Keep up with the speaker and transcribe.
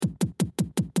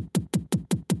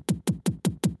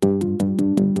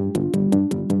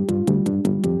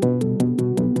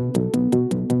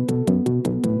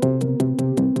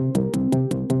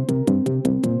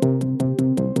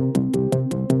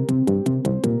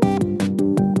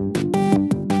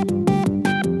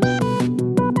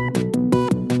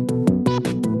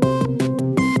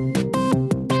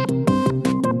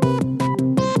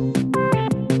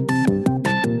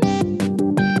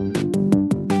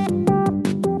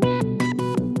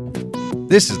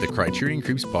This is the Criterion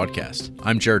Creeps podcast.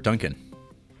 I'm Jared Duncan.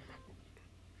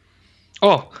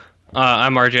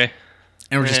 I'm RJ.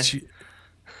 And we're just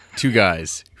two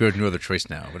guys who have no other choice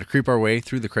now but to creep our way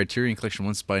through the Criterion Collection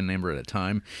one spine number at a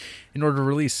time in order to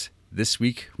release. This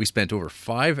week, we spent over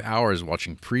 5 hours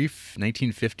watching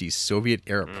pre-1950s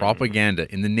Soviet-era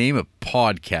propaganda in the name of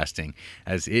podcasting,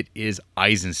 as it is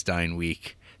Eisenstein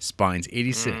Week. Spines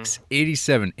 86,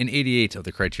 87, and 88 of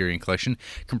the Criterion Collection,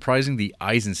 comprising the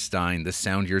Eisenstein The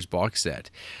Sound Years box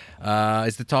set,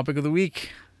 is the topic of the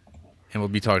week. And we'll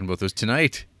be talking about those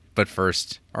tonight. But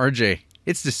first, RJ,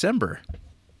 it's December.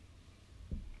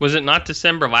 Was it not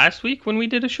December last week when we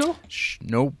did a show?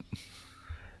 Nope.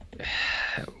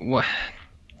 What?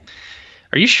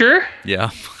 Are you sure?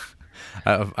 Yeah.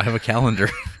 I have a calendar.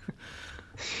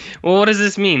 Well, what does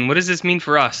this mean? What does this mean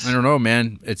for us? I don't know,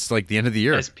 man. It's like the end of the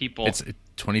year. As people.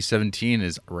 2017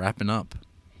 is wrapping up.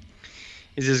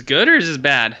 Is this good or is this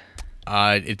bad?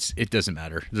 It doesn't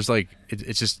matter. There's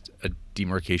it's just a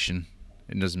demarcation.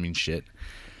 It doesn't mean shit.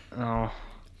 Oh.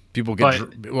 People get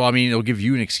it'll give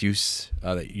you an excuse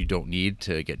that you don't need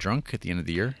to get drunk at the end of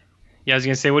the year. Yeah, I was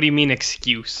gonna say, what do you mean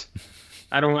excuse?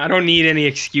 I don't need any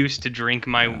excuse to drink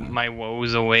my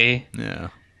woes away. Yeah.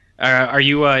 Are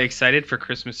you excited for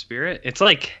Christmas spirit? It's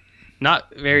like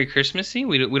not very Christmassy.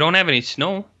 We don't have any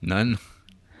snow. None.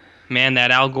 Man,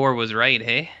 that Al Gore was right,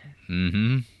 hey?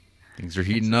 Mm-hmm. Things are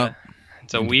heating up.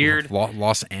 It's a weird...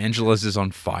 Los Angeles is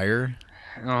on fire.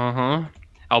 Uh-huh.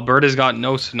 Alberta's got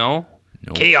no snow.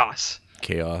 Nope. Chaos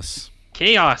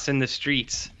in the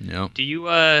streets. Yep. Do you...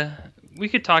 We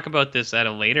could talk about this at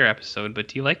a later episode, but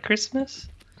do you like Christmas?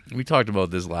 We talked about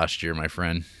this last year, my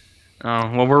friend.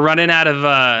 Oh, well, we're running out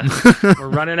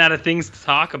of things to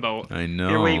talk about. I know.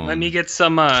 Here, wait, let me get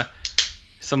some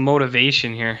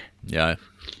motivation here. Yeah.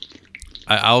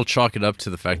 I'll chalk it up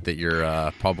to the fact that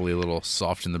you're probably a little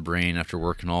soft in the brain after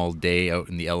working all day out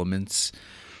in the elements.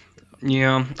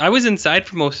 Yeah, I was inside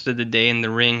for most of the day in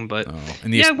the ring, but in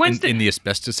the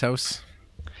asbestos house.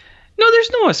 No,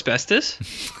 there's no asbestos.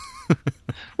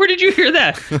 Where did you hear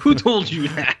that? Who told you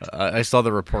that? I saw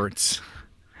the reports.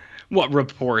 What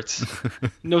reports?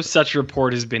 No such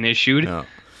report has been issued. No.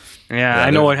 Yeah, I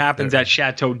know what happens at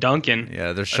Chateau Duncan.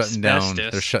 Yeah, they're shutting down.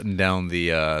 They're shutting down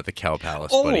the Cow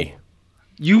Palace, buddy.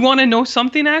 You want to know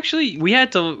something? Actually, we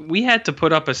had to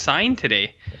put up a sign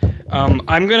today. I'm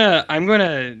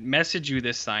gonna message you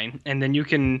this sign, and then you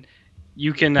can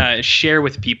share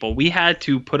with people. We had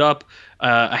to put up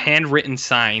a handwritten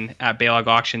sign at Baylog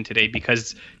Auction today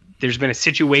because there's been a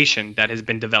situation that has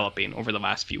been developing over the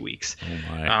last few weeks. Oh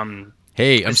my.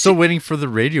 Hey, I'm still waiting for the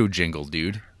radio jingle,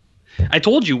 dude. I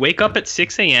told you, wake up at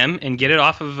 6 a.m. and get it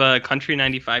off of Country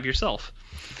 95 yourself.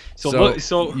 So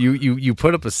you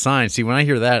put up a sign. See, when I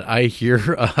hear that, I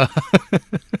hear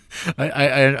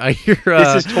I hear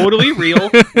this is totally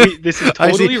real. This is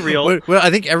totally real. Well,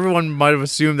 I think everyone might have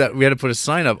assumed that we had to put a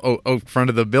sign up front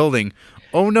of the building.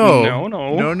 Oh no!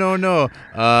 No!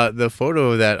 The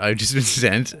photo that I've just been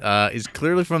sent is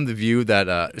clearly from the view that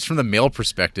it's from the male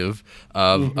perspective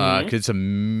of because it's a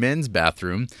men's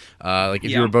bathroom. If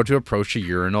you're about to approach a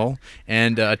urinal,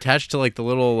 and attached to like the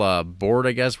little board,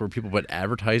 I guess, where people put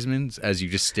advertisements as you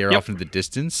just stare off into the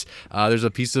distance. There's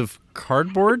a piece of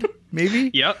cardboard, maybe.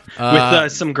 Yep.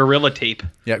 With some Gorilla Tape.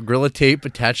 Yeah, Gorilla Tape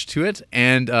attached to it,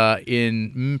 and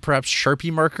in perhaps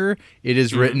Sharpie marker, it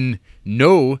is written,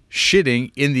 "No shitting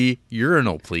in the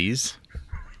urinal, please."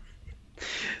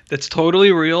 That's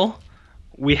totally real.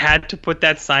 We had to put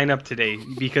that sign up today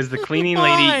because the cleaning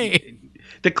lady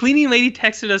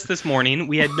texted us this morning.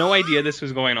 We had no idea this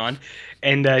was going on,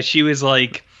 and she was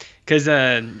like, because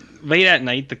late at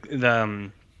night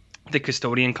the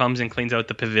custodian comes and cleans out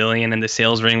the pavilion and the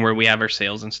sales ring where we have our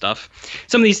sales and stuff.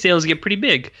 Some of these sales get pretty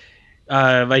big.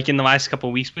 Like in the last couple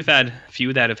of weeks, we've had a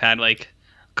few that have had like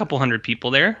a couple hundred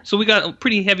people there. So we got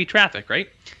pretty heavy traffic, right?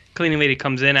 Cleaning lady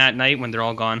comes in at night when they're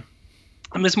all gone.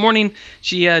 And this morning,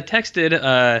 she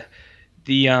texted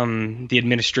the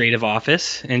administrative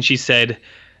office, and she said,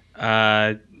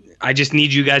 I just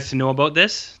need you guys to know about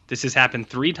this. This has happened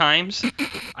 3 times.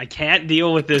 I can't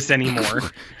deal with this anymore.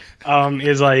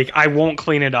 Is like, I won't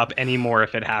clean it up anymore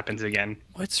if it happens again.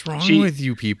 What's wrong with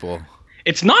you people?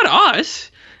 It's not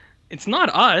us. It's not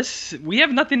us. We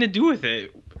have nothing to do with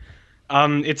it.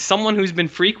 It's someone who's been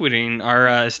frequenting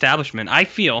our establishment. I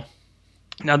feel,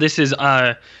 now this is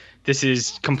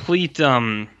complete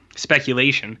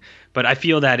speculation, but I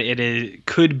feel that it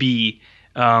could be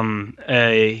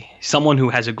someone who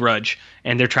has a grudge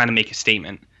and they're trying to make a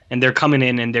statement, and they're coming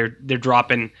in and they're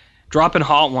dropping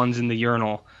hot ones in the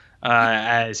urinal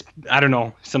as, I don't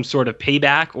know, some sort of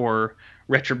payback or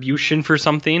retribution for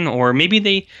something, or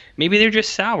maybe they're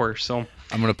just sour. So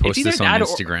I'm gonna post either this on that or-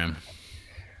 Instagram.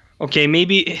 okay,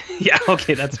 maybe yeah,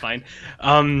 okay, that's fine.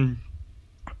 What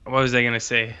was I gonna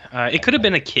say? It could have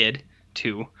been a kid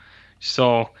too.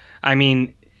 So I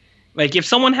mean, like if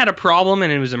someone had a problem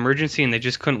and it was emergency and they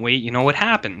just couldn't wait, you know what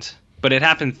happens? But it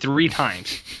happened 3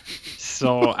 times.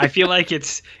 So I feel like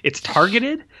it's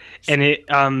targeted,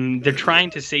 and they're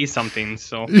trying to say something.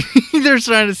 So They're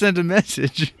trying to send a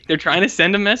message. they're trying to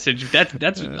send a message. That's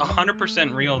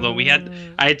 100% real though.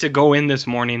 I had to go in this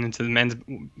morning into the men's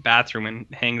bathroom and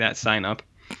hang that sign up.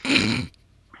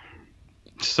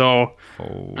 So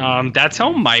that's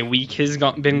how my week has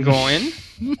been going.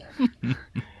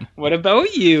 What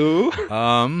about you?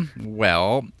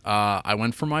 Well, I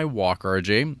went for my walk,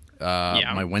 RJ.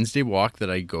 Yeah. My Wednesday walk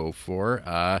that I go for.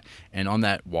 And on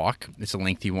that walk, it's a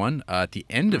lengthy one. At the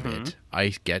end of it,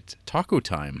 I get taco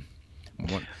time.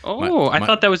 I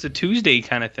thought that was a Tuesday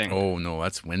kind of thing. Oh, no,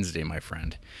 that's Wednesday, my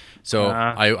friend. So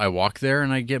I walk there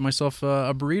and I get myself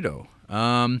a burrito.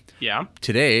 Yeah.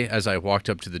 Today, as I walked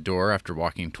up to the door after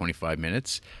walking 25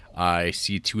 minutes, I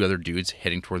see 2 other dudes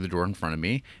heading toward the door in front of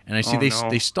me, and I see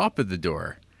they stop at the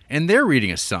door, and they're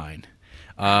reading a sign.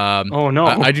 Oh no!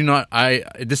 I do not.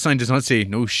 This sign does not say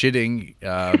no shitting,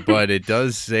 but it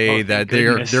does say that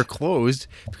they're closed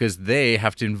because they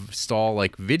have to install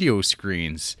like video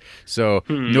screens. So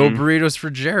no burritos for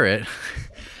Jarrett.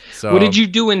 So, what did you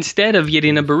do instead of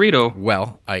getting a burrito?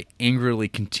 Well, I angrily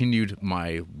continued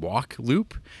my walk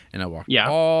loop, and I walked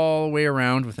all the way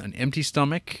around with an empty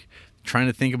stomach, trying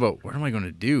to think about what am I going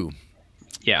to do.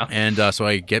 Yeah. And so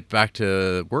I get back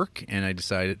to work, and I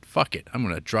decided, fuck it. I'm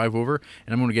going to drive over,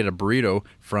 and I'm going to get a burrito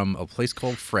from a place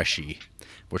called Freshie,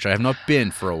 which I have not been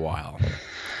for a while.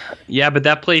 Yeah, but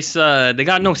that place, they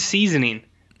got no seasoning.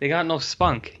 They got no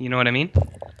spunk. You know what I mean?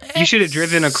 You should have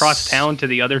driven across town to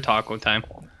the other taco time.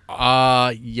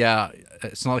 Yeah.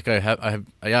 It's not like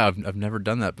I've never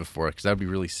done that before, because that would be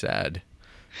really sad.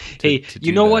 Hey,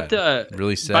 you know what?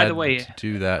 Really sad. By the way, to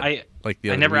do that. I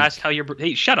I never asked how your.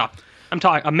 Hey, shut up! I'm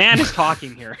talking. A man is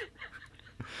talking here.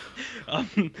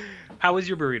 How was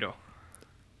your burrito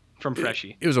from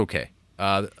Freshie? It was okay.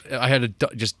 I had to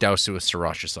just douse it with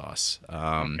sriracha sauce.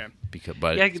 Okay.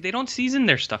 But they don't season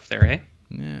their stuff there,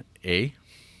 eh?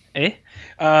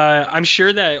 I'm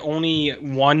sure that only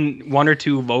one or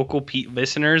 2 local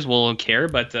listeners will care,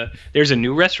 but there's a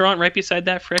new restaurant right beside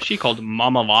that Freshie called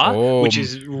Mama Va, which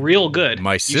is real good.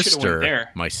 My sister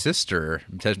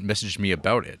messaged me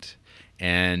about it,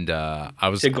 and I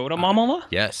was to go to Mama Va.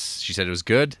 Yes, she said it was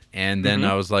good, and then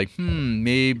I was like,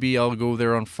 maybe I'll go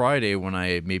there on Friday when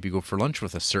I maybe go for lunch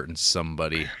with a certain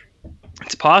somebody.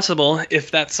 It's possible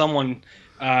if that someone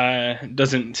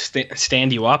doesn't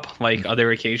stand you up like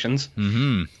other occasions.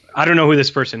 I don't know who this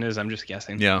person is. I'm just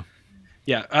guessing. Yeah.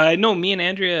 No, me and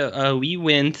Andrea, we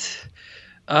went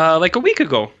like a week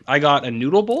ago. I got a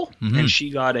noodle bowl, and she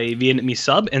got a Vietnamese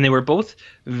sub, and they were both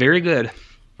very good.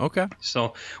 Okay.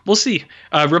 So we'll see.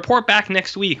 Report back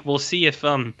next week. We'll see if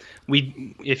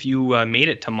you made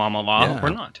it to Mama Va or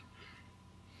not.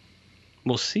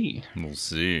 We'll see.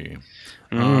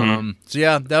 So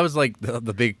yeah, that was like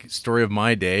the big story of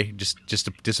my day. Just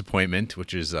a disappointment,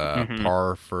 which is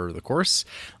par for the course.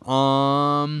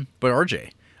 But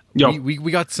RJ,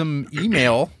 we got some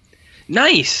email.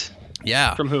 Nice.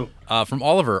 Yeah. From who? From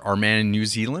Oliver, our man in New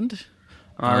Zealand.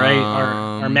 All right,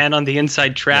 our man on the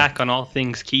inside track on all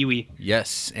things Kiwi.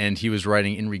 Yes, and he was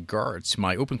writing in regards to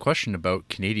my open question about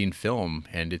Canadian film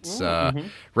and its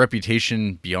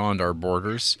reputation beyond our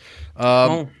borders.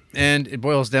 And it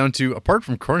boils down to, apart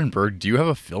from Cronenberg, do you have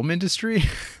a film industry?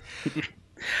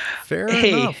 Fair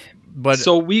enough. But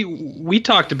so we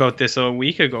talked about this a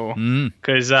week ago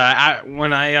because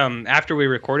when I after we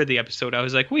recorded the episode, I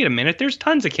was like, wait a minute, there's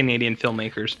tons of Canadian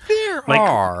filmmakers. There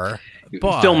are.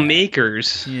 But,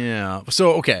 filmmakers. Yeah.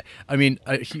 So, okay. I mean,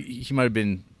 he might have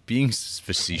been being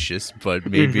facetious, but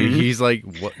maybe he's like,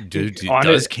 what?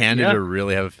 Does Canada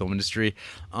really have a film industry?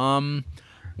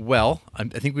 Well, I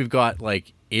think we've got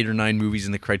like 8 or 9 movies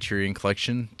in the Criterion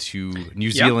Collection to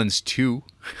New Zealand's 2.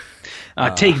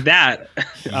 Take that.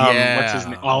 What's his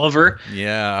name? Oliver.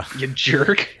 Yeah. You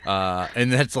jerk.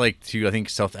 And that's like to, I think,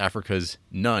 South Africa's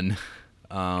None.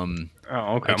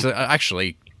 Okay.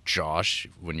 Actually, Josh,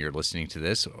 when you're listening to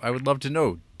this, I would love to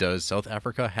know, does South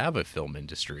Africa have a film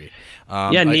industry?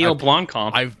 Neil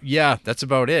Blomkamp. That's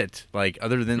about it. Like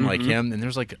other than like Mm-hmm. him, and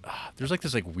there's like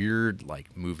this like weird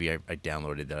like movie I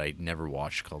downloaded that I never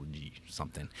watched called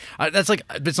something. That's like,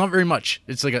 it's not very much.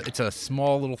 It's like it's a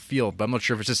small little field, but I'm not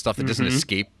sure if it's just stuff that doesn't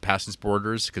escape past its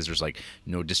borders because there's like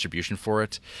no distribution for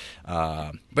it.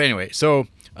 But anyway, so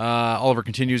Oliver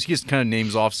continues. He just kind of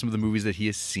names off some of the movies that he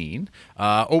has seen.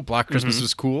 Black Christmas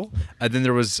was cool. And then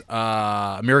there was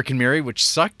American Mary, which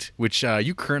sucked, which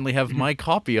you currently have my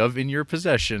copy of in your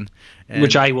possession. And,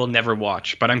 Which I will never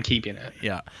watch, but I'm keeping it.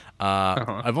 yeah.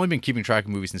 I've only been keeping track of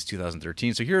movies since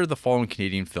 2013. So here are the following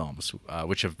Canadian films,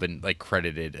 which have been like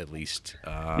credited at least.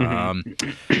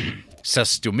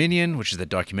 Seth's Dominion, which is the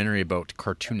documentary about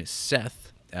cartoonist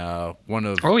Seth. One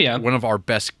of our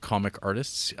best comic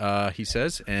artists, he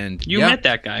says. And you met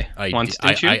that guy once,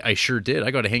 didn't you? I sure did.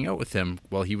 I got to hang out with him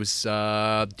while he was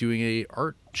doing a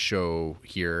art show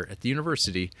here at the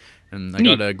university. And I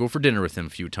got to go for dinner with him a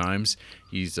few times.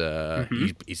 He's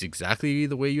he's exactly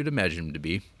the way you'd imagine him to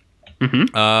be.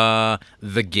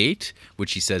 The Gate,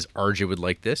 which he says RJ would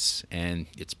like this, and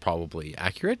it's probably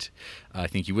accurate. I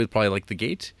think you would probably like The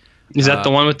Gate. Is that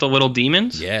the one with the little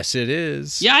demons? Yes, it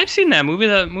is. Yeah, I've seen that movie.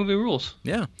 That movie rules.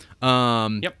 Yeah.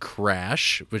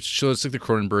 Crash, which shows like the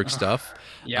Cronenberg stuff.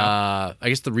 Yeah. I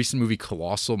guess the recent movie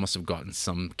Colossal must have gotten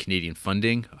some Canadian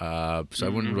funding, so I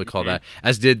wouldn't really call that.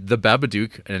 As did The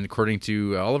Babadook, and according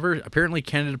to Oliver, apparently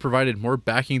Canada provided more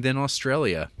backing than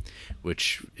Australia,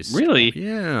 which is... Really?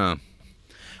 Yeah.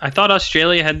 I thought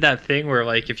Australia had that thing where,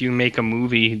 like, if you make a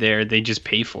movie there, they just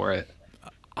pay for it.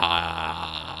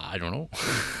 I don't know.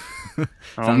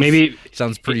 Maybe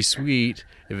sounds pretty sweet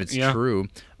if it's true.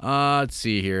 Let's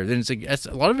see here. Then it's like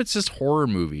a lot of it's just horror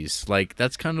movies. Like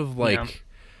that's kind of like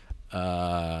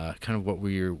kind of what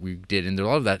we did, and a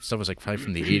lot of that stuff was like probably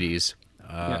from the 80s.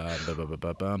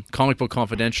 Comic Book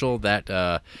Confidential, that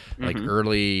like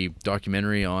early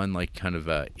documentary on like kind of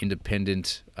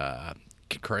independent.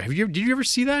 Did you ever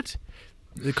see that?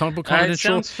 The Comic Book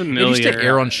Confidential. It sounds familiar. It used to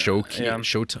air on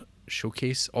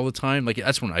Showcase all the time. Like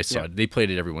that's when I saw it. They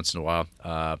played it every once in a while.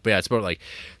 But yeah, it's about like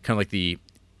kind of like the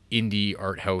indie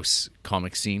art house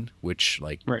comic scene, which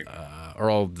like are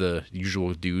all the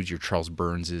usual dudes, your Charles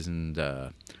Burnses and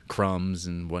Crumbs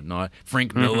and whatnot,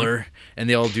 Frank Miller, and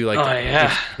they all do like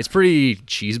it's pretty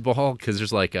cheeseball because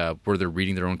there's like where they're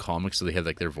reading their own comics, so they have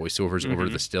like their voiceovers over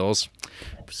the stills.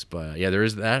 But yeah, there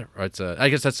is that. It's I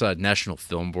guess that's a National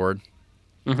Film Board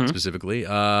specifically.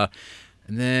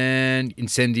 And then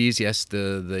Incendies, yes,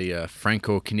 the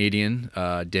Franco-Canadian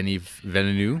Denis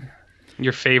Villeneuve.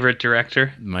 Your favorite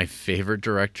director? My favorite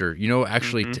director. You know,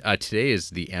 actually, today is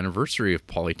the anniversary of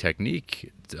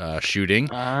Polytechnique shooting,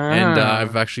 and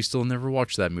I've actually still never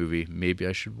watched that movie. Maybe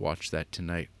I should watch that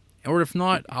tonight. Or if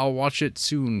not, I'll watch it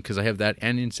soon because I have that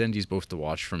and Incendies both to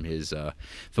watch from his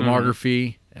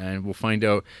filmography, and we'll find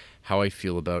out how I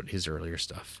feel about his earlier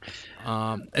stuff.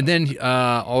 And then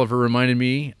Oliver reminded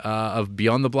me of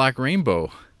Beyond the Black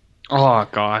Rainbow. Oh,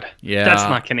 God. Yeah. That's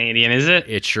not Canadian, is it?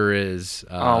 It sure is.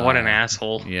 What an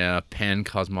asshole. Yeah, Pan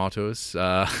Cosmatos.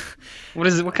 What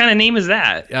is it? What kind of name is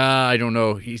that? I don't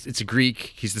know. It's a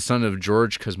Greek. He's the son of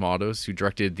George Cosmatos, who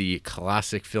directed the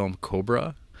classic film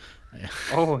Cobra.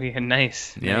 Oh, yeah,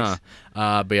 nice. Yeah.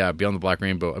 But yeah, Beyond the Black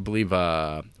Rainbow. I believe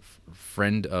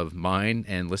friend of mine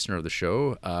and listener of the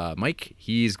show, Mike,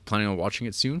 he's planning on watching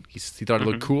it soon. He thought it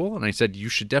looked cool, and I said you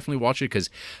should definitely watch it because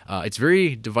it's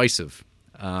very divisive.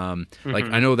 Like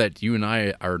I know that you and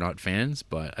I are not fans,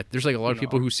 but there's like a lot of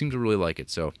people who seem to really like it,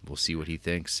 so we'll see what he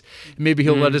thinks. Maybe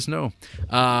he'll let us know.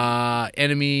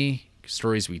 Enemy,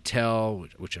 Stories We Tell,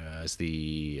 which is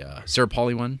the Sarah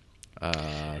Polley one.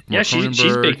 Yeah,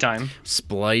 she's big time.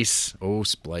 Splice.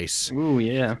 Splice. Ooh,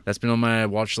 yeah. That's been on my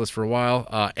watch list for a while.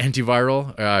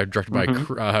 Antiviral, directed by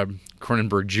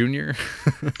Cronenberg Jr.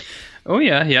 Oh,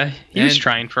 yeah. He was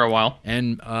trying for a while.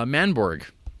 And Manborg.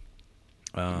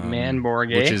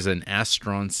 Manborg, which is an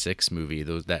Astron 6 movie.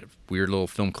 That weird little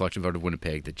film collective out of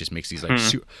Winnipeg that just makes these like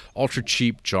ultra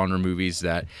cheap genre movies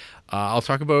that I'll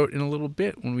talk about in a little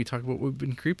bit when we talk about what we've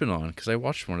been creeping on, because I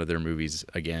watched one of their movies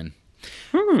again.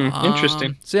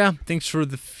 Interesting. So yeah, thanks for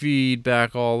the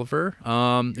feedback, Oliver.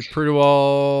 It pretty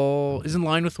well is in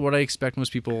line with what I expect.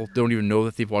 Most people don't even know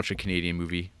that they've watched a Canadian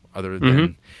movie, other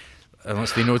than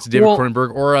unless they know it's David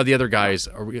Cronenberg or the other guys,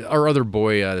 or our other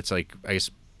boy that's like I guess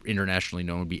internationally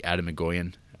known would be Adam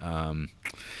McGoyan.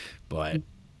 But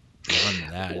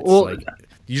Beyond that, it's Well, like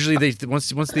usually they once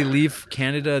they leave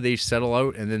Canada, they settle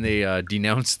out and then they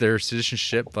denounce their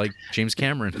citizenship, like James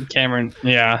Cameron Cameron,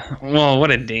 yeah. Well,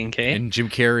 what a dink, eh? and Jim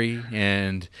Carrey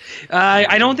and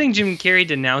I don't think Jim Carrey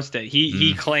denounced it.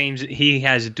 He Mm. claims he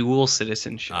has dual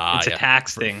citizenship. It's a yeah.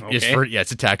 tax thing. Okay?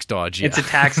 It's a tax dodge. Yeah. It's a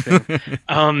tax thing.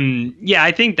 Yeah,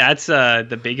 I think that's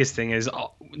the biggest thing is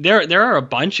there are a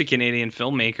bunch of Canadian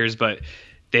filmmakers, but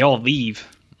they all leave,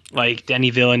 like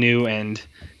Denis Villeneuve and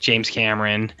James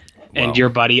Cameron and Wow. your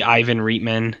buddy Ivan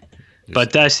Reitman.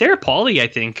 But Sarah Polley, I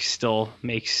think, still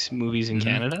makes movies in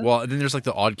Canada. Well, then there's like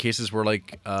the odd cases where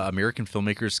like American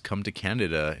filmmakers come to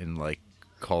Canada and like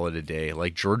call it a day.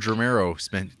 Like George Romero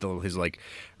spent his like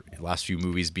last few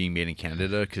movies being made in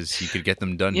Canada because he could get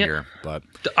them done Yeah. here. But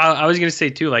I was gonna say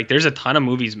too, like there's a ton of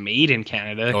movies made in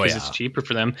Canada Oh, because yeah. it's cheaper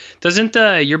for them. Doesn't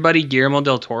your buddy Guillermo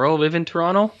del Toro live in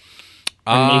Toronto?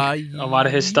 And make a lot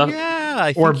of his stuff, yeah,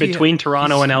 I or think between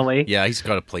Toronto and LA? Yeah, he's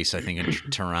got a place I think in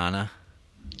Tirana.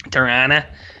 Tirana.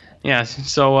 Yeah.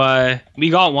 So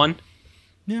we got one.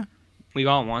 Yeah. We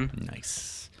got one.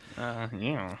 Nice.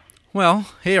 Yeah. Well,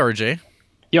 hey RJ,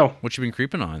 Yo. what you been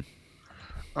creeping on?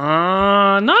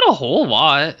 Not a whole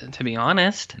lot, to be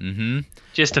honest. Mm-hmm.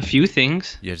 Just a few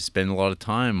things. You had to spend a lot of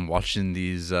time watching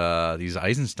these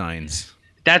Eisensteins.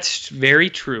 That's very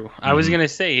true. I was gonna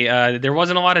say there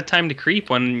wasn't a lot of time to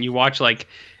creep when you watch like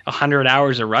 100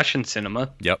 hours of Russian cinema.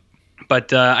 Yep.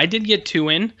 But I did get 2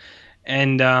 in,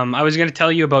 and I was gonna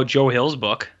tell you about Joe Hill's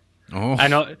book. Oh, I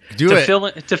know do to it.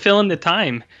 fill in the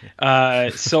time.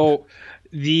 So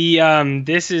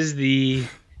this is the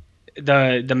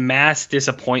mass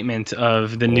disappointment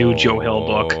of the new Joe Hill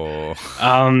book.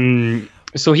 Oh.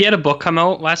 So he had a book come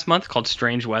out last month called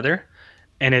Strange Weather,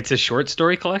 and it's a short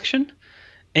story collection.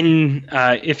 And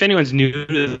if anyone's new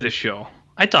to the show,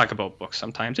 I talk about books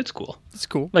sometimes. It's cool, It's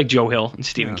cool. like Joe Hill and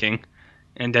Stephen Yeah. King,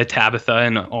 and Tabitha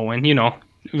and Owen. You know,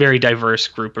 very diverse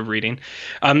group of reading.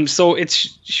 So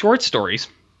it's short stories,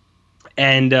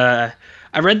 and I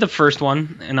read the first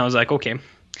one, and I was like, okay.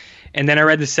 And then I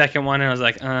read the second one, and I was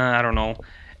like, I don't know.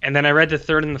 And then I read the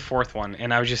third and the fourth one,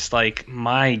 and I was just like,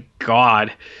 my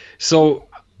God. So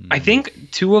I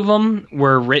think 2 of them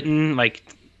were written like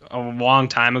a long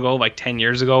time ago, like 10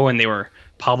 years ago, and they were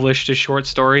published as short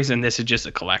stories, and this is just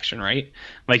a collection, right?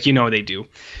 Like, you know they do.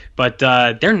 But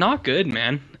they're not good,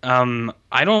 man. I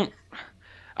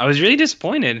was really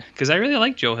disappointed because I really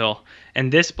like Joe Hill.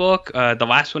 And this book, the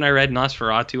last one I read,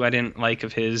 Nosferatu, I didn't like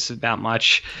of his that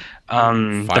much.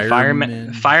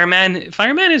 The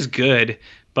Fireman is good,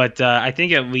 but I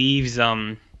think it leaves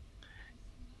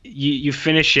you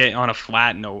finish it on a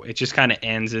flat note. It just kind of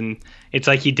ends, and it's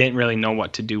like he didn't really know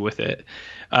what to do with it.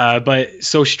 But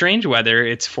so Strange Weather,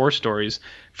 it's 4 stories.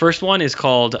 First one is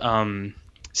called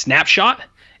Snapshot,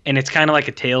 and it's kind of like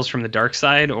a Tales from the Dark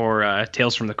Side or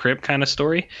Tales from the Crypt kind of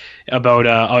story about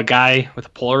a guy with a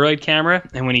Polaroid camera,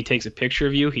 and when he takes a picture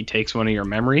of you, he takes one of your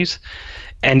memories.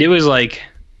 And it was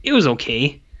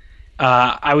okay.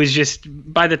 I was just,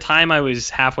 by the time I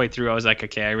was halfway through, I was like,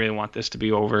 okay, I really want this to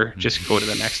be over. Just go to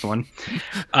the next one.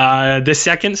 The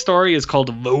second story is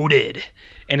called Loaded,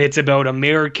 and it's about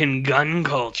American gun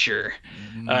culture,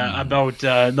 about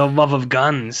the love of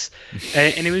guns.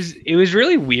 And it was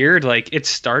really weird. Like, it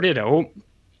started out,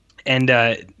 and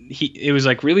it was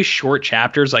like really short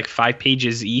chapters, like 5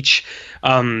 pages each.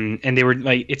 And they were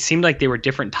like, it seemed like they were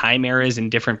different time eras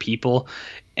and different people,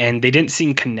 and they didn't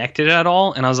seem connected at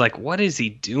all. And I was like, what is he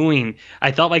doing?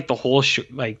 I thought like the whole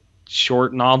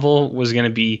short novel was going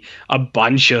to be a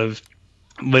bunch of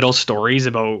little stories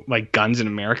about like guns in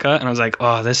America. And I was like,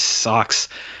 oh, this sucks.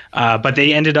 But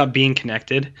they ended up being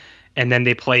connected, and then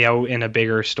they play out in a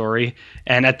bigger story.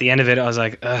 And at the end of it, I was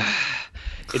like, ugh.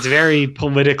 It's very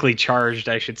politically charged,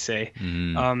 I should say.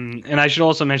 And I should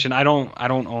also mention, I don't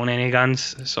own any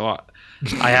guns, so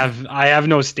I have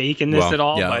no stake in this at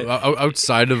all. Yeah, But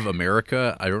outside of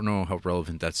America, I don't know how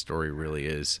relevant that story really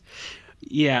is.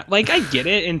 yeah, like I get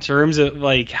it in terms of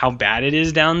like how bad it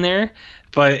is down there,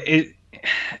 but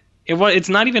it's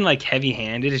not even like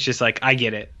heavy-handed. It's just like I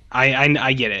get it.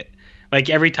 I get it. Like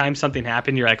every time something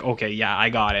happened, you're like, okay, yeah, I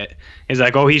got it. It's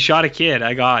like, oh, he shot a kid,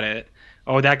 I got it.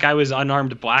 Oh, that guy was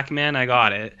unarmed black man, I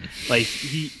got it. Like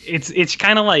it's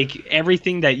kind of like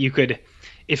everything that you could,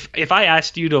 if I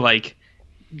asked you to like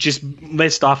just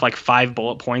list off like 5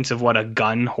 bullet points of what a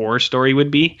gun horror story would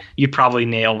be, you'd probably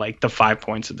nail like the 5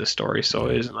 points of the story. So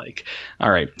it was like, all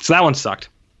right, so that one sucked.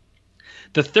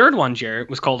 The third one, Jarrett,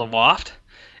 was called Aloft,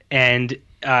 and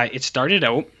it started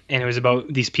out, and it was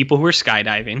about these people who were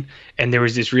skydiving, and there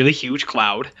was this really huge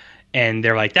cloud, and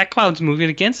they're like, that cloud's moving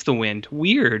against the wind,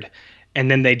 weird. and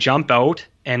then they jump out,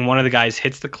 and one of the guys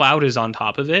hits the cloud, is on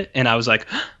top of it, and I was like,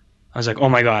 oh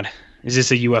my god, is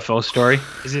this a UFO story?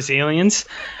 Is this aliens?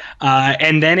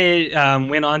 And then it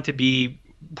went on to be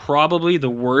probably the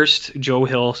worst Joe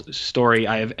Hill story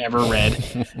I have ever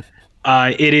read.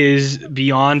 It is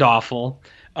beyond awful.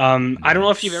 I don't know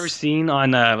if you've ever seen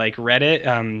on like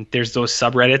Reddit. There's those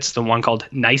subreddits. The one called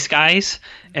Nice Guys,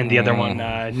 and the other one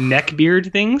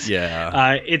Neckbeard things.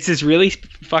 Yeah. It's this really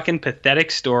fucking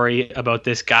pathetic story about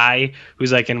this guy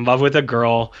who's like in love with a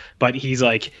girl, but he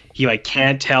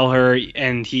can't tell her,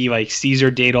 and he like sees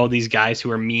her date all these guys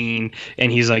who are mean,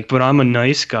 and he's like, but I'm a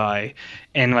nice guy,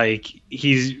 and like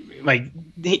he's like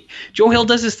Joe Hill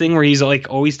does this thing where he's like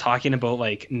always talking about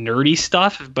like nerdy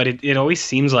stuff, but it always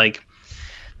seems like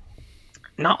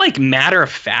not like matter of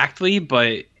factly,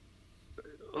 but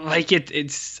like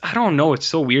it's I don't know, it's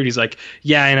so weird. He's like,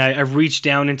 yeah, and I've reached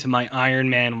down into my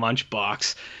Iron Man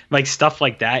lunchbox, like stuff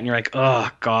like that, and you're like, oh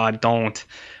god, don't.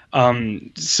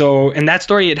 So in that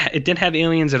story, it didn't have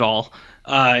aliens at all.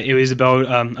 It was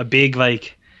about a big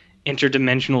like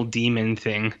interdimensional demon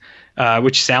thing,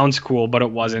 which sounds cool, but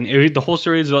it wasn't. The whole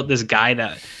story is about this guy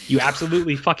that you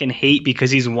absolutely fucking hate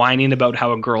because he's whining about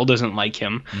how a girl doesn't like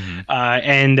him,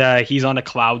 and he's on a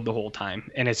cloud the whole time,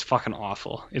 and it's fucking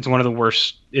awful. It's one of the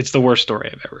worst. It's the worst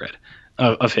story I've ever read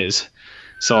of his.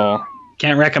 So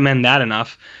can't recommend that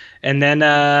enough. And then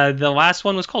the last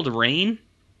one was called Rain,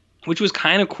 which was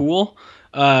kind of cool.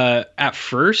 At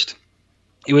first,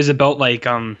 it was about like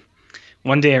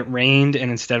one day it rained,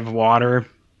 and instead of water,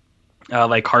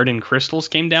 like hardened crystals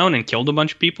came down and killed a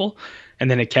bunch of people, and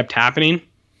then it kept happening.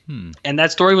 And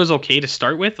that story was okay to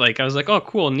start with. Like I was like, oh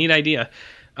cool, neat idea.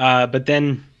 But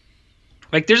then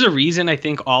like there's a reason I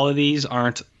think all of these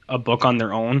aren't a book on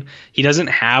their own. He doesn't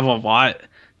have a lot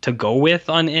to go with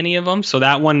on any of them, so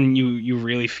that one you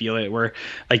really feel it, where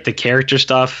like the character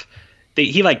stuff,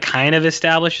 he like kind of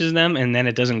establishes them, and then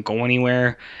it doesn't go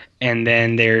anywhere, and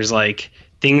then there's like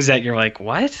things that you're like,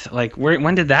 what? Like,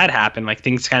 when did that happen? Like,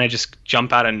 things kind of just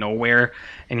jump out of nowhere,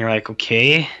 and you're like,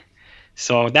 okay.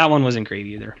 So that one wasn't great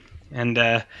either. And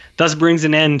thus brings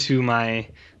an end to my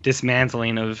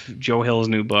dismantling of Joe Hill's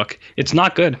new book. It's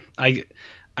not good. I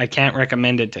can't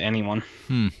recommend it to anyone.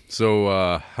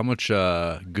 So how much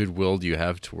goodwill do you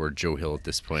have toward Joe Hill at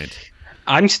this point?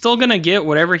 I'm still gonna get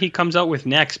whatever he comes out with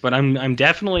next, but I'm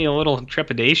definitely a little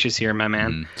trepidatious here, my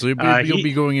man. So you'll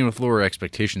be going in with lower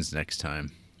expectations next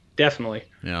time. Definitely.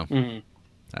 Yeah.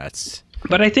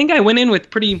 But I think I went in with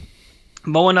pretty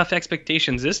low enough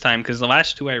expectations this time, because the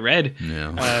last two I read,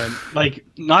 like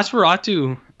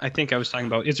Nosferatu, I think I was talking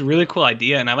about. It's a really cool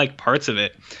idea, and I like parts of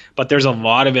it, but there's a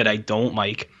lot of it I don't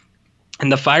like.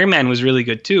 And the Fireman was really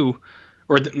good too.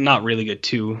 Or not really good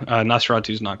too.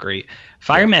 Nosferatu's not great.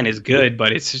 Fireman is good,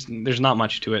 but there's not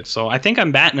much to it. So I think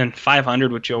I'm batting in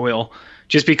 500 with Joe Hill,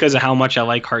 just because of how much I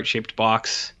like Heart-Shaped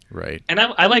Box. Right. And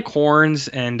I like Horns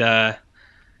and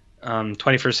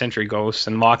 21st Century Ghosts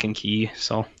and Lock and Key.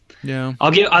 So yeah,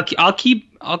 I'll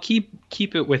keep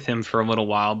it with him for a little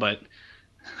while. But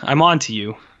I'm on to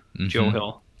you, Joe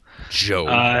Hill.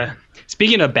 Joe.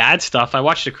 Speaking of bad stuff, I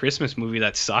watched a Christmas movie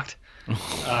that sucked.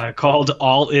 Called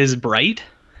All Is Bright,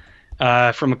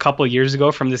 from a couple of years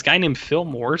ago, from this guy named Phil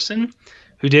Morrison,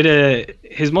 who did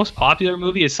his most popular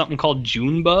movie is something called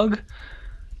Junebug.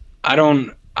 I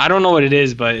don't know what it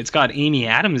is, but it's got Amy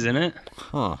Adams in it.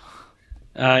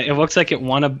 It looks like it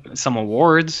won some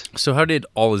awards. So how did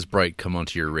All Is Bright come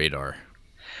onto your radar?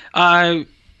 Andrew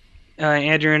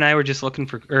and I were just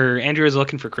Andrew was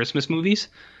looking for Christmas movies.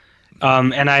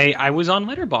 And I was on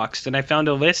Letterboxd, and I found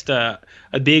a list, a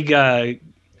big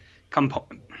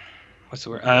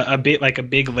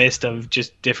big list of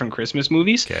just different Christmas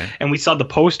movies. Okay. And we saw the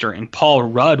poster, and Paul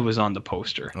Rudd was on the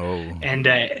poster. Oh. And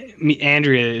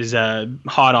Andrea is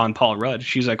hot on Paul Rudd.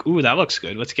 She's like, "Ooh, that looks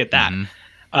good. Let's get that."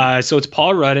 So it's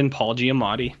Paul Rudd and Paul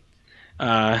Giamatti.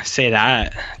 Say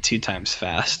that 2 times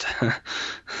fast.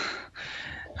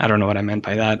 I don't know what I meant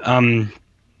by that.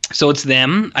 So it's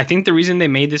them. I think the reason they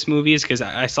made this movie is because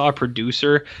I saw a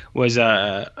producer was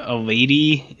a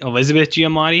lady, Elizabeth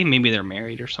Giamatti. Maybe they're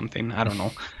married or something. I don't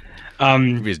know.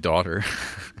 Maybe his daughter.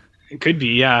 It could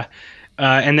be, yeah.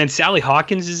 And then Sally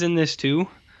Hawkins is in this too,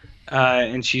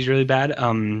 and she's really bad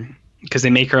because they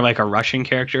make her like a Russian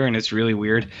character, and it's really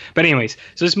weird. But anyways,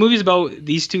 so this movie's about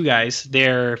these 2 guys.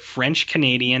 They're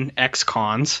French-Canadian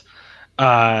ex-cons.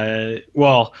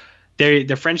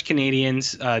 They're French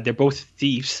Canadians. They're both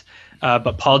thieves.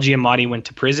 But Paul Giamatti went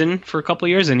to prison for a couple of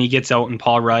years, and he gets out. And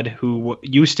Paul Rudd, who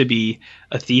used to be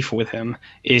a thief with him,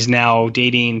 is now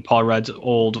dating Paul Rudd's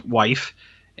old wife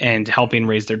and helping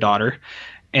raise their daughter.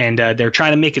 And they're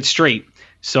trying to make it straight.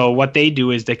 So what they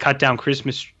do is they cut down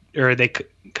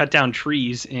cut down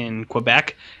trees in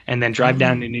Quebec and then drive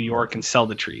down to New York and sell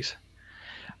the trees.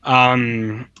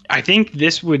 I think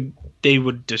they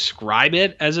would describe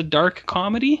it as a dark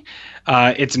comedy.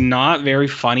 It's not very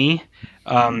funny.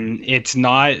 It's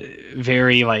not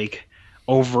very like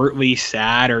overtly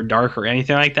sad or dark or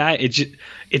anything like that.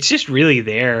 It's just really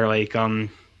there. Like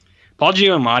Paul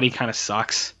Giamatti kind of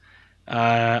sucks.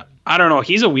 I don't know.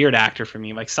 He's a weird actor for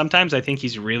me. Like sometimes I think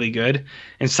he's really good,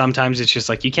 and sometimes it's just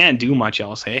like you can't do much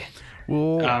else. Hey.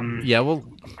 Well, yeah, we'll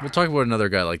talk about another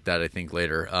guy like that I think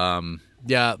later.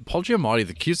 Yeah, Paul Giamatti.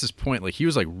 The key is this point. Like he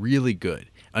was like really good,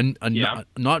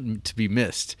 not to be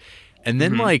missed. And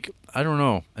then like I don't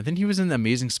know. And then he was in the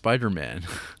Amazing Spider-Man.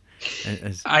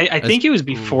 I think it was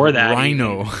before that.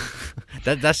 Rhino.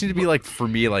 that seemed to be like for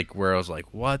me like where I was like,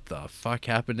 what the fuck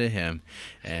happened to him?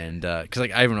 And because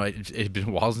like I don't know, it had been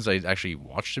a while since I actually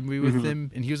watched a movie with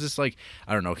him, and he was just like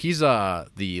I don't know. He's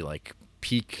the like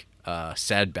peak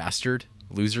sad bastard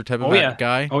loser type of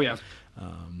guy. Oh yeah.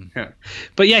 Yeah.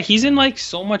 But yeah, he's in like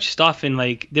so much stuff, and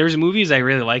like there's movies I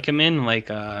really like him in,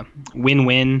 like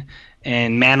Win-Win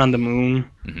and Man on the Moon.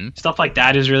 Stuff like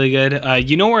that is really good.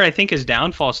 You know where I think his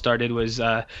downfall started was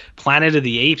Planet of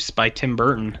the Apes by Tim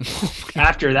Burton.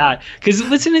 After that, because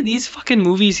listen to these fucking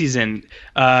movies he's in.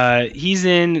 He's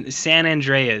in San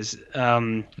Andreas,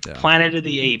 Planet of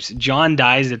the Apes. John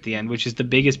dies at the end, which is the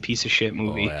biggest piece of shit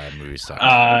movie. Oh, yeah, that movie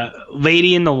sucks.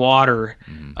 Lady in the Water,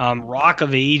 Rock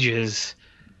of Ages.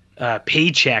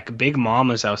 Paycheck, Big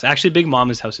Mama's House. Actually, Big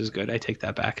Mama's House is good. I take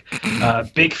that back.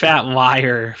 Big Fat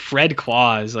Liar, Fred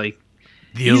Claus. Like,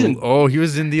 he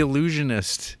was in The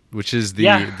Illusionist, which is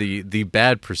the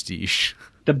bad Prestige.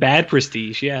 The bad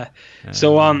Prestige, yeah.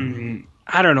 So,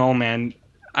 I don't know, man.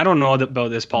 I don't know about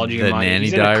this Paul Giamatti. The Nanny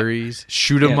Diaries,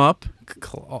 Shoot 'Em Up,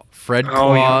 Fred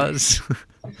Claus.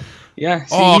 Yeah.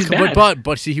 See, he's bad.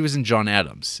 But see, he was in John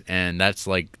Adams, and that's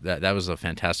like that was a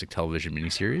fantastic television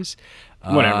miniseries.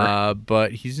 Whatever.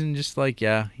 But he's in just like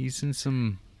he's in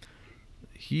some.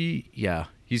 He's not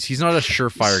a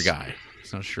surefire guy.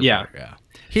 He's not a surefire guy.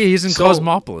 He's in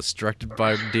Cosmopolis, directed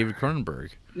by David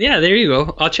Cronenberg. Yeah, there you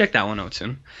go. I'll check that one out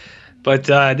soon. But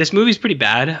this movie's pretty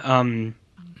bad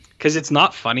because it's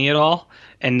not funny at all,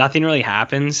 and nothing really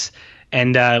happens.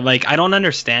 And like I don't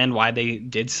understand why they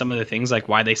did some of the things, like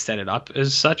why they set it up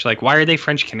as such. Like why are they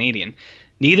French Canadian?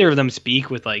 Neither of them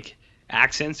speak with like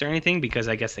accents or anything because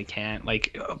I guess they can't.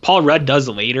 Like Paul Rudd does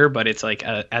later, but it's like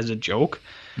as a joke.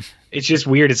 It's just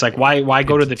weird. It's like why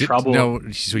go to the trouble? No,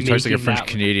 so he talks like a French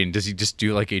Canadian. Does he just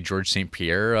do like a George St.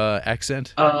 Pierre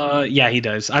accent? Yeah, he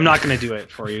does. I'm not gonna do it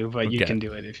for you, but okay. You can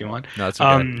do it if you want. No, that's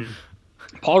okay.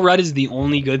 Paul Rudd is the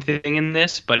only good thing in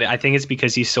this, but I think it's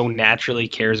because he's so naturally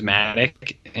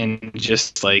charismatic and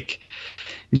just like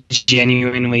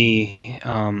genuinely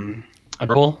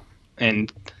adorable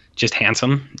and just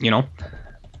handsome, you know.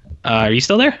 Are you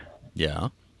still there? Yeah.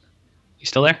 You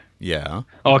still there? Yeah.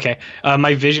 Oh, okay.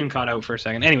 My vision caught out for a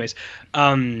second. Anyways,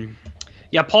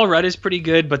 yeah, Paul Rudd is pretty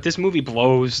good, but this movie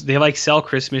blows. They like sell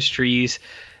Christmas trees.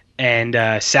 And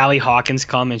Sally Hawkins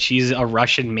come, and she's a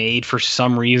Russian maid for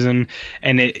some reason,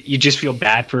 and you just feel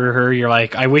bad for her. You're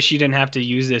like, I wish you didn't have to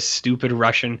use this stupid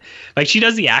Russian. Like she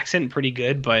does the accent pretty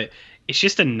good, but it's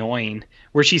just annoying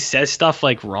where she says stuff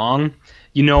like wrong.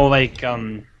 You know, like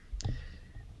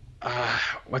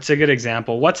what's a good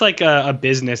example? What's like a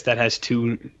business that has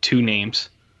two names?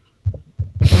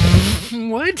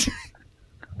 What?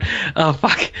 Oh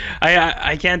fuck!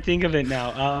 I can't think of it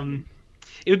now.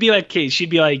 It would be like, okay, she'd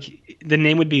be like, the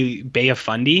name would be Bay of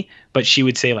Fundy, but she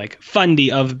would say like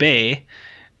Fundy of Bay.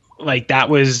 Like that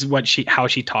was how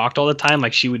she talked all the time.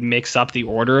 Like she would mix up the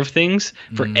order of things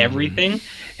for everything.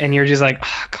 And you're just like,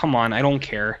 oh, come on, I don't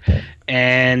care.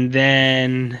 And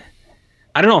then,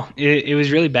 I don't know. It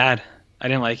was really bad. I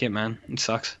didn't like it, man. It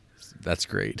sucks. That's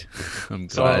great. I'm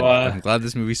glad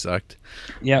this movie sucked.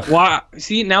 Yeah. Well,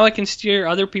 see, now I can steer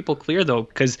other people clear though,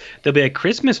 because there'll be a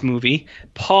Christmas movie,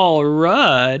 Paul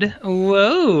Rudd.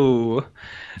 Whoa.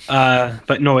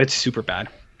 But no, it's super bad.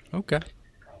 Okay.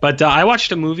 But I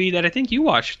watched a movie that I think you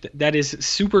watched that is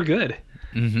super good.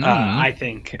 Mm-hmm. I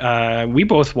think we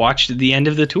both watched The End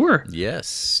of the Tour.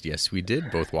 Yes, we did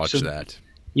both watch that.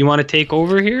 You want to take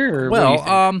over here? Or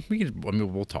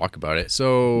we'll talk about it.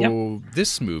 So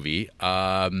This movie,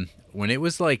 when it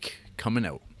was like coming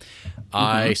out,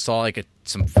 I saw like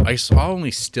I saw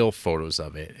only still photos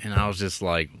of it, and I was just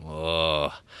like,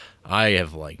 ugh, I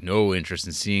have like no interest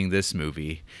in seeing this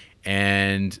movie,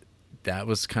 and that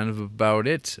was kind of about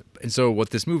it. And so what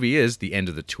this movie is, The End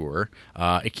of the Tour,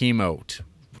 it came out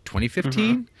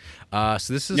 2015.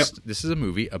 So this is a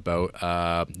movie about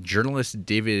journalist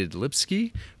David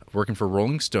Lipsky working for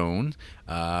Rolling Stone,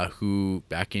 who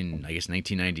back in, I guess,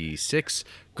 1996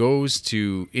 goes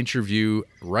to interview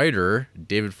writer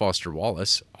David Foster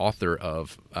Wallace, author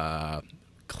of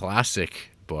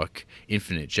classic book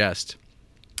Infinite Jest.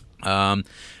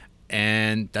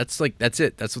 And that's it. That's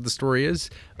what the story is.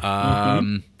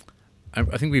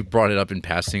 I think we've brought it up in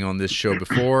passing on this show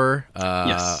before.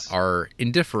 Yes. Our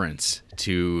indifference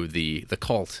to the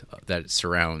cult that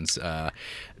surrounds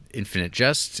Infinite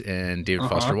Jest and David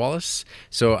Foster Wallace.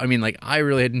 So, I mean, like, I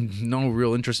really had no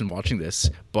real interest in watching this,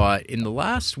 but in the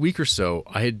last week or so,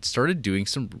 I had started doing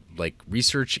some, like,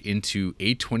 research into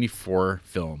A24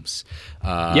 films.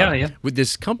 With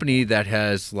this company that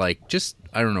has, like, just,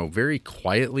 I don't know, very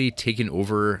quietly taken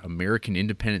over American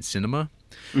independent cinema.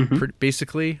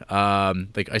 Basically,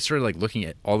 like, I started, like, looking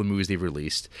at all the movies they've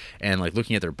released and, like,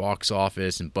 looking at their box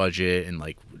office and budget and,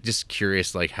 like, just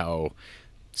curious, like, how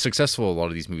successful a lot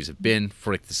of these movies have been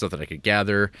for, like, the stuff that I could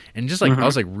gather. And just, like, I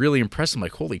was, like, really impressed. I'm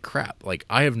like, holy crap, like,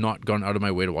 I have not gone out of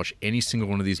my way to watch any single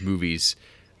one of these movies,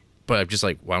 but I've just,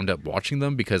 like, wound up watching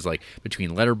them because, like,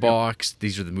 between Letterboxd,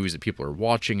 these are the movies that people are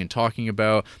watching and talking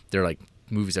about. They're, like,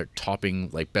 movies that are topping,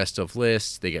 like, best of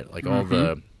lists. They get, like, all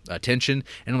the attention,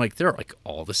 and I'm like, they're, like,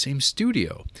 all the same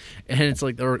studio, and it's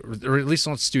like, or at least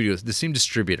not studios, the same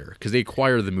distributor, because they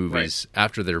acquire the movies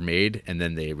after they're made and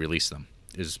then they release them,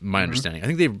 is my understanding. I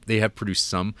think they have produced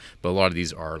some, but a lot of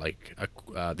these are like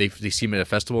they see them at a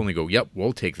festival and they go, yep,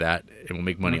 we'll take that and we'll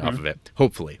make money off of it,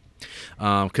 hopefully,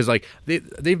 because like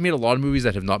they've made a lot of movies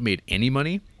that have not made any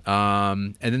money,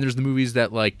 and then there's the movies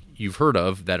that, like, you've heard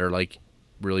of that are, like,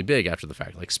 really big after the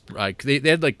fact. Like they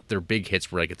had, like, their big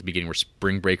hits were, like, at the beginning were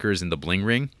Spring Breakers and The Bling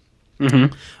Ring.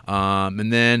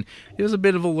 And then it was a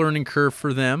bit of a learning curve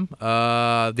for them.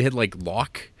 They had, like,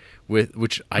 Locke,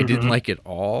 which I didn't like at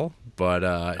all, but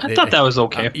I thought that was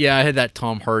okay. Yeah, I had that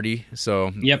Tom Hardy.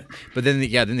 So Yep. But then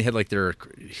then they had, like, their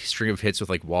string of hits with,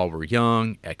 like, While We're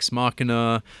Young, Ex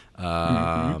Machina,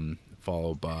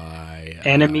 followed by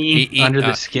Enemy, Under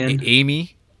the Skin.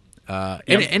 Amy.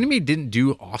 Enemy didn't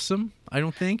do awesome, I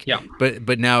don't think. Yeah.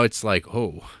 But now it's like,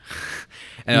 oh.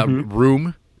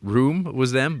 Room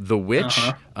was them, The Witch,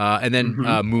 and then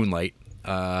Moonlight,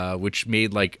 which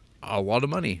made, like, a lot of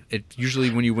money. It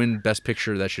usually, when you win Best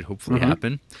Picture, that should hopefully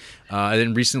happen. And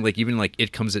then recently, like, even, like,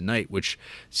 It Comes at Night, which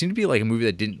seemed to be, like, a movie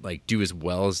that didn't, like, do as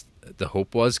well as the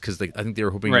hope was, because, like, I think they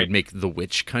were hoping it would make The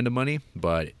Witch kind of money,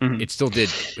 but it still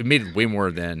did. It made way more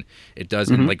than it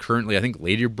does. And, like, currently, I think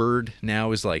Lady Bird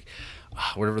now is, like,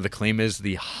 whatever the claim is,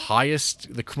 the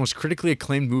most critically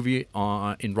acclaimed movie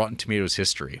in Rotten Tomatoes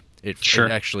history. It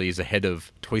actually is ahead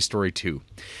of Toy Story 2.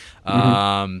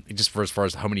 Just for as far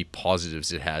as how many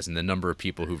positives it has and the number of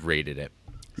people who've rated it.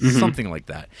 Something like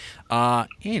that.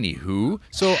 Anywho,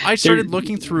 so I started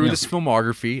looking through this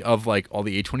filmography of, like, all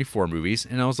the A24 movies,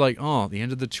 and I was like, oh, the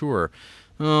end of the tour.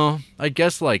 Oh, I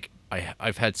guess, like,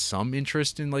 I've had some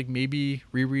interest in, like, maybe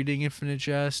rereading Infinite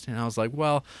Jest, and I was like,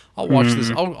 well, I'll watch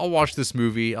this. I'll watch this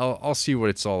movie. I'll see what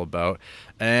it's all about.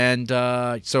 And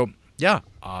so yeah,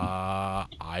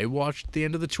 I watched the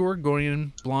end of the tour going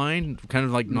in blind, kind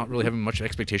of, like, not really having much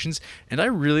expectations, and I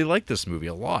really like this movie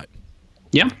a lot.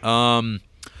 Yeah.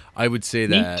 I would say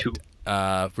Me that too.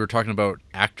 if we're talking about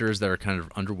actors that are kind of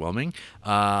underwhelming,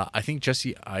 I think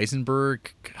Jesse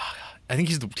Eisenberg, I think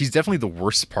he's definitely the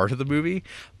worst part of the movie,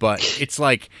 but it's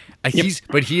like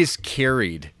he is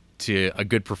carried to a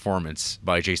good performance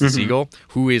by Jason Segel,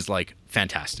 who is, like,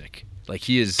 fantastic. Like,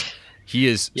 he is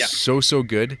so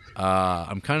good.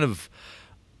 I'm kind of,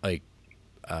 like,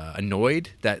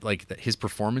 annoyed that, like, that his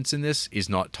performance in this is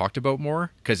not talked about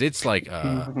more, because it's like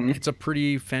it's a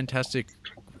pretty fantastic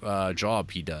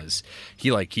job he does.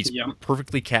 He's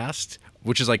perfectly cast,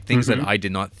 which is, like, things that I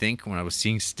did not think when I was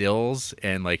seeing stills,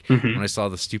 and, like, when I saw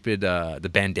the stupid the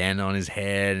bandana on his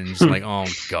head, and just like, oh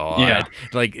god,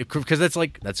 like, because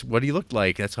that's what he looked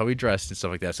like, that's how he dressed and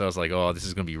stuff like that. So I was like, oh, this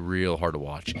is gonna be real hard to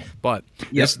watch. But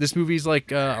this movie's,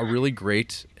 like, a really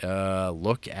great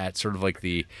look at sort of, like,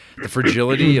 the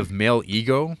fragility of male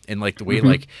ego, and, like, the way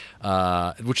like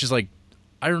which is, like,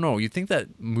 I don't know, you'd think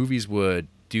that movies would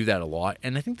do that a lot,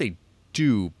 and I think they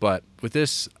do, but with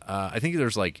this I think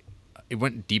there's, like, it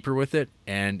went deeper with it,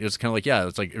 and it was kind of like,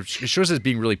 it's like, it shows us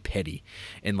being really petty,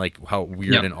 and, like, how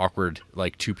weird and awkward,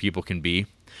 like, two people can be,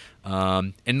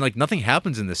 and, like, nothing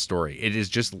happens in this story. It is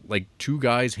just, like, two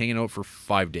guys hanging out for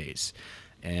 5 days,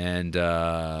 and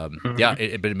but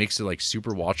it makes it, like,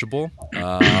 super watchable,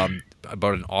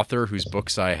 about an author whose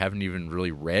books I haven't even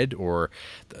really read, or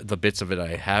the bits of it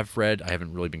I have read I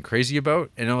haven't really been crazy about,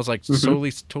 and I was, like,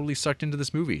 totally sucked into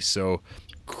this movie. So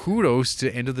kudos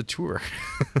to end of the tour.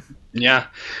 Yeah,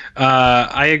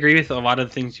 I agree with a lot of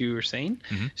the things you were saying.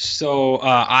 So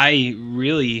I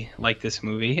really like this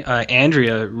movie.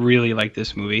 Andrea really liked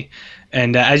this movie,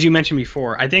 and as you mentioned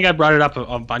before, I think I brought it up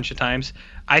a bunch of times.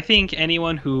 I think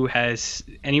anyone who says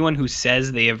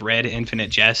they have read Infinite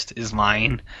Jest is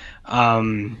lying,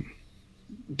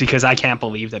 because I can't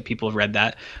believe that people have read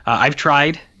that. I've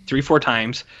tried 3-4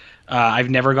 times. I've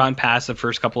never gotten past the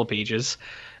first couple of pages.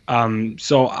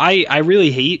 So I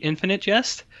really hate Infinite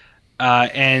Jest.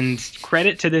 And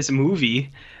credit to this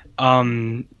movie.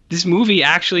 This movie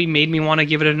actually made me want to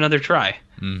give it another try.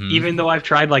 Even though I've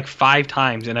tried like 5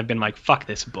 times and I've been like, fuck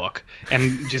this book,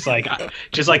 and just like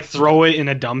throw it in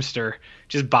a dumpster.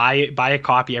 Just buy a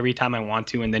copy every time I want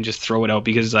to, and then just throw it out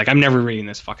because like I'm never reading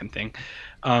this fucking thing.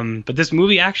 But this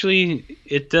movie actually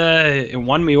it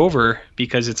won me over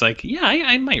because it's like, yeah,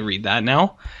 I might read that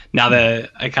now that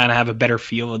I kind of have a better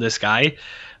feel of this guy.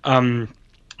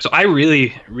 So I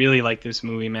really, really like this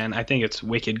movie, man. I think it's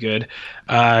wicked good.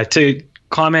 To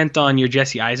comment on your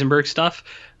Jesse Eisenberg stuff,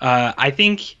 I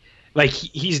think like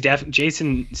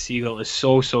Jason Segel is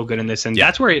so good in this, and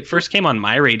that's where it first came on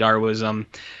my radar. Was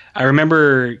I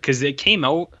remember because it came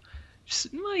out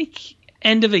like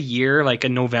end of a year, like a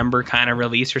November kind of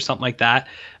release or something like that,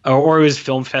 or it was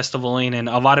film festivaling, and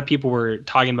a lot of people were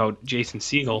talking about Jason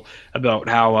Segel, about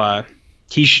how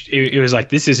it was like,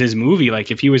 this is his movie.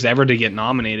 Like if he was ever to get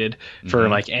nominated for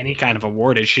like any kind of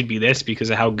award, it should be this because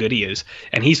of how good he is.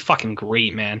 And he's fucking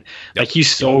great, man. Like he's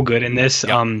so good in this.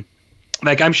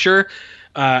 Like I'm sure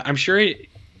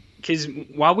because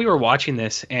while we were watching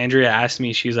this, Andrea asked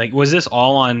me, she was like, was this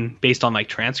all based on like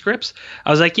transcripts?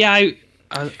 I was like, yeah,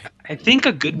 I think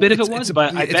a good bit of it was,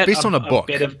 but I bet it's based on a book.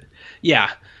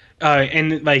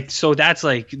 And like, so that's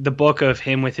like the book of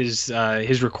him with his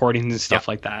recordings and stuff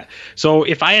like that. So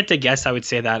if I had to guess, I would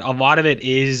say that a lot of it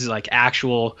is like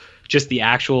just the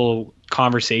actual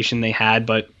conversation they had.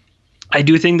 But I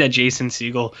do think that Jason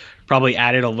Segel probably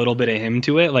added a little bit of him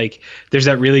to it. Like there's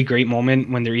that really great moment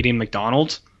when they're eating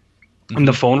McDonald's and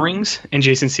the phone rings and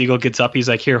Jason Segel gets up. He's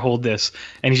like, here, hold this.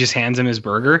 And he just hands him his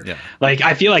burger. Yeah. Like,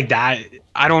 I feel like that,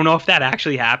 I don't know if that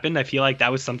actually happened. I feel like that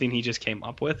was something he just came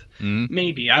up with.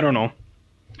 Maybe, I don't know.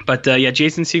 But yeah,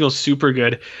 Jason Segel's super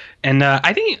good. And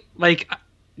I think like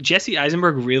Jesse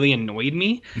Eisenberg really annoyed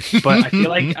me, but I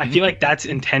feel like that's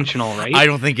intentional, right? I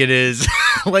don't think it is.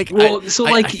 Like, well, so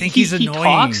like I think he's annoying. He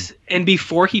talks, and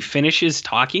before he finishes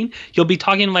talking, he'll be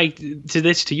talking like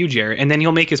to you, Jared, and then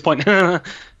he'll make his point.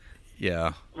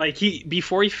 Yeah. Like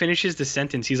before he finishes the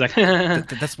sentence, he's like,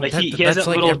 that's like he has that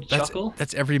like little chuckle.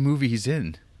 That's every movie he's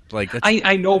in. Like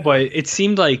I know, but it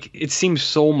seemed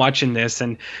so much in this,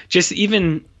 and just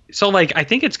even so, like I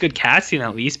think it's good casting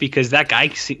at least because that guy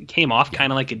came off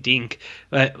kind of like a dink,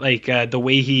 like the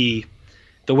way he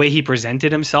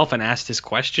presented himself and asked his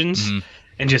questions,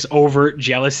 and just overt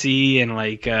jealousy and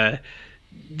like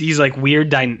these like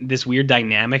this weird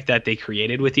dynamic that they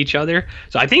created with each other.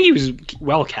 So I think he was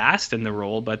well cast in the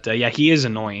role, but yeah, he is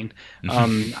annoying.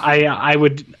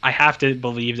 I have to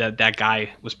believe that guy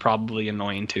was probably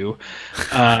annoying too.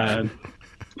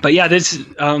 But yeah, this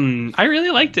I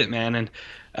really liked it, man. And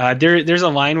there's a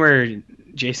line where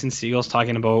Jason Segel's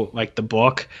talking about like the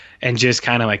book and just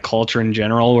kind of like culture in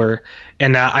general,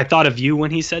 and I thought of you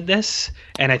when he said this,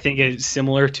 and I think it's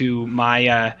similar to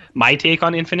my take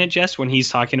on Infinite Jest when he's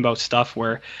talking about stuff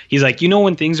where he's like,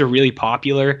 when things are really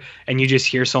popular and you just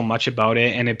hear so much about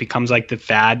it and it becomes like the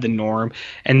fad, the norm,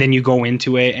 and then you go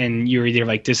into it and you're either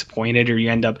like disappointed or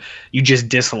you just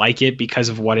dislike it because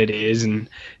of what it is and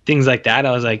things like that.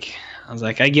 I was like,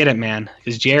 I get it, man,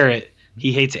 because Jarrett,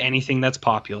 he hates anything that's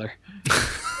popular.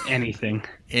 Anything.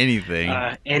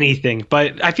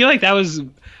 But I feel like that was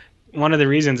one of the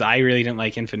reasons I really didn't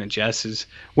like Infinite Jest is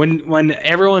when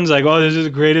everyone's like, oh, this is the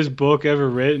greatest book ever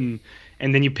written,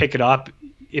 and then you pick it up,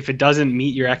 if it doesn't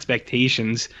meet your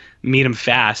expectations, meet them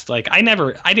fast. Like I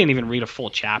didn't even read a full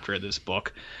chapter of this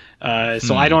book,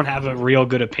 so I don't have a real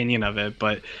good opinion of it.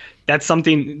 But that's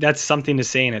something to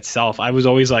say in itself. I was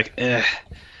always like, ugh.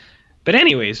 But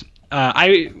anyways,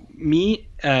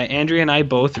 Andrea and I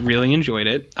both really enjoyed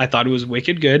it. I thought it was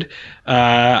wicked good.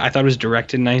 I thought it was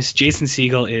directed nice. Jason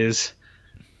Segel is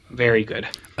very good.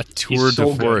 A tour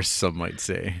de force, some might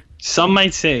say. Some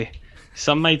might say.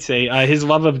 His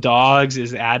love of dogs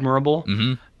is admirable.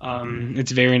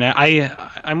 It's very nice.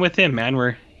 I'm with him, man.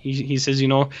 Where he says,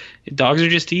 dogs are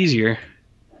just easier.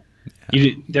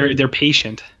 Yeah. They're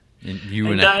patient. And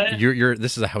you're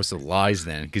this is a house of lies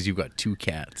then, because you've got 2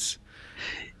 cats.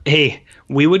 Hey,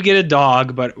 we would get a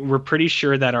dog, but we're pretty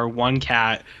sure that our one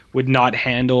cat would not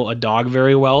handle a dog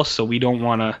very well, so we don't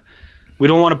want We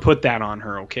don't want to put that on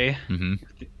her, okay?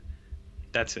 Mm-hmm.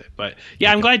 That's it. But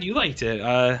yeah, I'm glad you liked it.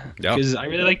 Because I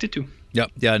really liked it too.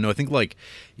 Yeah. No, I think like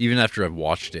even after I've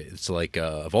watched it, it's like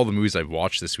of all the movies I've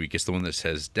watched this week, it's the one that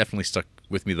has definitely stuck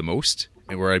with me the most,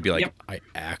 and where I'd be like, I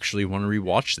actually want to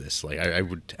rewatch this. Like I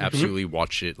would absolutely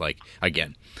watch it like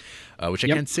again, which I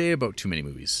can't say about too many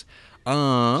movies.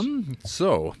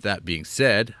 So that being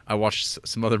said, I watched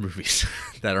some other movies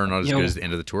that are not as good as the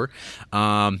end of the tour.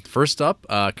 First up,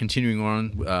 continuing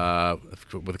on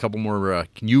with a couple more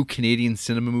new Canadian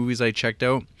cinema movies I checked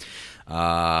out.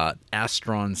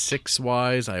 Astron 6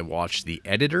 wise, I watched The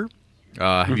Editor.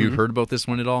 Have you heard about this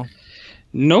one at all?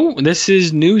 No, this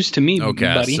is news to me,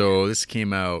 buddy. So this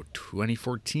came out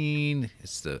 2014.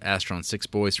 It's the Astron 6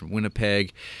 boys from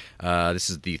Winnipeg. This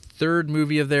is the third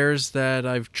movie of theirs that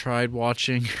I've tried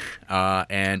watching,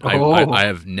 and I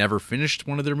have never finished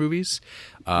one of their movies.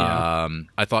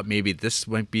 I thought maybe this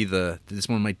one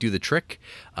might do the trick.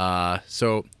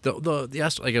 So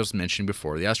the like I was mentioning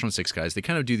before, the Astron 6 guys, they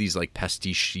kind of do these like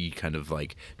pastiche kind of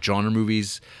like genre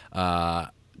movies.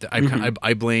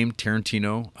 I blame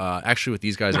Tarantino. Actually, with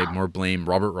these guys, I more blame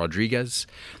Robert Rodriguez,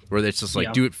 where it's just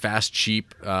like do it fast,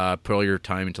 cheap, put all your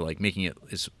time into like making it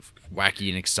as wacky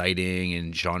and exciting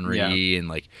and genre-y and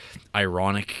like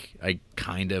ironic,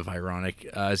 kind of ironic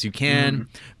as you can.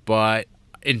 But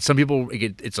and some people,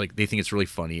 it's like they think it's really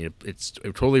funny. It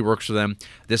totally works for them.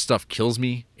 This stuff kills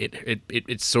me.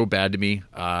 It's so bad to me.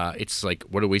 It's like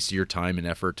what a waste of your time and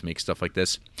effort to make stuff like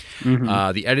this.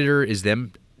 The Editor is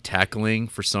them tackling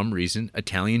for some reason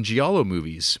Italian giallo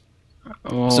movies.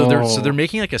 So they're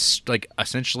making like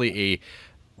essentially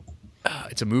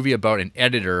it's a movie about an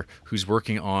editor who's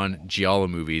working on giallo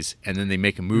movies, and then they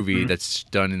make a movie that's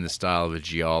done in the style of a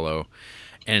giallo,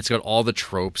 and it's got all the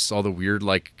tropes, all the weird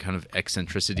like kind of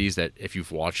eccentricities that if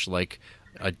you've watched like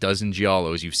a dozen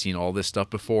giallos, you've seen all this stuff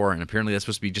before, and apparently that's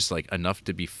supposed to be just like enough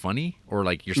to be funny, or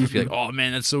like you're supposed to be like, oh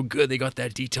man, that's so good, they got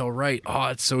that detail right, oh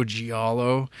it's so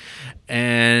giallo,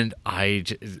 and I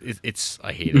hate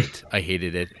it. I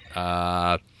hated it.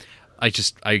 I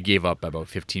gave up about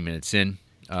 15 minutes in.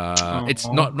 It's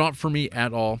not for me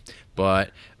at all,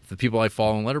 but the people I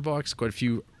follow on Letterboxd, quite a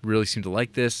few really seem to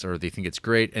like this, or they think it's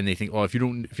great, and they think, oh, if you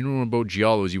don't know about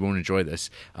giallos, you won't enjoy this.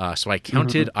 So I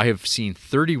counted. I have seen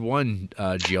 31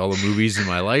 giallo movies in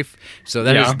my life, so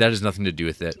that has nothing to do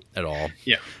with it at all.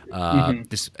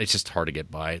 It's just hard to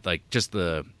get by. Like just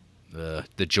the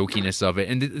jokiness of it,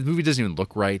 and the movie doesn't even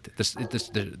look right. The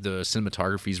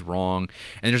cinematography's wrong,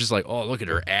 and they're just like, oh, look at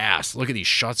her ass, look at these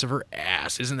shots of her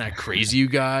ass, isn't that crazy, you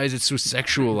guys? It's so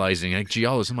sexualizing, like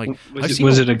giallos. I'm like,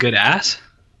 was it a good ass?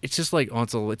 It's just like, oh,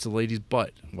 it's a lady's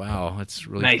butt. Wow, that's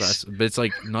really nice. But it's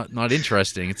like not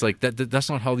interesting. It's like that's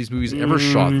not how these movies ever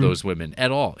shot those women at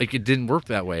all. Like it didn't work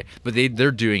that way. But they're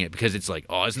doing it because it's like,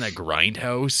 oh, isn't that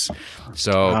Grindhouse?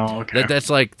 So that's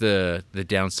like the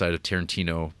downside of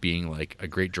Tarantino being like a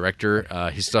great director.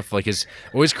 His stuff like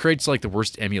always creates like the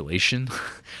worst emulation,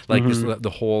 like the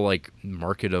whole like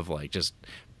market of like just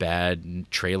bad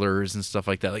trailers and stuff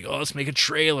like that. Like, oh, let's make a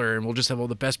trailer and we'll just have all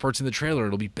the best parts in the trailer.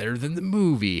 It'll be better than the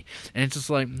movie. And it's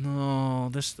just like, no,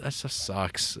 that just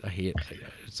sucks. I hate it.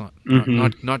 It's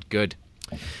not good.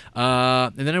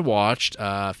 And then I watched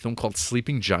a film called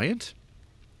Sleeping Giant,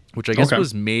 which I guess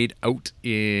was made out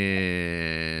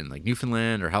in like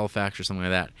Newfoundland or Halifax or something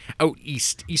like that, out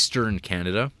eastern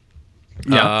Canada.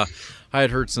 I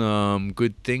had heard some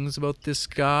good things about this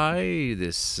guy.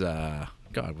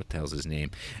 God, what the hell's his name?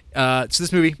 So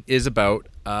this movie is about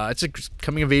it's a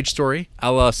coming of age story, a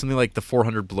la something like The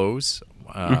 400 Blows.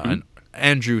 And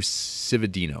Andrew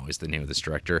Cividino is the name of this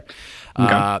director.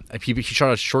 He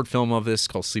shot a short film of this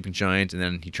called Sleeping Giant, and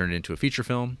then he turned it into a feature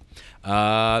film.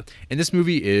 And this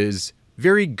movie is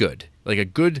very good, like a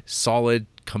good, solid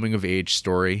coming of age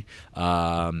story.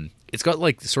 It's got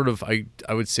like sort of I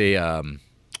would say.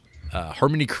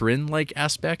 Harmony Korine like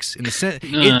aspects in the sense.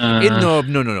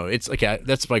 No. It's like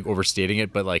that's like overstating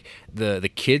it, but like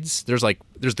the kids, there's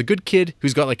the good kid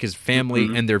who's got like his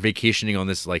family and they're vacationing on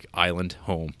this like island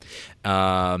home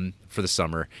for the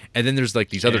summer, and then there's like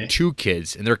these other two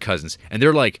kids and their cousins, and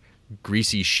they're like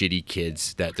greasy shitty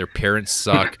kids that their parents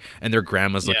suck and their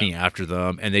grandma's looking after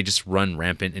them, and they just run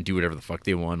rampant and do whatever the fuck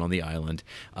they want on the island,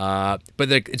 but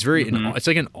like it's very it's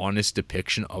like an honest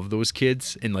depiction of those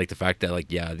kids, and like the fact that like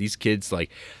these kids,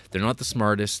 like they're not the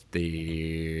smartest,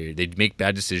 they make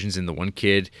bad decisions, and the one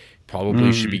kid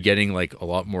probably should be getting like a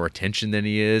lot more attention than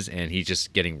he is, and he's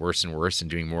just getting worse and worse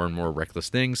and doing more and more reckless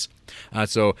things.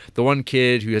 So the one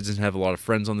kid who doesn't have a lot of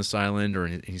friends on this island, or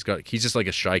he's just like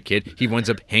a shy kid, he winds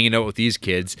up hanging out with these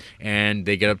kids and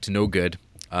they get up to no good.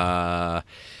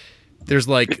 There's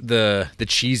like the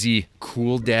cheesy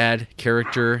cool dad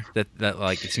character that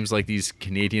like it seems like these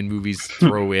Canadian movies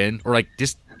throw in, or like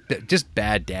just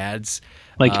bad dads,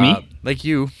 Like me? like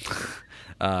you.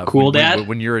 Cool dad?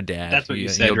 When you're a dad, That's what you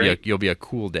said, you'll right? you'll be a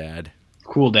cool dad.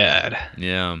 Cool dad.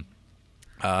 Yeah.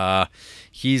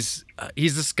 He's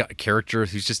this character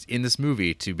who's just in this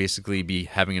movie to basically be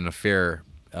having an affair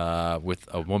with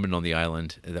a woman on the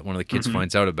island that one of the kids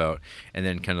finds out about, and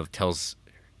then kind of tells,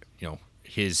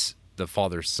 the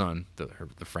father's son,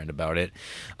 the friend, about it.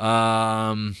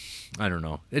 I don't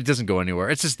know. It doesn't go anywhere.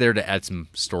 It's just there to add some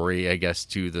story, I guess,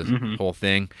 to the whole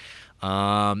thing.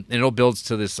 And it all builds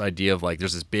to this idea of like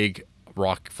there's this big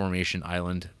rock formation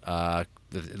island.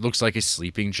 It looks like a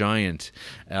sleeping giant,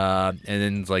 and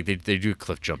then like they do a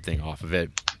cliff jump thing off of it.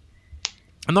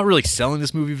 I'm not really selling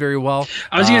this movie very well.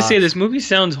 I was gonna say this movie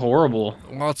sounds horrible.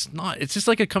 Well, it's not. It's just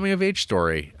like a coming of age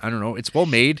story. I don't know. It's well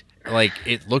made. Like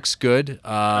it looks good.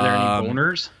 Are there any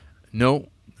boners? No.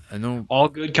 I know. All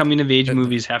good coming of age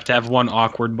movies have to have one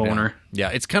awkward boner. Yeah,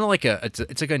 it's kind of like it's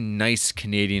like a nice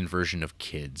Canadian version of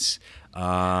Kids.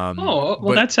 But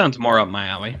that sounds more up my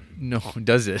alley. No,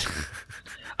 does it?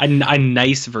 A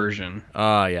nice version.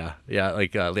 Yeah.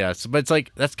 So, but it's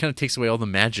like that kind of takes away all the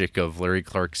magic of Larry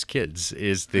Clark's Kids.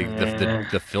 Is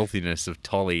the filthiness of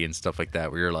Tully and stuff like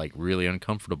that, where you're like really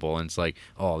uncomfortable, and it's like,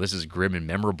 oh, this is grim and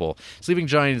memorable. Sleeping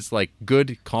Giant is like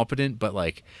good, competent, but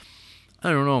like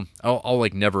I don't know. I'll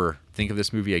like never think of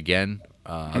this movie again,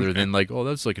 other than like, oh,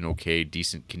 that's like an okay,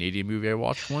 decent Canadian movie I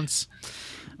watched once.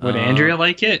 Would Andrea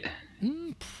like it?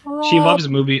 She loves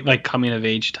like coming of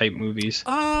age type movies.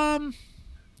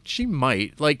 She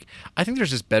might. Like, I think there's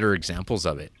just better examples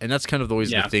of it, and that's kind of always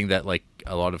the thing that like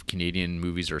a lot of Canadian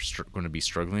movies are going to be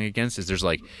struggling against. Is there's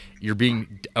like you're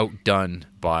being outdone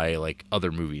by like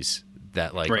other movies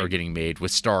that like are getting made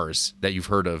with stars that you've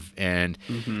heard of, and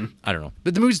I don't know.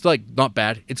 But the movie's like not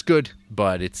bad. It's good,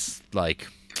 but it's like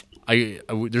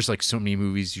there's like so many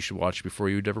movies you should watch before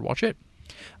you'd ever watch it.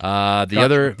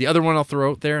 The other one I'll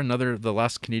throw out there, the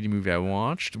last Canadian movie I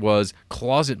watched was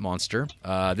Closet Monster.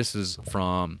 This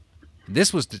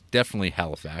was definitely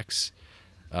Halifax.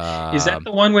 Is that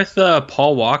the one with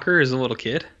Paul Walker as a little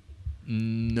kid?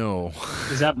 No.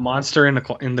 Is that Monster in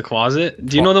the Closet?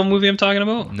 Do you know the movie I'm talking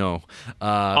about? No.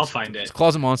 I'll find it.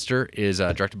 Closet Monster is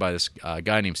directed by this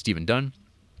guy named Stephen Dunn.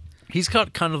 He's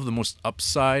got kind of the most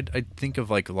upside, I think,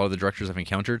 of like a lot of the directors I've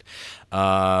encountered.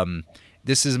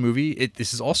 This is a movie.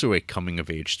 This is also a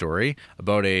coming-of-age story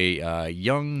about a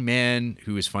young man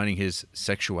who is finding his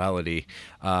sexuality,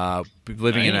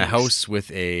 living in a house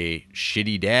with a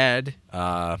shitty dad.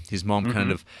 His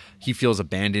mom he feels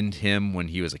abandoned him when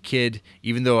he was a kid,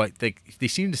 even though I think they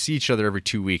seem to see each other every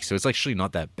 2 weeks, so it's actually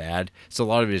not that bad. So a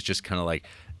lot of it is just kind of like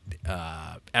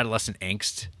adolescent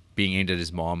angst being aimed at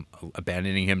his mom,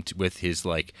 abandoning him with his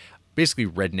like basically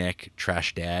redneck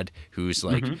trash dad who's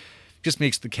like... just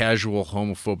makes the casual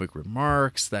homophobic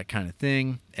remarks, that kind of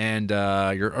thing. And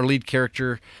our lead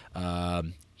character,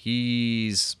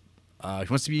 he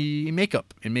wants to be in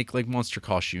makeup and make like monster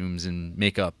costumes and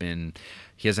makeup. And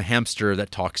he has a hamster that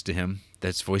talks to him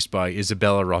that's voiced by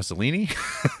Isabella Rossellini.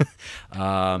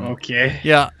 Okay.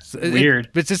 Yeah. Weird.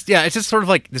 But it's just sort of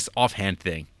like this offhand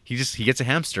thing. He gets a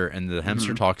hamster, and the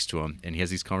hamster talks to him, and he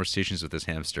has these conversations with this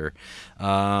hamster.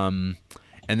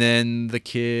 And then the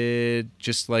kid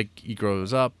just like he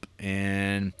grows up,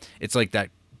 and it's like that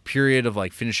period of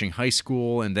like finishing high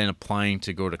school and then applying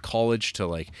to go to college to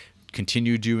like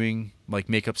continue doing like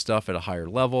makeup stuff at a higher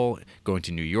level, going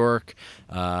to New York.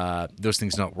 Those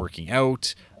things not working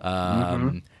out.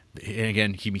 And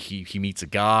again, he meets a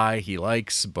guy he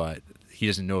likes, but he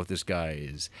doesn't know if this guy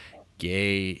is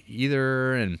gay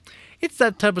either. And it's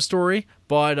that type of story.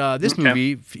 But this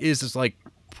movie is just like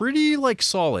pretty like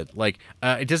solid. Like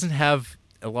it doesn't have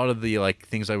a lot of the like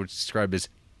things I would describe as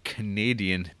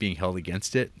Canadian being held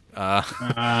against it.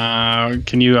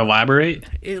 Can you elaborate?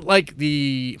 I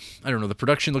don't know, the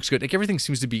production looks good. Like everything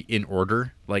seems to be in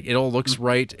order. Like it all looks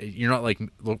right. You're not like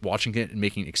watching it and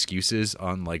making excuses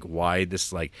on like why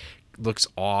this like looks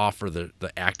off or the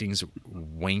acting's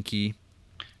wanky.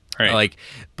 Right.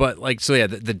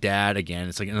 The dad again.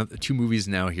 It's like two movies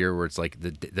now here where it's like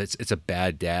it's a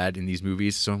bad dad in these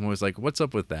movies. So I'm always like, what's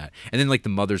up with that? And then like the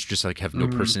mothers just like have no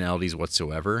personalities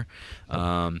whatsoever.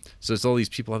 So it's all these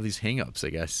people have these hang-ups, I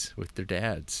guess, with their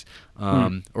dads,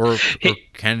 or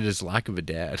Canada's lack of a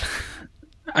dad.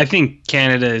 I think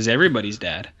Canada is everybody's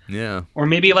dad. Yeah. Or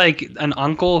maybe like an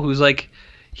uncle who's like,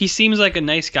 he seems like a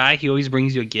nice guy. He always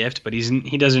brings you a gift, but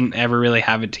he doesn't ever really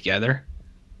have it together.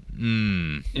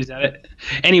 Is that it?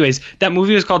 Anyways, that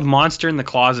movie was called Monster in the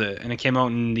Closet, and it came out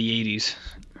in the 80s.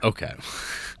 Okay.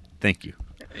 Thank you.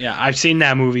 Yeah, I've seen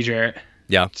that movie, Jarrett.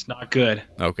 Yeah. It's not good.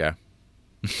 Okay.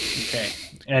 Okay.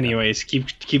 Anyways,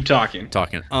 keep talking.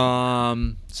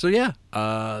 So yeah.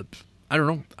 I don't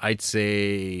know. I'd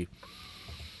say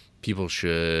people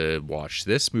should watch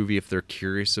this movie if they're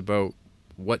curious about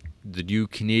what the new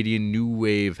Canadian new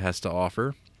wave has to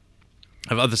offer.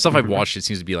 Of the stuff I've watched, it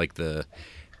seems to be like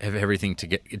everything's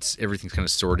kind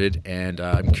of sorted, and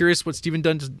I'm curious what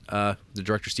the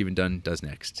director Stephen Dunn does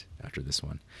next after this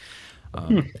one.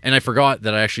 And I forgot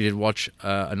that I actually did watch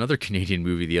another Canadian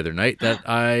movie the other night that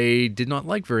I did not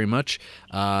like very much.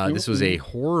 This was a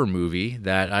horror movie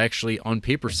that I actually, on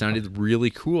paper, sounded really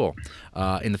cool.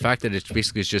 In the fact that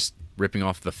it's just ripping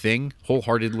off The Thing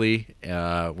wholeheartedly,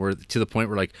 where to the point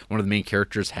where like one of the main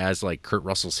characters has like Kurt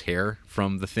Russell's hair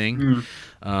from The Thing.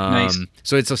 Nice.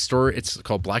 So it's a story. It's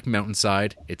called Black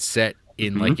Mountainside. It's set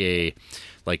in like a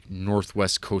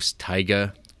northwest coast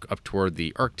taiga up toward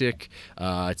the Arctic.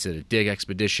 It's a dig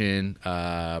expedition.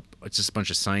 It's just a bunch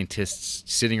of scientists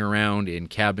sitting around in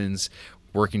cabins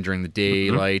working during the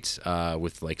daylight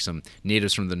with like some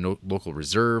natives from the local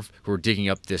reserve who are digging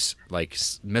up this like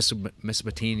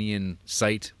Mesopotamian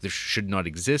site that should not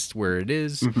exist where it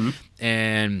is.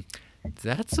 And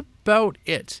that's about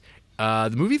it.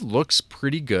 The movie looks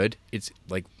pretty good. It's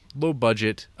like low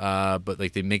budget, but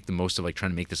like they make the most of like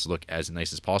trying to make this look as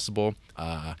nice as possible.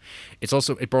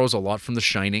 It borrows a lot from The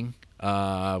Shining,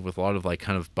 with a lot of like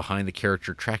kind of behind the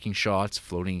character tracking shots,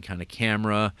 floating kind of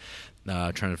camera,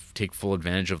 trying to take full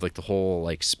advantage of like the whole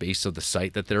like space of the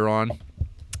site that they're on.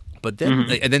 But then,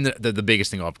 and then the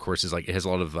biggest thing, of course, is like it has a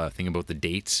lot of thing about the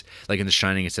dates. Like in The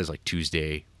Shining, it says like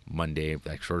Tuesday, Monday,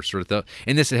 that sort of stuff.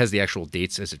 In this, it has the actual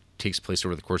dates as it takes place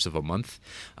over the course of a month.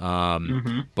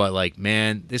 But like,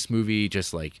 man, this movie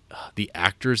just like the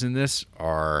actors in this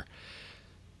are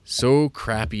so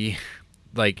crappy.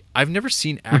 Like, I've never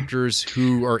seen actors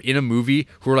who are in a movie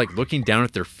who are like looking down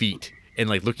at their feet and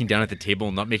like looking down at the table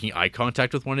and not making eye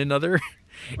contact with one another.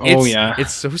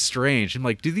 It's so strange. I'm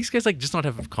like, do these guys like just not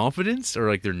have confidence, or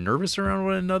like they're nervous around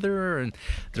one another, and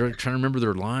they're like, trying to remember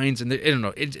their lines, and I don't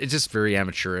know. It's just very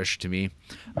amateurish to me,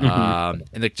 and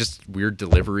like just weird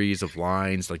deliveries of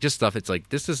lines, like just stuff. It's like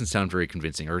this doesn't sound very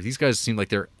convincing, or these guys seem like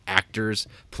they're actors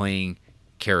playing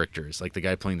characters. Like the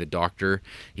guy playing the doctor,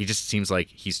 he just seems like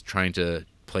he's trying to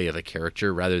play the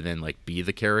character rather than like be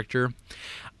the character.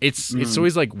 It's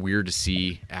always like weird to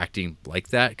see acting like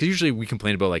that, because usually we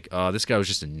complain about like, oh, this guy was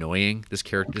just annoying. This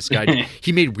guy,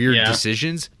 he made weird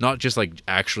decisions, not just like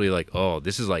actually like, oh,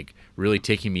 this is like really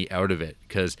taking me out of it.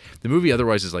 Because the movie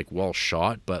otherwise is like well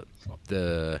shot, but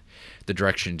the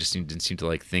direction just didn't seem to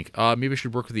like think, maybe I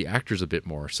should work with the actors a bit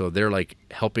more. So they're like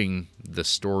helping the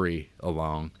story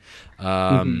along.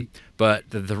 But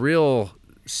the real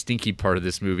stinky part of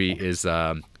this movie is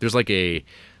there's like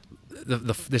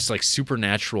this like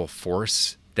supernatural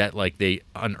force that like they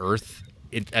unearth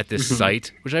at this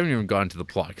site, which I haven't even gotten to the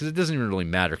plot because it doesn't even really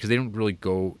matter because they don't really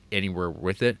go anywhere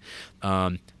with it.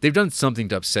 They've done something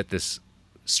to upset this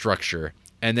structure,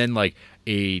 and then like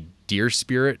a deer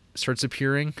spirit starts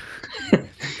appearing,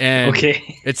 and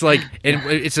it's like, and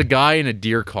it's a guy in a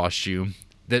deer costume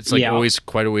that's like always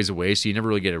quite a ways away, so you never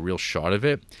really get a real shot of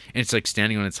it, and it's like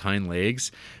standing on its hind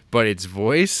legs. But its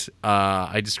voice,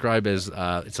 I describe as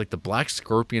it's like the Black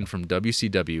Scorpion from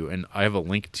WCW, and I have a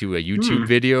link to a YouTube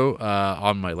video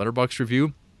on my Letterboxd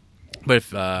review. But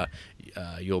if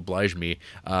you'll oblige me,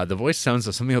 the voice sounds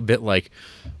something a bit like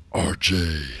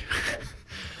RJ.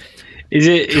 Is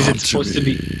it supposed to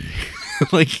be?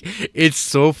 Like, it's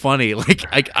so funny. Like,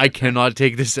 I cannot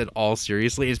take this at all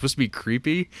seriously. It's supposed to be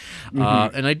creepy.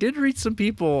 And I did read some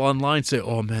people online say,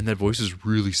 oh man, that voice is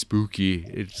really spooky.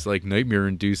 It's like nightmare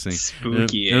inducing.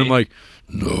 Spooky. And I'm like,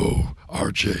 no,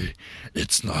 RJ,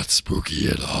 it's not spooky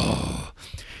at all.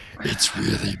 It's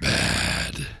really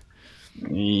bad.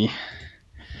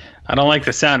 I don't like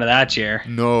the sound of that chair.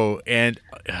 No. And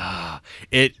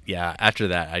after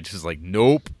that, I just like,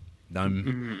 nope,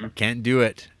 can't do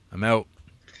it. I'm out.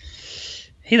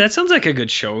 Hey, that sounds like a good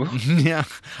show. Yeah.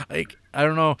 Like, I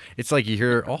don't know. It's like you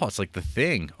hear, oh, it's like The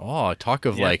Thing. Oh, talk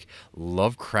of like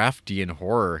Lovecraftian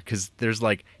horror, because there's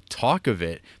like talk of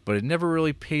it, but it never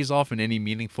really pays off in any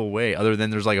meaningful way, other than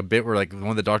there's like a bit where like one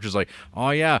of the doctors like,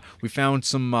 oh yeah, we found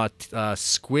some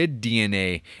squid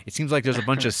DNA. It seems like there's a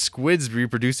bunch of squids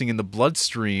reproducing in the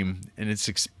bloodstream, and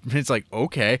it's like,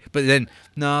 okay, but then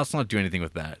no, let's not do anything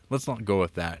with that. Let's not go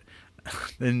with that.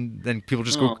 Then people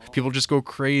just go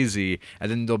crazy, and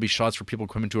then there'll be shots where people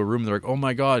come into a room and they're like, oh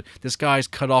my god, this guy's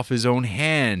cut off his own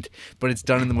hand, but it's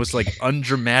done in the most like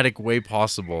undramatic way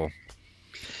possible.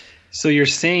 So you're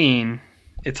saying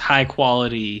it's high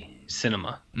quality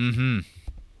cinema?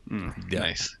 Yeah,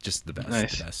 Nice. just the best.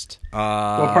 Nice. The best.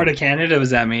 What part of Canada was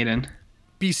that made in?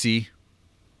 BC.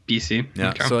 BC.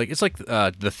 Yeah. Okay. So it's like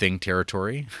the Thing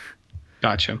territory.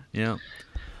 Gotcha. Yeah.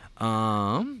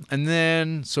 And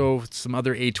then so some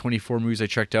other A24 movies I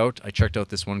checked out. I checked out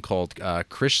this one called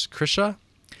Krisha,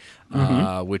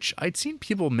 which I'd seen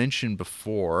people mention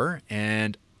before,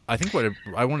 and I think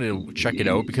I wanted to check it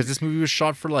out because this movie was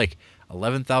shot for like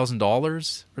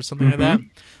 $11,000 or something like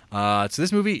that. So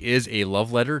this movie is a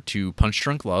love letter to Punch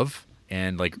Drunk Love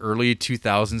and like early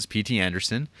 2000s P.T.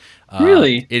 Anderson.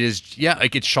 Really? It is, yeah,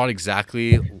 like it's shot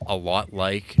exactly a lot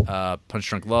like Punch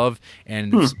Drunk Love,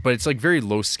 and but it's like very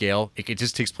low scale. It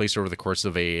just takes place over the course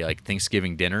of a like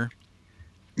Thanksgiving dinner.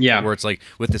 Yeah. Where it's like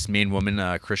with this main woman,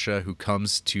 Krisha, who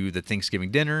comes to the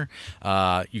Thanksgiving dinner,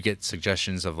 you get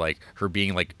suggestions of like her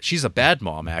being like, she's a bad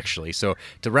mom, actually. So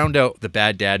to round out the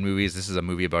bad dad movies, this is a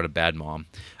movie about a bad mom.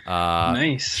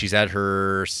 Nice. She's at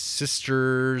her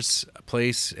sister's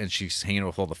place and she's hanging out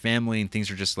with all the family, and things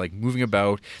are just like moving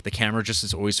about. The camera just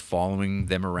is always following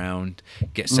them around,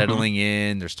 settling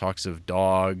in. There's talks of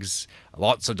dogs,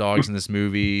 lots of dogs in this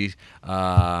movie.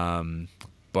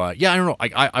 But yeah, I don't know.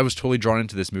 I was totally drawn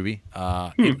into this movie.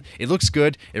 It looks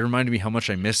good. It reminded me how much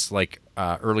I miss like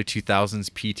early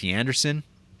 2000s P.T. Anderson.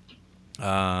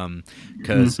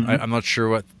 Because I'm not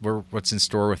sure what's in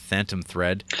store with Phantom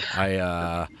Thread.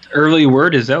 Early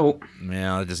word is out.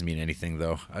 Yeah, that doesn't mean anything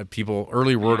though.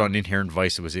 Early word on Inherent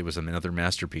Vice it was another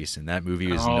masterpiece, and that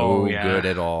movie is good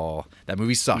at all. That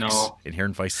movie sucks. No.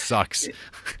 Inherent Vice sucks.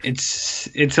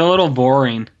 It's a little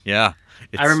boring. Yeah,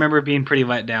 I remember it being pretty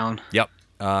let down. Yep.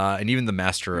 And even The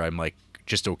Master, I'm like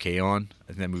just okay on. I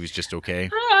think that movie's just okay.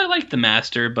 I like The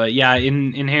Master, but yeah,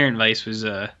 Inherent Vice was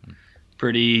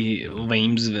pretty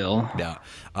lamesville.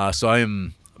 Yeah. So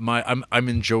I'm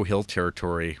in Joe Hill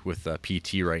territory with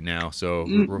PT right now. So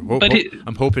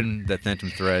I'm hoping that Phantom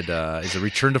Thread is a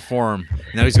return to form.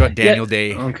 Now he's got Daniel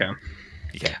Day. Okay.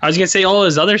 Yeah. I was gonna say all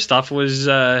his other stuff was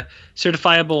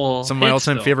certifiable. Some of my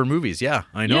all-time favorite movies. Yeah,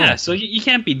 I know. Yeah, so you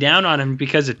can't be down on him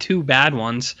because of two bad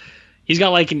ones. He's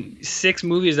got like 6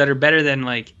 movies that are better than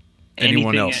like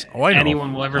anyone else. Oh, I know.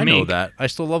 Anyone will ever make. I know that. I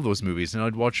still love those movies, and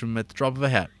I'd watch them at the drop of a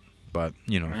hat. But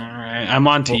you know, all right, I'm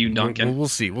on to you, Duncan. We'll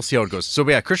see. We'll see how it goes. So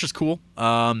yeah, Krisha's cool.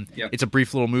 It's a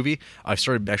brief little movie. I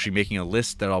started actually making a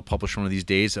list that I'll publish one of these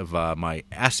days of my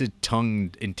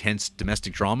acid-tongued, intense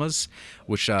domestic dramas,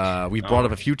 which we've brought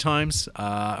up a few times.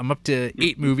 I'm up to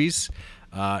 8 movies,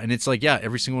 and it's like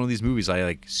every single one of these movies I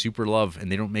like super love,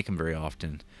 and they don't make them very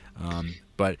often.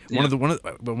 But one of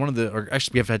the or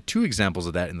actually we have had 2 examples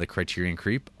of that in the Criterion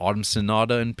Creep. Autumn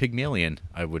Sonata and Pygmalion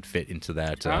I would fit into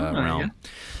that realm. Yeah.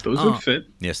 Those would fit.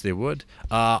 Yes, they would.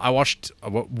 I watched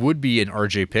what would be an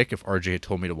RJ pick if RJ had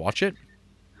told me to watch it.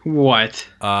 What?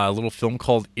 A little film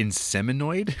called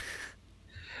Inseminoid.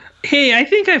 Hey, I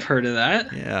think I've heard of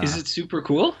that. Yeah. Is it super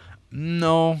cool?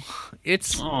 No,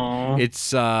 it's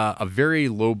a very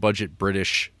low budget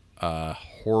British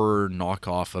horror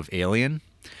knockoff of Alien.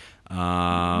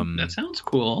 That sounds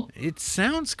cool. It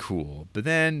sounds cool, but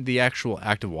then the actual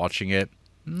act of watching it,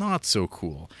 not so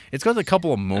cool. It's got a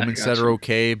couple of moments that are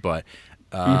okay, but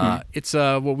it's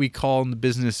what we call in the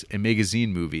business a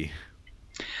magazine movie.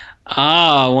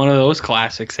 Ah, one of those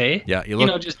classics, hey? Yeah,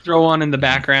 just throw on in the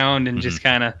background and just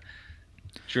kind of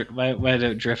let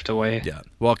it drift away. Yeah,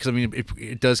 well, because I mean,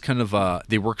 it does kind of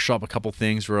they workshop a couple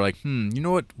things where like, you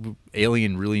know what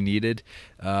Alien really needed?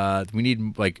 We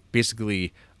need like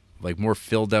basically like more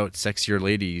filled out, sexier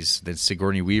ladies than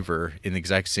Sigourney Weaver in the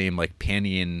exact same like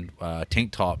panty and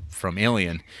tank top from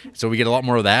Alien. So we get a lot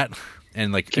more of that.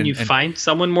 And like, can you find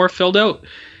someone more filled out?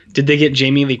 Did they get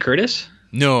Jamie Lee Curtis?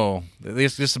 No,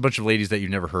 there's just a bunch of ladies that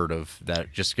you've never heard of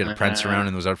that just get to prance around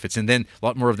in those outfits, and then a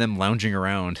lot more of them lounging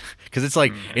around because it's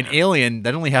like in Alien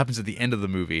that only happens at the end of the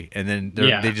movie, and then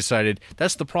they decided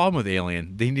that's the problem with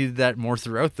Alien. They needed that more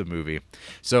throughout the movie.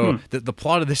 So the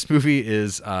plot of this movie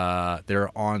is they're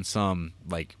on some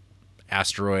like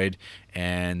asteroid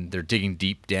and they're digging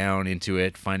deep down into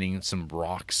it, finding some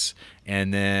rocks,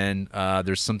 and then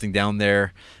there's something down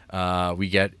there. We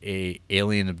get a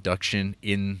alien abduction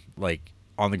in like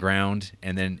on the ground,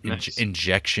 and then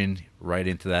injection right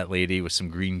into that lady with some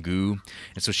green goo,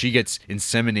 and so she gets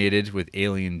inseminated with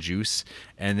alien juice,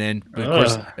 and then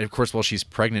of course while she's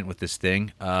pregnant with this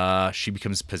thing, she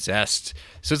becomes possessed.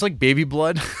 So it's like baby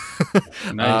blood.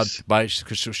 Nice.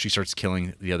 Because she starts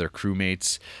killing the other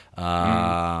crewmates.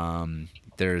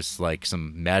 There's like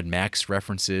some Mad Max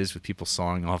references with people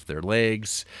sawing off their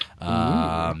legs,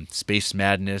 space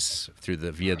madness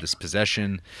via this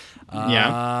possession.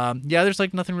 Yeah, there's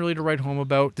like nothing really to write home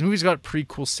about. The movie's got a pretty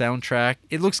cool soundtrack.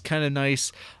 It looks kind of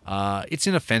nice. It's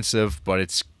inoffensive,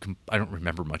 but I don't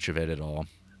remember much of it at all.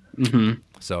 Mm-hmm.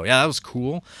 So yeah, that was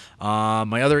cool.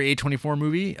 My other A24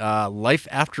 movie, Life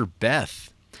After Beth.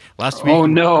 Last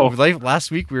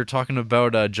week we were talking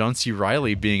about John C.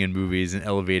 Reilly being in movies and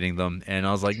elevating them, and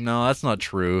I was like, no, that's not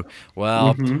true.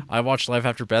 Well, I watched Life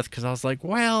After Beth because I was like,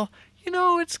 well,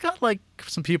 it's got like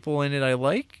some people in it I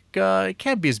like. It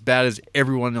can't be as bad as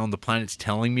everyone on the planet's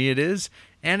telling me it is,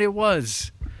 and it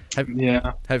was. Have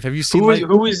you seen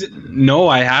who is it? No,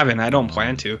 I haven't. I don't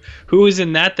plan to. Who is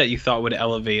in that you thought would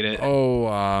elevate it?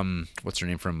 Oh, what's her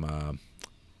name from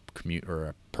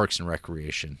Parks and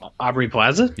Recreation? Aubrey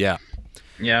Plaza? Yeah.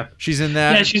 Yeah. She's in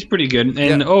that. Yeah, she's pretty good.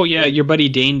 And your buddy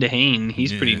Dane DeHaan,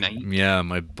 he's pretty nice. Yeah,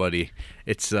 my buddy.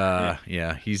 It's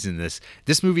he's in this.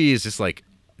 This movie is just like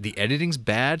the editing's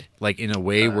bad, like in a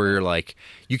way where like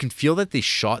you can feel that they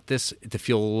shot this to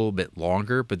feel a little bit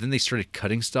longer, but then they started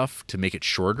cutting stuff to make it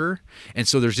shorter. And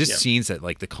so there's just scenes that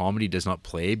like the comedy does not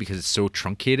play because it's so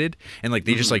truncated, and like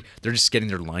they just like they're just getting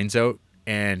their lines out,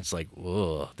 and it's like,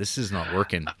 ugh, this is not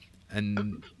working.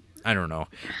 And I don't know.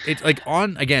 It's like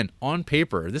on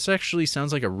paper, this actually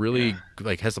sounds like a really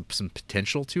like has some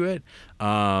potential to it.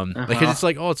 Like it's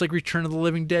like Return of the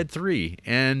Living Dead 3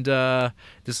 and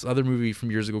this other movie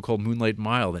from years ago called Moonlight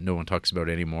Mile that no one talks about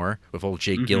anymore with old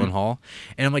Jake Gyllenhaal.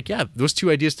 And I'm like, yeah, those two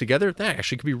ideas together, that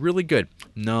actually could be really good.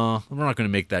 No, we're not going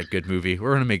to make that good movie.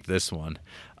 We're going to make this one.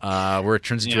 Where it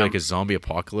turns into like a zombie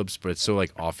apocalypse, but it's so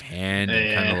like offhand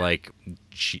and kind of like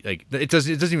it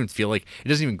doesn't even feel like it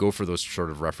doesn't even go for those sort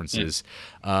of references.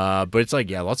 But it's like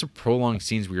lots of prolonged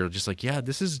scenes where you're just like,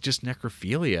 this is just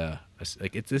necrophilia.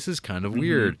 Like this is kind of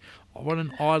weird. What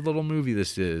an odd little movie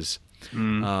this is.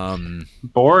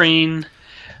 Boring.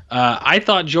 I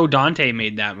thought Joe Dante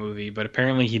made that movie, but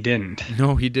apparently he didn't.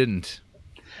 No, he didn't.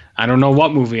 I don't know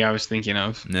what movie I was thinking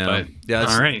of. No. But,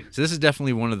 all right. So this is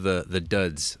definitely one of the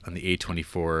duds on the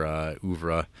A24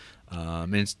 oeuvre.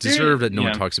 And it's deserved that no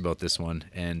one talks about this one.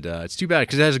 And it's too bad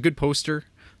because it has a good poster.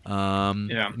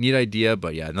 Neat idea,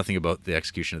 but nothing about the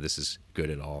execution of this is good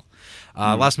at all.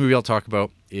 Last movie I'll talk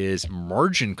about is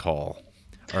Margin Call.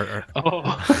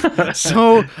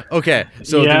 So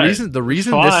the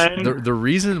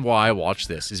reason why I watched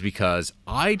this is because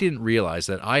I didn't realize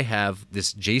that I have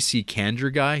this J.C.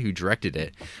 Kander guy who directed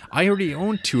it. I already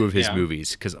owned two of his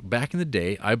movies because back in the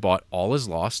day I bought All Is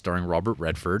Lost starring Robert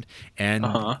Redford and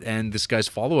this guy's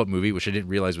follow-up movie, which I didn't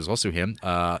realize was also him,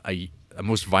 A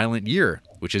Most Violent Year,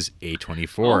 which is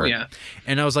A24.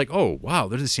 And I was like, oh, wow,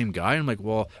 they're the same guy. I'm like,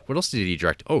 well, what else did he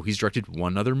direct? Oh, he's directed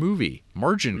one other movie,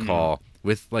 Margin Call,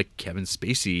 with like Kevin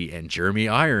Spacey and Jeremy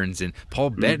Irons and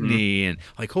Paul Bettany and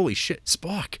like, holy shit,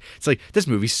 Spock. It's like, this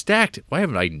movie's stacked. Why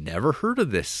haven't I never heard of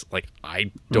this? Like,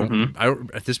 I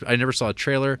never saw a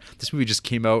trailer. This movie just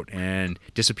came out and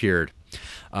disappeared.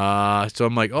 So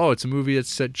I'm like, oh, it's a movie that's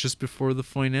set just before the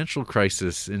financial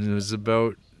crisis, and it was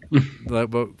about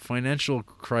financial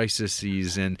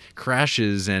crises and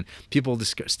crashes and people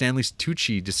Stanley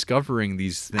Tucci discovering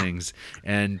these things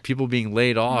and people being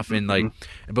laid off and like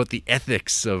about the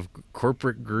ethics of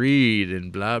corporate greed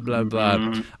and blah blah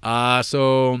blah.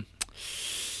 So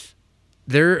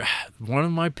one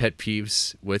of my pet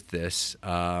peeves with this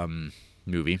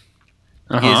movie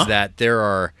is that there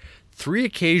are 3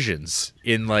 occasions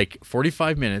in like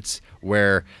 45 minutes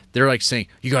where they're like saying,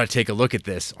 you got to take a look at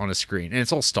this on a screen. And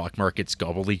it's all stock markets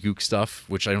gobbledygook stuff,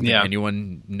 which I don't think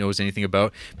anyone knows anything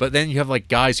about. But then you have like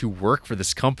guys who work for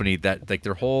this company that like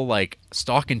their whole like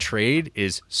stock and trade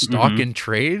is stock and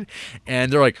trade.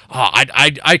 And they're like,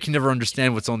 I can never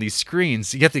understand what's on these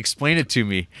screens. You have to explain it to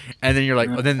me. And then you're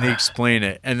like, then they explain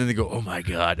it. And then they go, oh my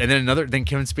God. And then then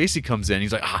Kevin Spacey comes in.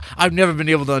 He's like, I've never been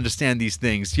able to understand these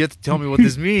things. You have to tell me what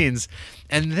this means.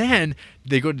 And then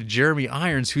they go to Jeremy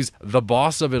Irons, who's the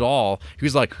boss of it all,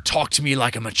 who's like, talk to me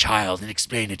like I'm a child and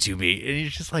explain it to me. And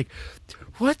he's just like,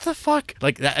 what the fuck?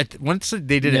 Like that. Once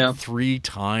they did it 3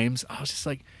 times, I was just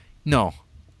like, no,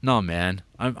 man.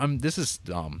 This is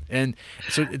dumb. And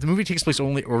so the movie takes place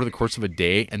only over the course of a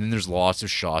day, and then there's lots of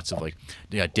shots of like,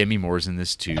 Demi Moore's in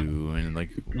this too, and like,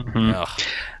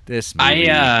 this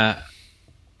movie.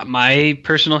 My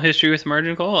personal history with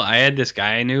Margin Call, I had this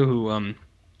guy I knew who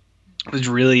was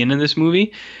really into this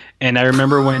movie, and I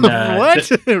remember when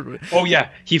what?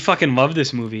 He fucking loved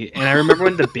this movie. And I remember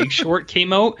when The Big Short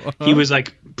came out, he was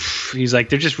like, he's like,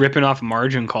 they're just ripping off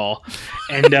Margin Call,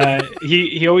 and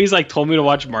he always like told me to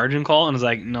watch Margin Call, and I was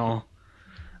like, no,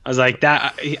 I was like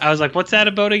that. I was like, what's that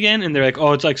about again? And they're like,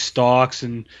 oh, it's like stocks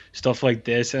and stuff like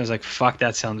this. And I was like, fuck,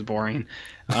 that sounds boring.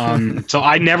 So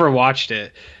I never watched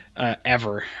it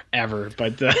ever.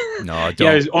 But No, yeah,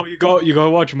 don't. oh, you go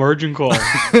watch Margin Call.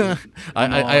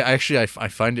 I actually I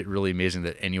find it really amazing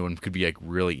that anyone could be like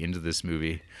really into this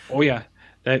movie. Oh yeah,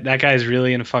 that guy's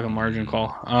really in a fucking Margin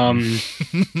Call.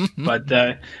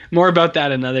 But more about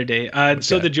that another day.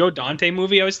 So the Joe Dante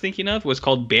movie I was thinking of was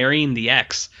called Burying the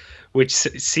Ex, which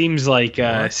seems like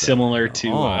similar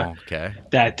to okay.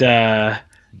 that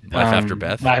Life After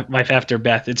Beth. Life After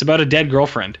Beth. It's about a dead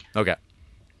girlfriend. Okay.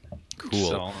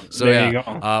 Cool. So there yeah.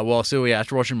 you go. So yeah,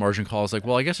 after watching Margin Call, I was like,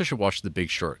 well, I guess I should watch The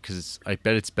Big Short because I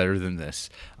bet it's better than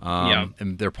this.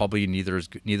 And they're probably neither as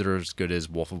good as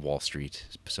Wolf of Wall Street.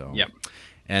 So Yep.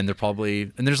 And they're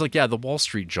probably there's like the Wall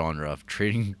Street genre of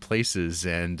Trading Places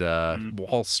and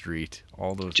Wall Street.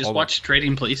 All those. Just watch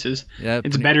Trading Places. Yeah,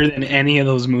 it's better than any of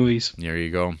those movies. There you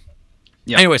go.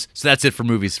 Yeah. Anyways, so that's it for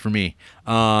movies for me.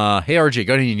 Hey RJ,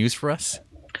 got any news for us?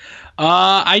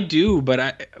 I do,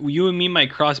 but you and me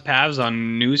might cross paths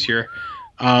on news here.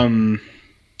 Are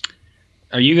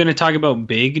you going to talk about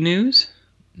big news?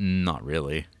 Not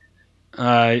really.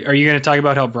 Are you going to talk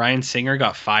about how Bryan Singer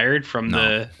got fired from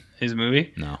his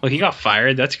movie? No. Well, he got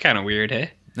fired. That's kind of weird,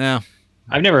 hey? Yeah.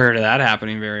 I've never heard of that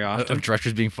happening very often. Of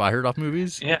directors being fired off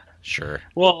movies? Yeah. Sure.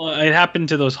 Well, it happened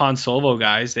to those Han Solo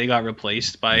guys. They got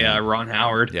replaced by Ron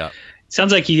Howard. Yeah.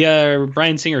 Sounds like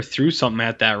Bryan Singer threw something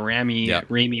at that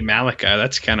Rami Malek guy.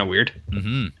 That's kind of weird.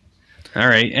 Mm-hmm. All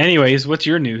right. Anyways, what's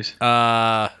your news?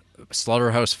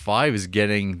 Slaughterhouse 5 is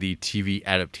getting the TV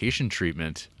adaptation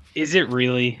treatment. Is it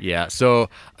really? Yeah. So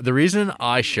the reason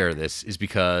I share this is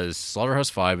because Slaughterhouse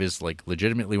 5 is like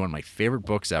legitimately one of my favorite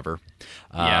books ever.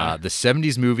 The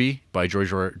 70s movie by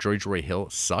George Roy Hill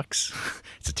sucks.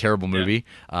 It's a terrible movie.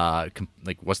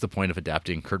 Like, what's the point of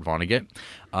adapting Kurt Vonnegut?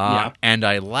 And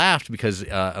I laughed because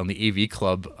on the AV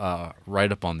Club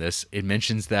write-up on this, it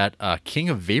mentions that King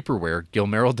of Vaporware,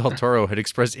 Guillermo del Toro, had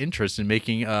expressed interest in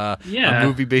making a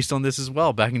movie based on this as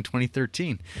well back in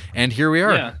 2013. And here we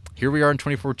are. Yeah. Here we are in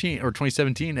 2014 or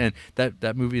 2017, and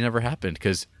that movie never happened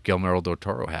because Guillermo del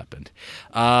Toro happened.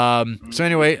 So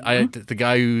anyway, the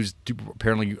guy who's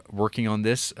apparently working on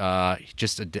this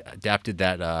just adapted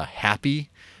that Happy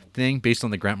thing based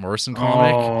on the Grant Morrison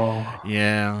comic. Oh.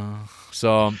 Yeah.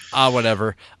 So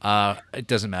whatever. It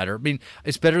doesn't matter. I mean,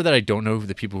 it's better that I don't know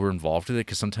the people who are involved with it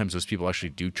because sometimes those people actually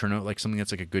do turn out like something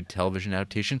that's like a good television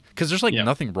adaptation. Because there's like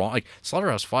nothing wrong. Like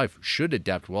Slaughterhouse 5 should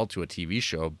adapt well to a TV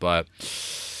show, but.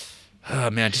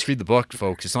 Man, just read the book,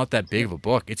 folks. It's not that big of a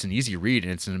book. It's an easy read,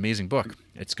 and it's an amazing book.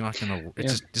 It's not gonna.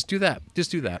 It's just do that.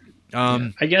 Just do that.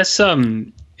 I guess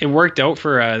it worked out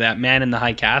for that Man in the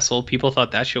High Castle. People thought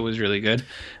that show was really good,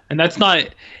 and that's not.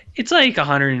 It's like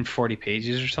 140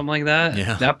 pages or something like that.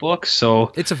 Yeah. That book.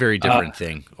 So it's a very different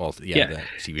thing. That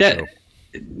TV show.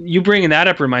 You bringing that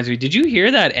up reminds me. Did you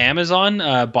hear that Amazon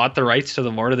bought the rights to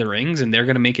the Lord of the Rings, and they're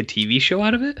going to make a TV show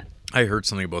out of it? I heard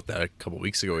something about that a couple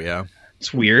weeks ago. Yeah.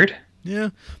 It's weird. Yeah,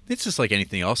 it's just like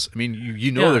anything else. I mean,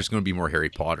 you know, there's going to be more Harry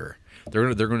Potter.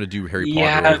 They're going to do Harry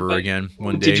Potter over again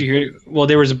one day. Did you hear? Well,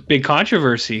 there was a big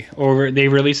controversy over. They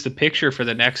released the picture for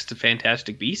the next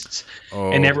Fantastic Beasts,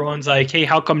 and everyone's like, "Hey,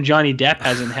 how come Johnny Depp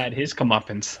hasn't had his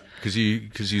comeuppance?" Because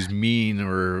he's mean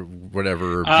or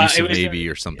whatever, abusive maybe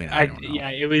or something. I don't know.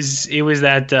 Yeah, it was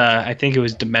that. I think it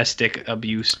was domestic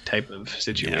abuse type of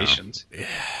situations. Yeah.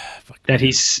 That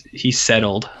he's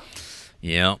settled.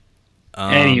 Yeah.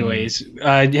 Anyways,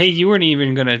 hey, you weren't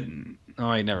even gonna. Oh,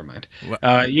 wait, never mind.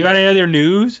 You got any other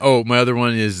news? Oh, my other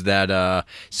one is that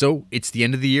so it's the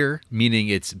end of the year, meaning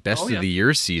it's best of the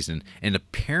year season, and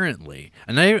apparently,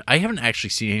 and I haven't actually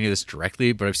seen any of this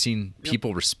directly, but I've seen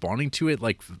people responding to it,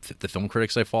 like the film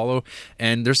critics I follow,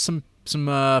 and there's some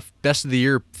best of the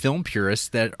year film purists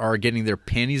that are getting their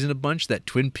panties in a bunch that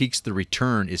Twin Peaks: The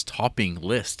Return is topping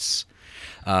lists.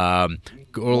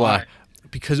 Why?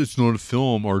 Because it's not a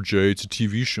film, RJ. It's a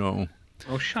TV show.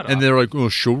 Oh, shut up. And they're like, oh,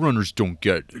 showrunners don't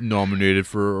get nominated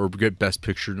for or get Best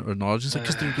Picture knowledge. It's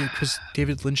like because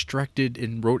David Lynch directed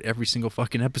and wrote every single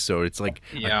fucking episode. It's like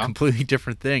a completely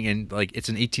different thing, and like it's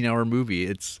an 18-hour movie.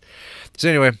 So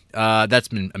anyway, that's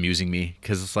been amusing me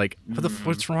because it's like,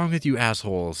 what's wrong with you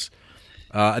assholes?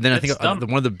 And then I think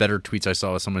one of the better tweets I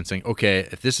saw was someone saying, okay,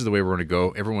 if this is the way we're going to go,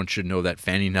 everyone should know that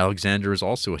Fanny and Alexander is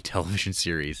also a television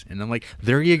series. And I'm like,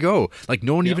 there you go. Like,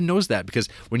 no one even knows that because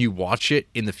when you watch it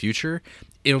in the future,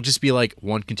 it'll just be like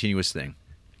one continuous thing.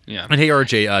 Yeah. And hey,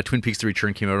 RJ, Twin Peaks: The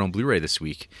Return came out on Blu-ray this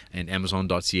week, and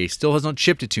Amazon.ca still has not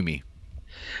shipped it to me.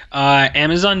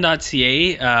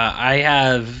 Amazon.ca, I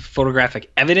have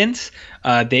photographic evidence.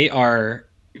 They are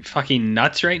fucking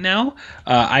nuts right now.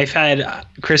 I've had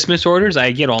Christmas orders.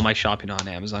 I get all my shopping on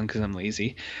Amazon because I'm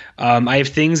lazy. I have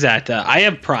things that I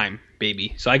have Prime,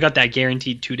 baby. So I got that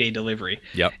guaranteed 2-day delivery.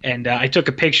 Yep. And I took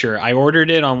a picture. I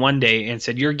ordered it on one day and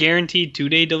said, "You're guaranteed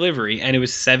 2-day delivery." And it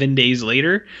was 7 days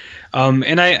later.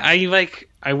 And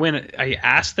I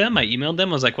asked them, I emailed them,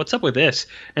 I was like, "What's up with this?"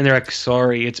 And they're like,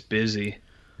 "Sorry, it's busy."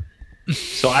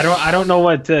 So I don't know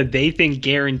what they think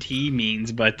guarantee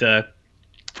means, but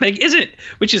like,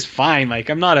 which is fine. Like,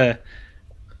 I'm not a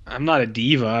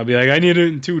diva. I'll be like, "I need it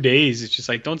in 2 days." It's just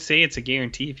like, don't say it's a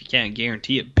guarantee if you can't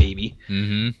guarantee it, baby.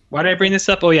 Mm-hmm. Why did I bring this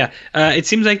up? Oh yeah, it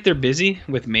seems like they're busy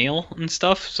with mail and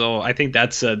stuff. So I think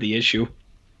that's the issue.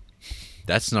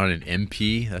 That's not an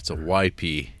MP. That's a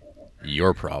YP.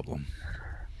 Your problem.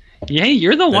 Yeah,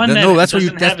 you're the one that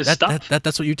doesn't have his stuff.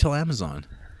 That's what you tell Amazon.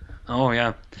 Oh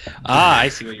yeah. I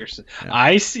see what you're saying. Yeah.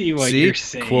 I see what you're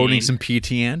saying. Quoting some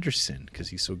P.T. Anderson because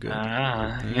he's so good.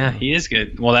 Yeah, he is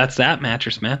good. Well, that's that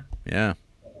mattress, man. Yeah.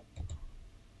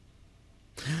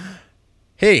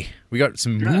 Hey, we got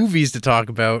some movies to talk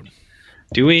about.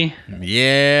 Do we?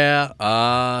 Yeah.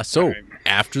 So right.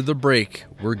 After the break,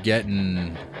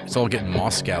 it's all getting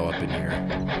Moscow up in here.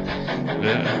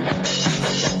 Yeah.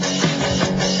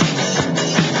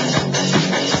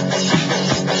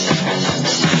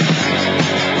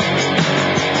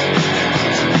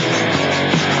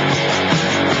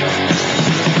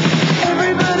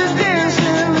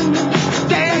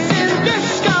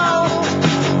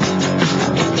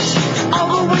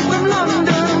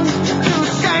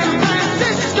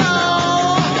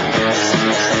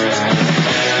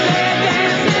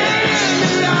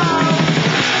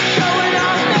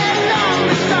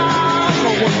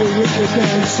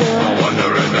 I wonder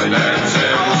if they're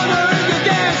dancing.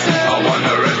 I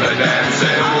wonder if they're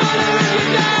dancing.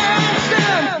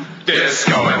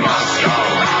 Disco in Moscow.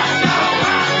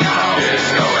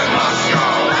 Disco in Moscow.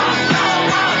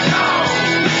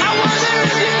 I wonder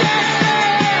if you're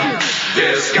dancing.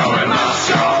 Disco in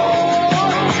Moscow.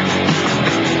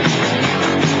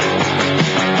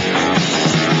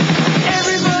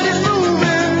 Everybody's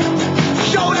moving,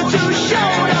 shoulder to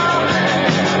shoulder.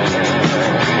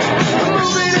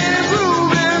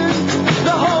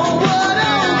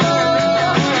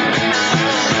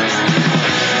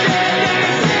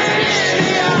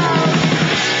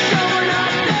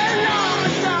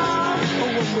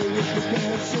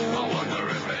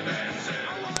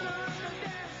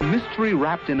 Mystery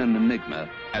wrapped in an enigma,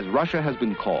 as Russia has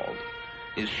been called,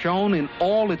 is shown in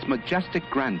all its majestic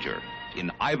grandeur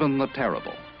in Ivan the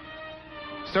Terrible.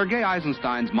 Sergei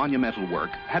Eisenstein's monumental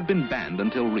work had been banned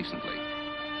until recently.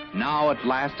 Now at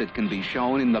last it can be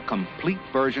shown in the complete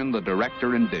version the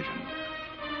director envisioned.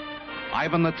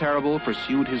 Ivan the Terrible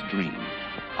pursued his dream,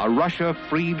 a Russia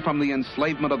freed from the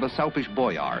enslavement of the selfish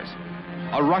boyars,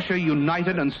 a Russia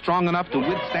united and strong enough to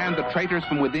withstand the traitors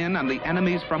from within and the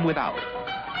enemies from without.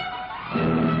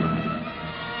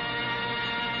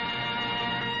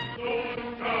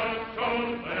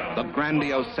 The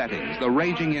grandiose settings, the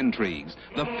raging intrigues,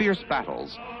 the fierce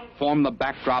battles form the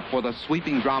backdrop for the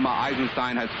sweeping drama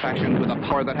Eisenstein has fashioned with a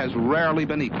power that has rarely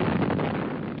been equaled.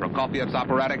 Prokofiev's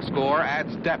operatic score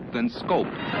adds depth and scope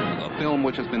to a film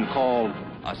which has been called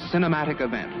a cinematic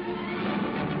event.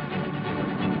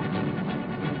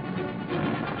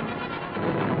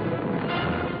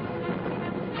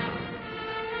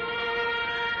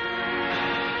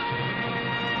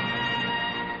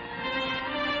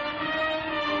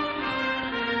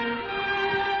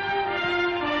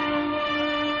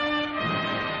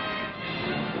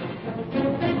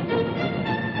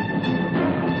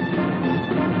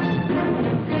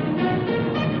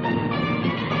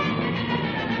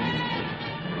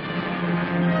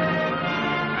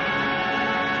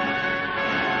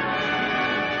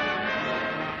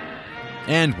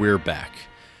 And we're back.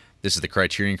 This is the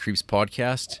Criterion Creeps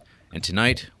podcast, and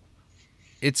tonight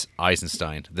it's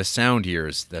Eisenstein, the sound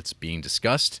years that's being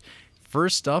discussed.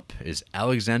 First up is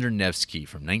Alexander Nevsky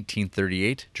from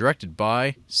 1938, directed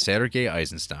by Sergei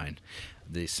Eisenstein.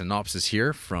 The synopsis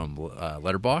here from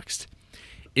Letterboxd.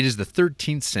 It is the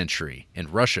 13th century,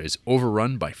 and Russia is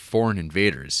overrun by foreign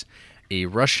invaders. A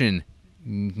Russian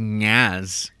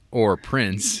knyaz, or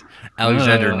prince,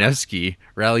 Alexander Nevsky,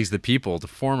 rallies the people to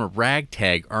form a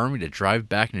ragtag army to drive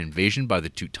back an invasion by the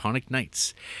Teutonic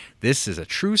Knights. This is a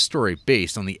true story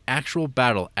based on the actual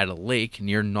battle at a lake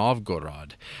near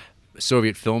Novgorod.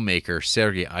 Soviet filmmaker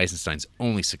Sergei Eisenstein's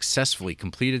only successfully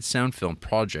completed sound film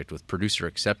project with producer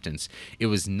acceptance, it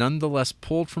was nonetheless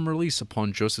pulled from release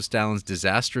upon Joseph Stalin's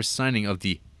disastrous signing of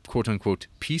the quote-unquote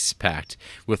peace pact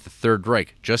with the Third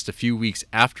Reich just a few weeks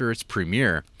after its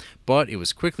premiere, but it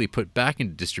was quickly put back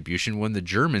into distribution when the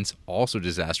Germans, also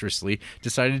disastrously,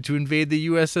 decided to invade the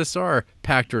USSR,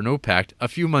 pact or no pact, a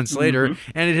few months later,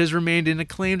 and it has remained an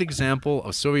acclaimed example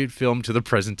of Soviet film to the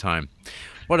present time.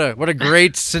 What a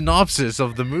great synopsis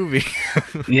of the movie.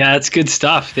 Yeah, it's good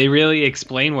stuff. They really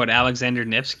explain what Alexander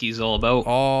Nevsky's all about.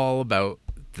 All about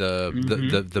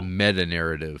the meta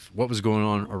narrative, what was going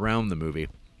on around the movie.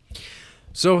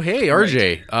 So hey,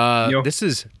 RJ, this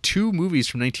is 2 movies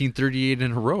from 1938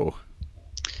 in a row.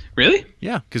 Really?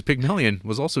 Yeah, because Pygmalion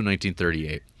was also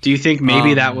 1938. Do you think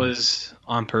maybe that was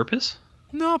on purpose?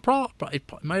 No, probably it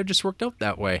might have just worked out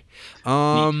that way.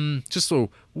 Just so,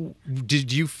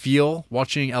 did you feel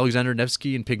watching Alexander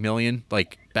Nevsky and Pygmalion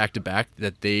like back to back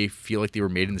that they feel like they were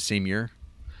made in the same year?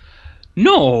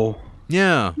 No.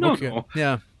 Yeah. No. Okay. No.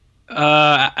 Yeah.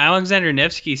 Alexander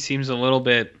Nevsky seems a little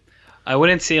bit, I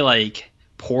wouldn't say like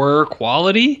poorer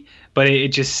quality, but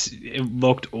it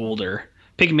looked older.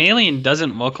 Pygmalion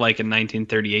doesn't look like a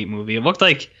 1938 movie. It looked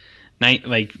like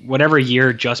whatever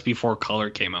year just before color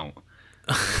came out.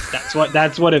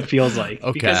 That's what it feels like.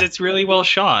 Okay. Because it's really well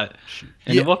shot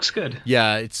and it looks good.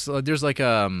 Yeah, it's there's like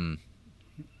a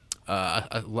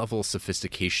level of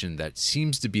sophistication that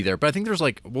seems to be there, but I think there's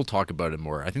like, we'll talk about it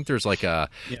more. I think there's like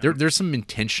there's some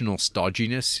intentional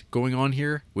stodginess going on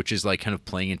here, which is like kind of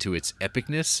playing into its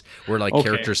epicness, where like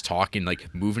characters talk and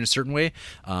like move in a certain way.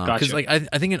 Because like I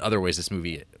think in other ways this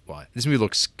movie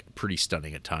looks pretty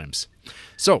stunning at times.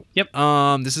 So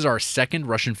this is our second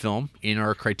Russian film in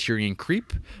our Criterion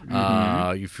Creep.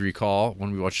 If you recall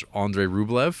when we watched Andrei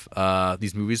Rublev,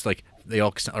 these movies like they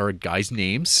all are guys'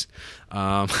 names.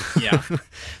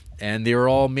 And they were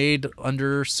all made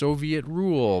under Soviet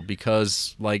rule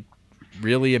because, like,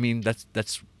 really, I mean, that's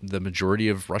the majority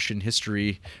of Russian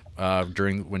history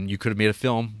during when you could have made a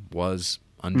film was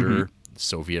under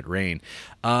Soviet reign.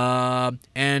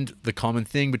 And the common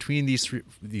thing between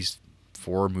these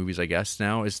 4 movies, I guess,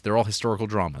 now is they're all historical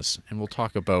dramas, and we'll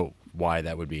talk about why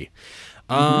that would be.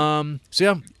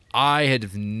 I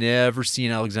had never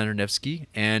seen Alexander Nevsky,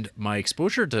 and my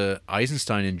exposure to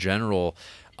Eisenstein in general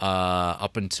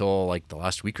up until like the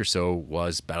last week or so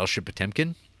was Battleship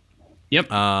Potemkin. Yep.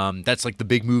 That's like the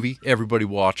big movie everybody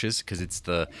watches because it's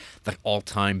the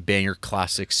all-time banger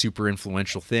classic, super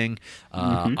influential thing.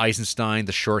 Eisenstein,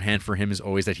 the shorthand for him is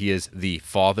always that he is the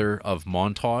father of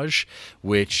montage,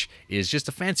 which is just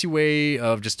a fancy way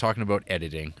of just talking about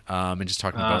editing and just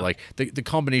talking about like the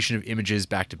combination of images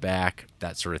back to back,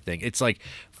 that sort of thing. It's like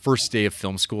first day of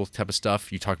film school type of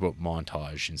stuff. You talk about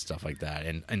montage and stuff like that,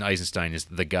 and Eisenstein is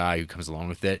the guy who comes along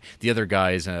with it. The other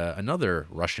guy is another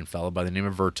Russian fellow by the name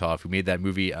of Vertov, who made that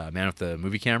movie Man with the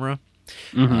Movie Camera.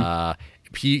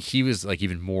 He was like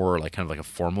even more like kind of like a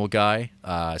formal guy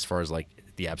as far as like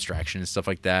the abstraction and stuff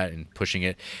like that and pushing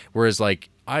it, whereas like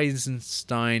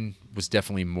Eisenstein was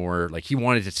definitely more like he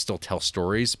wanted to still tell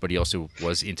stories, but he also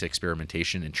was into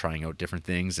experimentation and trying out different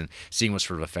things and seeing what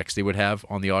sort of effects they would have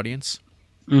on the audience.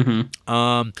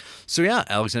 So yeah,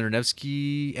 Alexander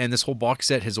Nevsky and this whole box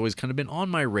set has always kind of been on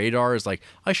my radar as like,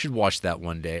 I should watch that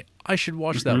one day.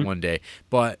 That one day.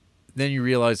 But then you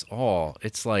realize,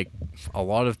 it's like a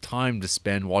lot of time to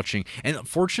spend watching. And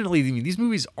fortunately, I mean, these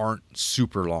movies aren't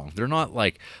super long. They're not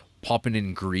like popping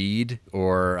in Greed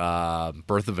or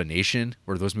Birth of a Nation,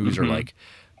 where those movies are like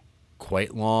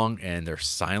quite long and they're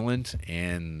silent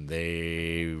and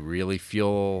they really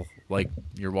feel like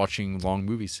you're watching long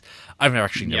movies. I've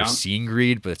actually never seen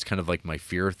Greed, but it's kind of like my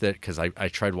fear with it because I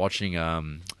tried watching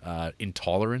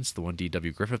Intolerance, the one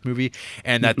D.W. Griffith movie,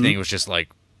 and that thing was just like,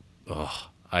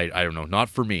 I don't know, not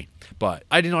for me. But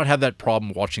I did not have that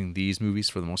problem watching these movies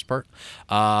for the most part.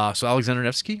 So Alexander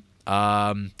Nevsky,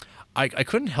 I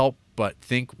couldn't help but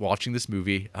think watching this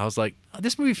movie, I was like,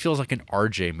 this movie feels like an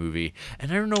RJ movie,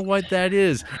 and I don't know what that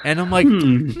is. And I'm like,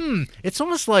 it's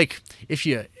almost like if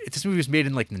this movie was made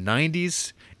in like the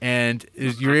 90s and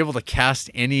you're able to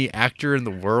cast any actor in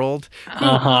the world,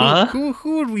 who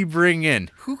would we bring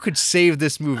in? Who could save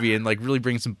this movie and like really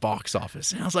bring some box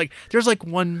office? And I was like, there's like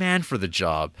one man for the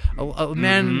job. A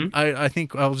man, I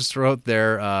think I'll just throw out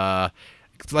there,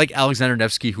 like Alexander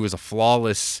Nevsky, who is a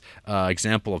flawless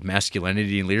example of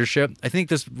masculinity and leadership. I think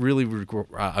this really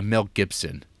Mel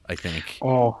Gibson, I think.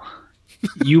 Oh,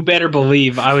 you better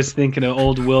believe I was thinking of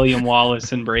old William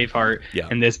Wallace and Braveheart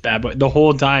and this bad boy the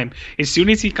whole time. As soon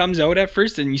as he comes out at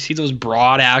first and you see those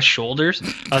broad ass shoulders,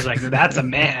 I was like, that's a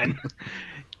man.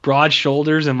 Broad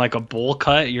shoulders and like a bowl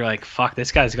cut. You're like, fuck,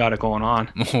 this guy's got it going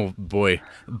on. Oh boy,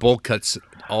 bowl cuts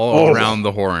all around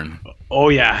the horn. Oh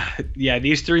yeah.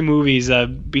 These 3 movies.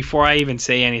 Before I even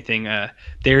say anything,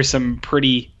 there's some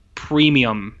pretty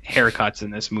premium haircuts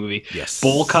in this movie. Yes.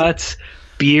 Bowl cuts,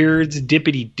 beards,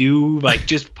 dippity doo, like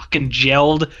just fucking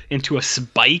gelled into a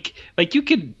spike. Like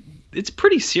it's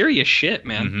pretty serious shit,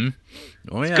 man.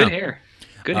 Mm-hmm. Oh yeah. Good hair.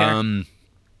 Good hair.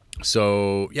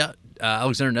 So yeah,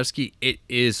 Alexander Nevsky. It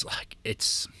is like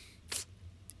it's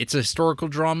a historical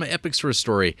drama, epic sort of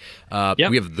story. Yep.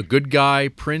 We have the good guy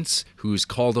Prince, who's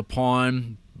called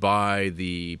upon by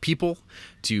the people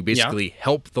to basically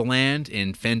help the land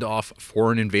and fend off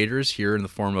foreign invaders here in the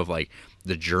form of like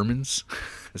the Germans,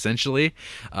 essentially,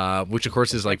 which of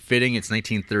course is like fitting. It's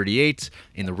 1938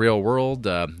 in the real world.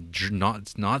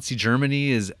 Nazi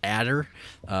Germany is at her,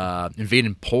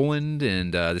 invading Poland,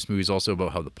 and this movie is also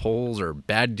about how the Poles are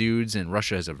bad dudes, and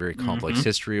Russia has a very complex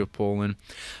history of Poland.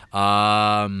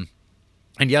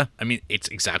 And yeah, I mean, it's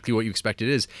exactly what you expect it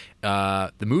is.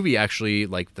 The movie actually,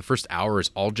 like the first hour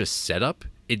is all just set up.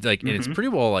 It like, and it's pretty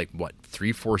well like what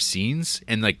 3-4 scenes,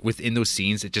 and like within those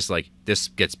scenes, it just like this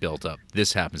gets built up,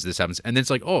 this happens, and then it's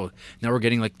like, oh, now we're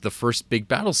getting like the first big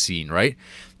battle scene, right?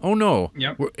 Oh no,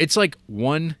 it's like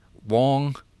one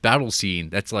long battle scene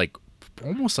that's like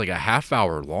almost like a half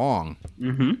hour long.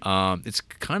 It's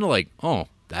kind of like, oh,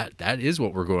 that is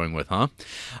what we're going with, huh?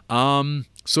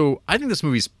 So I think this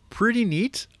movie's pretty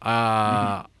neat.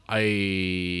 I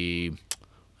don't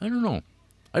know.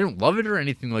 I don't love it or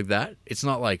anything like that. It's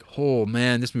not like, oh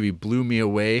man, this movie blew me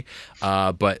away.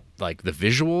 But like the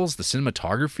visuals, the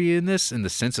cinematography in this, and the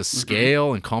sense of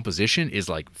scale and composition is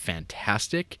like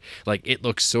fantastic. Like it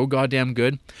looks so goddamn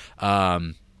good.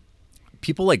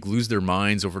 People like lose their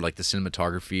minds over like the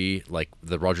cinematography, like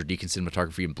the Roger Deakins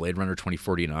cinematography in Blade Runner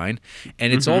 2049,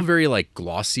 and it's all very like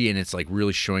glossy, and it's like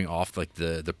really showing off like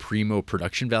the primo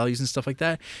production values and stuff like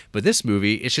that. But this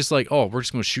movie, it's just like, oh, we're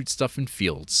just going to shoot stuff in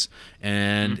fields,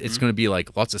 and it's going to be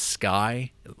like lots of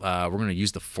sky. We're going to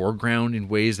use the foreground in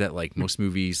ways that like most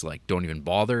movies like don't even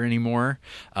bother anymore.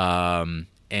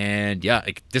 And yeah,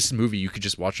 like this movie you could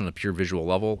just watch on a pure visual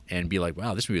level and be like,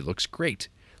 wow, this movie looks great.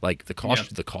 Like the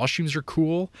costumes are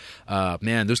cool.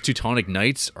 Man, those Teutonic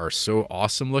Knights are so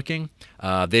awesome looking.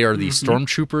 They are the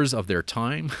stormtroopers of their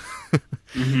time.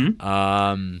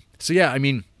 So yeah, I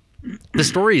mean, the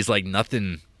story is like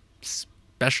nothing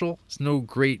special. It's no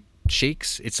great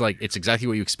shakes. It's like it's exactly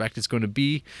what you expect it's going to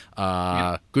be.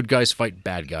 Good guys fight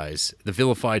bad guys. The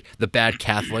vilified, the bad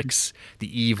Catholics,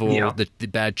 the evil, the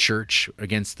bad church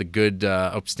against the good,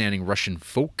 upstanding Russian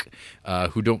folk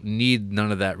who don't need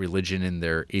none of that religion in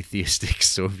their atheistic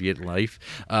Soviet life.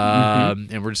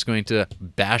 And we're just going to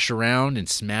bash around and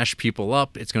smash people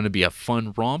up. It's going to be a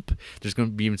fun romp. There's going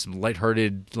to be even some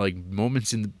lighthearted like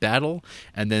moments in the battle,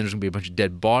 and then there's going to be a bunch of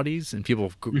dead bodies and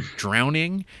people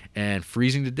drowning and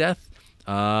freezing to death.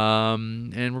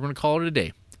 And we're going to call it a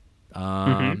day.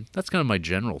 That's kind of my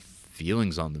general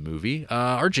feelings on the movie.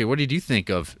 RJ, what did you think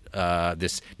of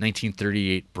this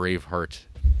 1938 Braveheart?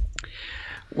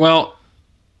 Well,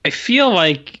 I feel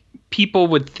like people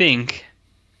would think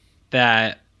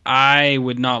that I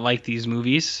would not like these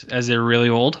movies as they're really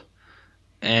old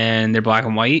and they're black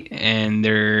and white and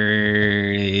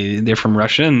they're from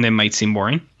Russia and they might seem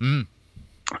boring.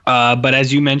 But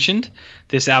as you mentioned,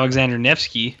 this Alexander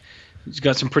Nevsky, he's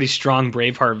got some pretty strong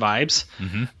Braveheart vibes.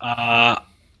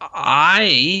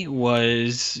 I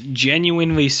was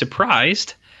genuinely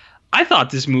surprised. I thought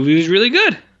this movie was really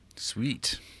good.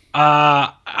 Sweet.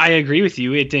 I agree with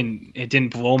you. It didn't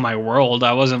blow my world.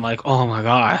 I wasn't like, oh my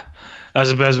god, that's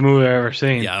the best movie I've ever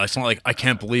seen. Yeah, it's not like I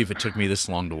can't believe it took me this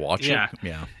long to watch it.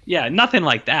 Yeah, nothing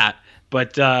like that.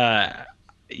 But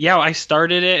yeah, I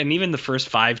started it, and even the first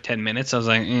 5-10 minutes, I was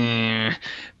like,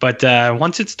 But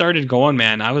once it started going,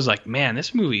 man, I was like, man,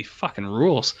 this movie fucking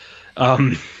rules.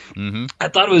 I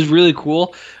thought it was really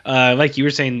cool. Like you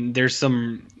were saying, there's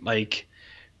some like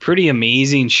pretty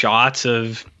amazing shots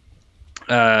of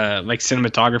like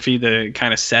cinematography, the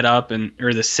kind of setup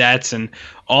or the sets and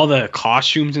all the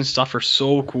costumes and stuff are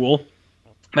so cool.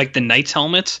 Like the Knights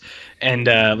helmets, and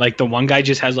like the one guy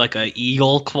just has like a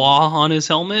eagle claw on his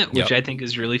helmet, which I think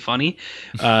is really funny.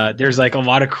 There's like a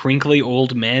lot of crinkly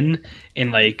old men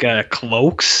in like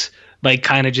cloaks, like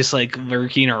kind of just like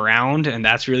lurking around, and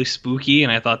that's really spooky.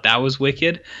 And I thought that was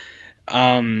wicked.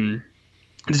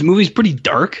 This movie's pretty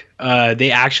dark.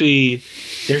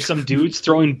 There's some dudes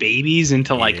throwing babies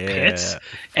into like pits,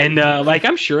 and like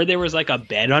I'm sure there was like a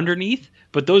bed underneath.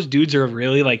 But those dudes are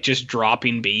really like just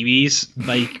dropping babies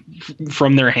like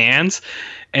from their hands.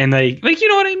 and like you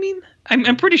know what I mean.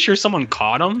 I'm pretty sure someone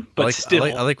caught him, but still.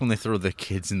 I like when they throw the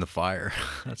kids in the fire.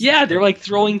 Yeah, they're like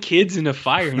throwing kids in a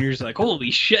fire, and you're just like,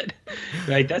 holy shit,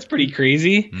 like that's pretty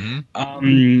crazy.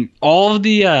 All of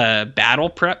the battle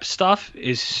prep stuff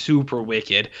is super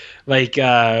wicked. Like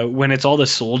when it's all the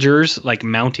soldiers like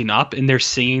mounting up and they're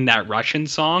singing that Russian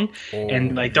song,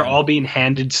 and like they're all being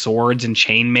handed swords and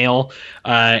chainmail,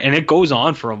 and it goes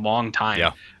on for a long time.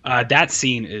 Yeah. That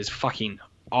scene is fucking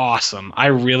awesome. I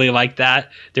really like that.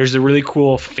 There's a really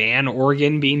cool fan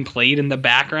organ being played in the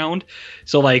background.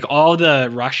 So like all the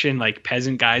Russian like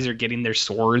peasant guys are getting their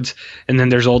swords, and then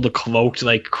there's all the cloaked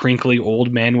like crinkly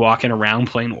old men walking around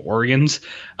playing organs.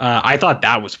 I thought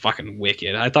that was fucking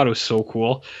wicked. I thought it was so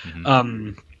cool.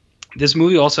 This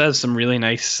movie also has some really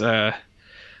nice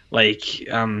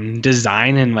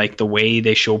design and like the way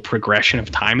they show progression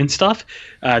of time and stuff.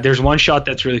 There's one shot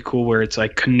that's really cool where it's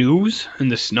like canoes in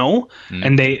the snow,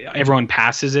 and everyone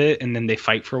passes it, and then they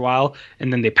fight for a while,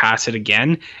 and then they pass it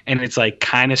again, and it's like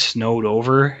kind of snowed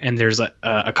over, and there's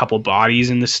a couple bodies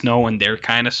in the snow, and they're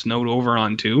kind of snowed over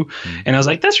on too. And I was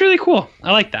like, that's really cool.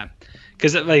 I like that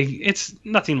because like it's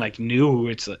nothing like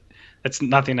new. That's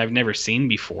nothing I've never seen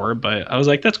before, but I was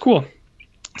like, that's cool.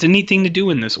 It's a neat thing to do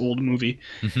in this old movie.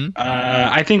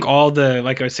 I think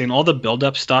like I was saying, all the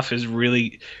build-up stuff is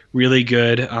really, really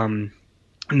good. And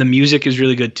the music is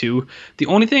really good too. The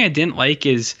only thing I didn't like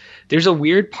is there's a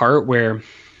weird part where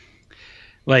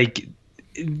like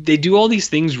they do all these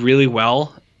things really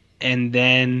well, and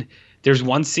then there's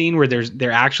one scene where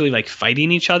they're actually like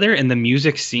fighting each other, and the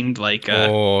music seemed like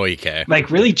like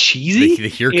really cheesy.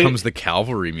 Here comes the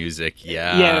cavalry music.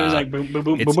 Yeah, it was like boom, boom,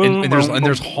 boom, It's, boom, and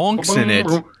there's honks in it.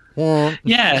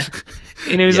 Yeah,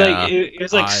 and it was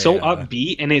like so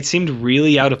upbeat, and it seemed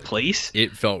really out of place.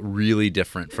 It felt really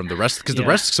different from the rest because the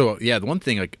rest. So the one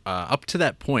thing like up to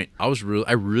that point,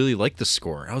 I really liked the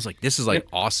score. I was like, this is like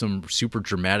awesome, super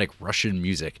dramatic Russian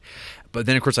music. But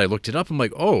then of course I looked it up. I'm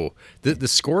like, oh, the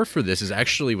score for this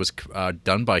was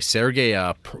done by Sergei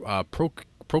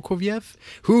Prokofiev,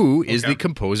 who is the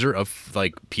composer of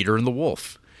like Peter and the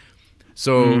Wolf.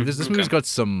 So this movie's got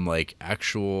some like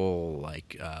actual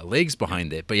like legs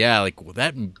behind it. But yeah, like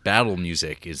that battle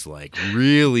music is like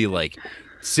really like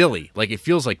silly. Like it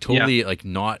feels like totally like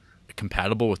not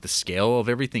compatible with the scale of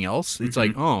everything else. It's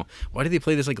like, oh, why do they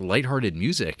play this like lighthearted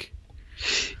music?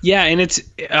 Yeah, and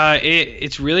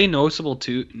it's really noticeable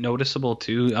too.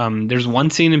 There's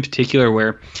one scene in particular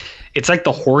where it's like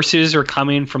the horses are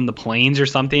coming from the plains or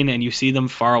something, and you see them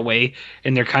far away,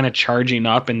 and they're kind of charging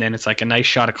up, and then it's like a nice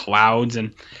shot of clouds,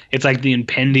 and it's like the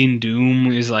impending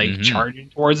doom is like charging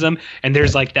towards them, and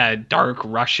there's like that dark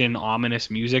Russian ominous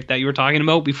music that you were talking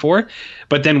about before,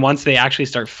 but then once they actually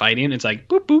start fighting, it's like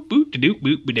boop boop boop doop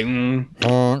boop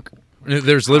boop.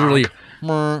 There's literally.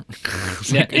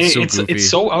 It's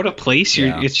so out of place.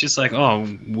 It's just like, oh,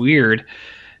 weird.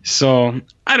 So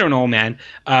I don't know, man.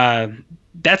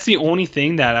 That's the only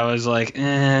thing that I was like,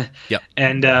 eh. Yep.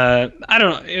 And I don't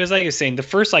know. It was like I was saying, the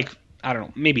first like I don't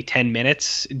know, maybe 10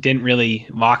 minutes didn't really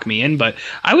lock me in, but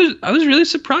I was really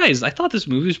surprised. I thought this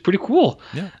movie was pretty cool.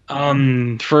 Yeah.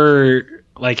 For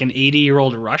like an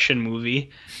 80-year-old Russian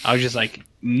movie, I was just like,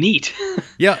 neat.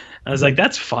 Yeah. I was like,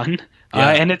 that's fun.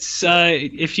 Yeah. And it's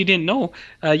if you didn't know,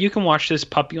 you can watch this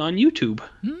puppy on YouTube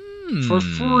for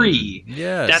free.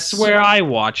 Yes. That's where I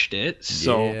watched it.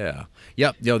 So yeah.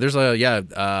 There's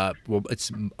well,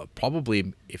 it's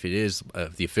probably, if it is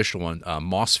the official one,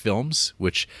 Moss Films,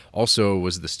 which also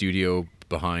was the studio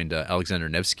behind Alexander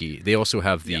Nevsky. They also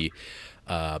have the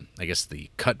I guess the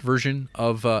cut version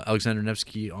of Alexander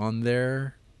Nevsky on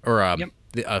there, or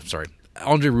sorry,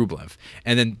 Andrei Rublev,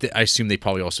 and then I assume they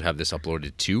probably also have this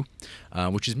uploaded too,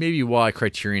 which is maybe why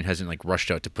Criterion hasn't like rushed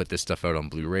out to put this stuff out on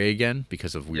Blu-ray again,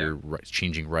 because of weird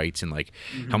changing rights and like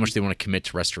how much they want to commit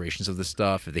to restorations of this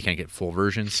stuff if they can't get full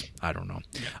versions. I don't know.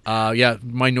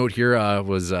 My note here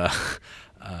was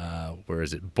where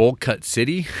is it? Bowl Cut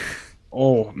City.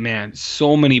 Oh man,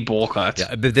 so many bowl cuts.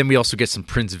 Yeah, but then we also get some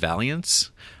Prince Valiance.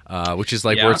 Which is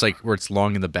like where it's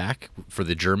long in the back for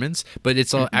the Germans, but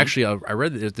it's actually I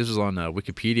read that this was on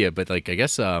Wikipedia, but like I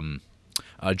guess John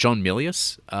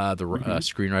Milius, the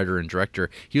screenwriter and director,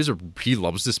 he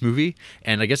loves this movie,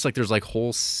 and I guess like there's like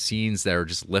whole scenes that are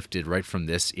just lifted right from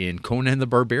this in Conan the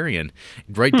Barbarian,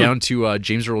 right down to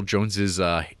James Earl Jones's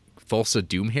Thulsa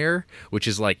Doom hair, which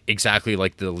is like exactly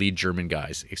like the lead German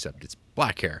guys, except it's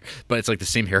black hair, but it's like the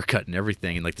same haircut and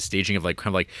everything, and like the staging of like kind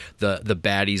of like the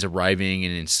baddies arriving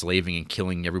and enslaving and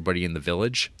killing everybody in the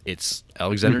village. It's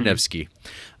Alexander Nevsky.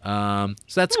 So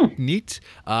that's neat.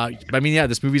 I mean, yeah,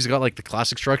 this movie's got like the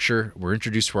classic structure. We're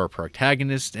introduced to our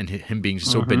protagonist and him being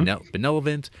so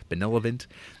benevolent, and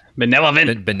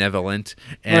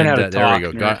Learn how to there we talk,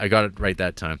 go. nerd. I got it right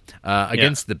that time.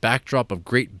 Against the backdrop of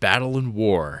great battle and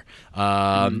war,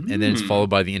 and then it's followed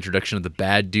by the introduction of the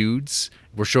bad dudes.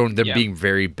 We're showing them being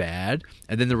very bad,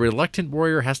 and then the reluctant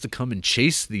warrior has to come and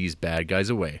chase these bad guys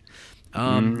away.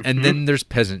 And then there's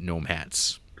peasant gnome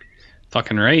hats.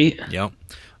 Fucking right. Yep.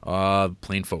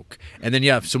 Plain folk. And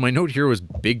then, so my note here was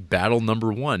big battle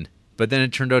number 1. But then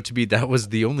it turned out to be that was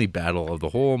the only battle of the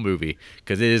whole movie,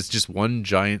 because it is just one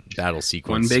giant battle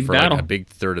sequence One big for battle. like a big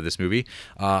third of this movie.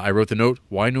 I wrote the note,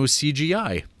 why no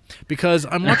CGI? Because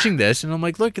I'm watching this and I'm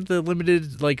like, look at the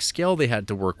limited like scale they had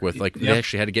to work with. Like they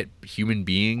actually had to get human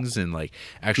beings and like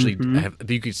actually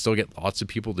you could still get lots of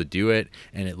people to do it,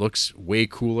 and it looks way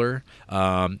cooler.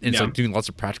 And it's like doing lots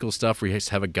of practical stuff where you just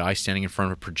have a guy standing in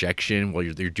front of a projection while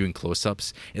you're doing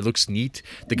close-ups. It looks neat.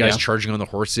 The guy's charging on the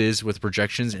horses with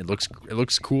projections. It looks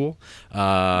cool.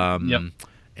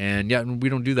 And we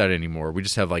don't do that anymore. We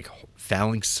just have like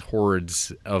phalanx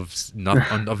hordes of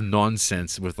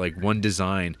nonsense with like one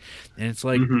design, and it's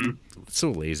like it's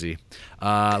so lazy.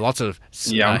 Lots of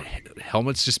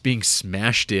helmets just being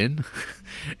smashed in.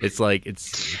 It's like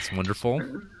it's wonderful.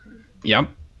 Yep.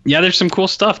 Yeah, there's some cool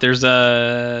stuff. There's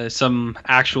some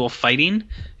actual fighting.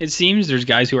 It seems there's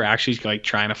guys who are actually like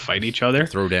trying to fight each other.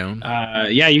 Throw down.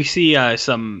 You see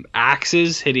some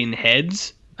axes hitting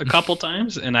heads a couple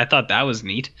times, and I thought that was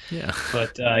neat. Yeah.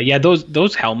 But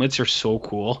those helmets are so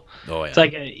cool. Oh yeah. It's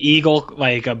like an eagle,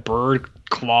 like a bird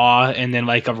claw, and then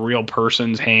like a real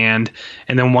person's hand,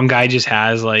 and then one guy just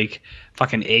has like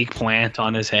fucking eggplant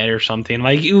on his head or something.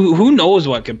 Like who knows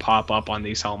what could pop up on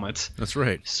these helmets? That's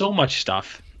right. So much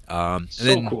stuff.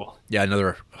 Cool. Yeah,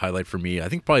 another highlight for me. I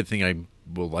think probably the thing I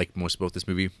will like most about this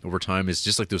movie over time is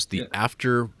just like the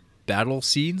after battle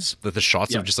scenes, the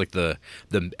shots of just like the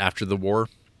after the war.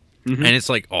 And it's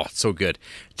like, it's so good.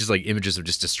 Just like images of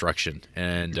just destruction.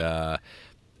 And I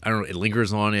don't know, it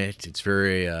lingers on it. It's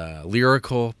very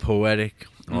lyrical, poetic,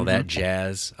 all that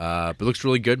jazz. But it looks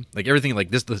really good. Like everything,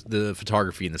 like this, the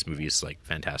photography in this movie is like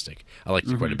fantastic. I like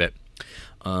it quite a bit.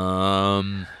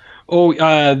 The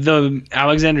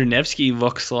Alexander Nevsky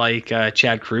looks like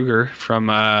Chad Kroeger from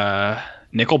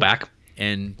Nickelback.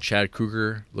 And Chad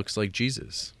Kroeger looks like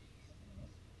Jesus.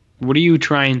 What are you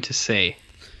trying to say?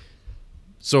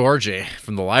 So RJ,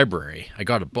 from the library, I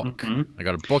got a book. I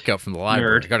got a book out from the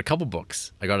library. Nerd. I got a couple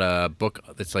books. I got a book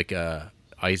that's like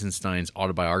Eisenstein's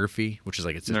autobiography, which is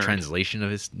like it's a translation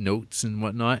of his notes and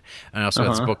whatnot. And I also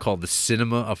got this book called The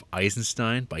Cinema of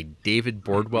Eisenstein by David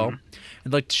Bordwell.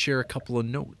 I'd like to share a couple of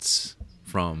notes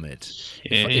from it,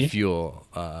 if you'll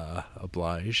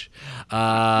oblige.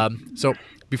 So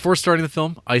before starting the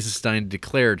film, Eisenstein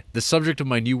declared, "The subject of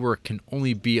my new work can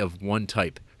only be of one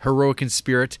type: heroic in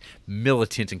spirit,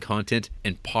 militant in content,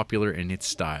 and popular in its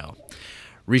style."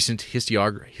 Recent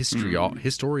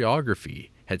historiography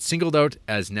had singled out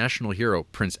as national hero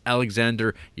Prince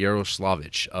Alexander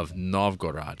Yaroslavich of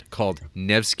Novgorod, called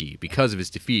Nevsky because of his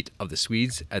defeat of the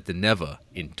Swedes at the Neva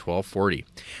in 1240.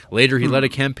 Later, he led a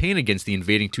campaign against the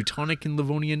invading Teutonic and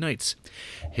Livonian knights.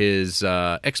 His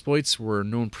exploits were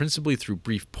known principally through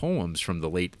brief poems from the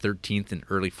late 13th and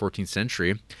early 14th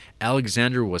century.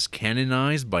 Alexander was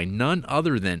canonized by none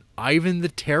other than Ivan the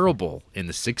Terrible in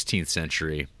the 16th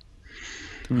century.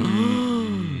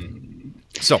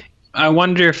 So, I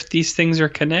wonder if these things are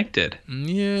connected.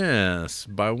 yes,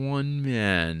 by one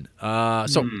man.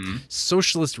 So,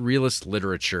 socialist realist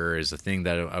literature is a thing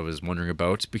that I was wondering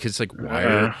about, because like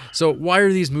why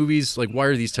are these movies, like why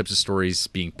are these types of stories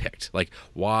being picked? Like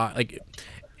why, like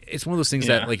it's one of those things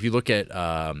that like if you look at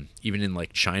even in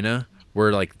like China,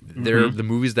 where like they're the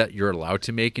movies that you're allowed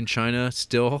to make in China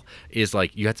still is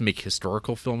like you have to make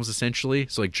historical films essentially.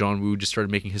 So like John Woo just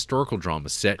started making historical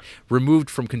dramas set removed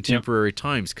from contemporary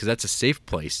times, because that's a safe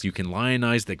place. You can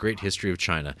lionize the great history of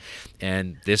China.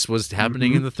 And this was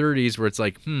happening in the 30s, where it's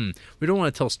like, we don't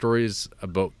want to tell stories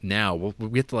about now.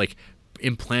 We have to like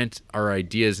implant our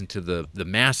ideas into the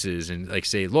masses and like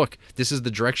say, look, this is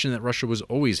the direction that Russia was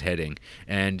always heading,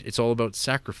 and it's all about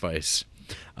sacrifice.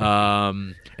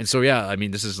 And so I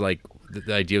mean, this is like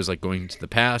the idea was like going to the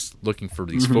past, looking for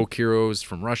these folk heroes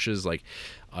from Russia's like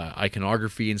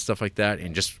iconography and stuff like that,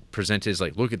 and just present it as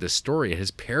like, look at this story, it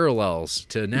has parallels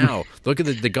to now. Look at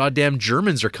the goddamn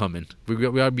Germans are coming. We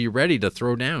got to be ready to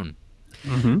throw down.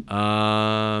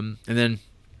 And then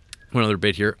one other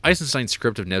bit here. Eisenstein's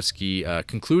script of Nevsky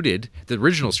concluded, the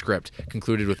original script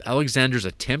concluded with Alexander's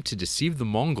attempt to deceive the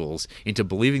Mongols into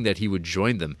believing that he would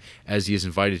join them, as he is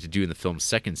invited to do in the film's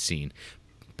second scene.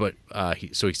 But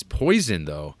he's poisoned,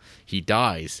 though. He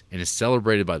dies and is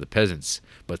celebrated by the peasants.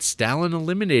 But Stalin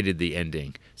eliminated the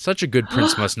ending. Such a good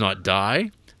prince must not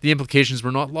die. The implications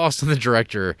were not lost on the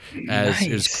director, as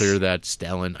it was clear that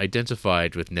Stalin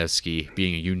identified with Nevsky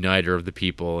being a uniter of the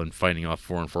people and fighting off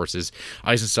foreign forces.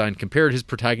 Eisenstein compared his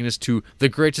protagonist to the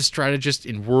greatest strategist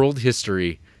in world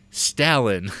history,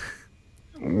 Stalin.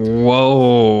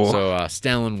 Whoa. So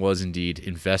Stalin was indeed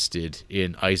invested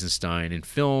in Eisenstein in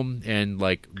film and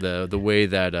like the way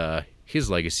that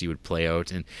his legacy would play out,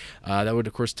 and that would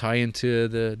of course tie into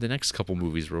the next couple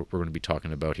movies we're going to be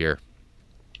talking about here.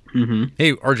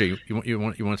 Hey RJ, you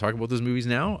want to talk about those movies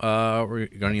now? Or you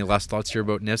got any last thoughts here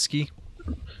about Nevsky?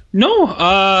 No,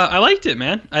 I liked it,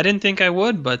 man. I didn't think I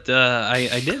would, but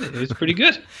I did it. It was pretty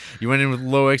good. You went in with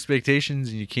low expectations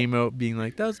and you came out being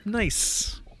like, that was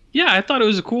nice. Yeah, I thought it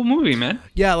was a cool movie, man.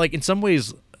 Yeah, like in some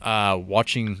ways,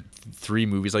 watching 3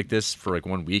 movies like this for like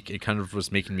 1 week, it kind of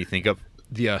was making me think of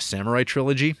the Samurai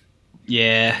trilogy.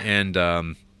 Yeah.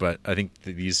 And but I think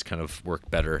that these kind of work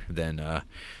better than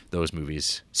those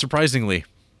movies, surprisingly.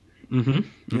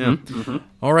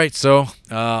 All right, so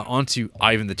on to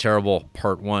Ivan the Terrible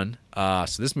Part 1.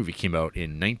 So this movie came out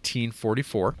in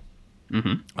 1944.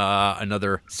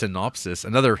 Another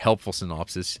helpful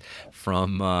synopsis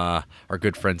from our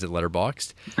good friends at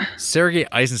Letterboxd. Sergei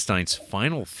Eisenstein's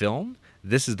final film.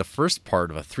 This is the first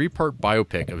part of a 3-part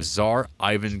biopic of Tsar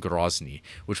Ivan Grozny,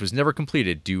 which was never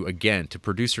completed due again to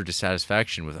producer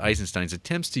dissatisfaction with Eisenstein's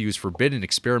attempts to use forbidden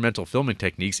experimental filming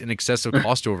techniques and excessive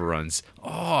cost overruns.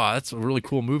 Oh, that's a really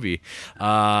cool movie.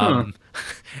 And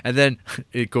then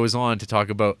it goes on to talk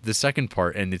about the second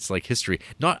part, and it's like history,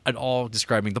 not at all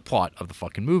describing the plot of the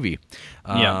fucking movie.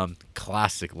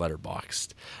 Classic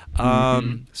Letterboxd.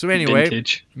 So anyway,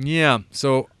 Vintage. Yeah.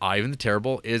 So Ivan the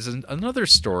Terrible is another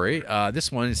story. This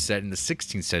one is set in the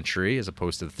 16th century as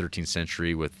opposed to the 13th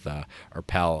century with our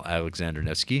pal Alexander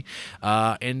Nevsky,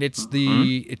 and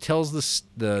it tells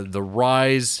the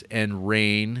rise and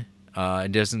reign.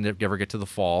 It doesn't ever get to the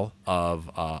fall of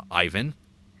Ivan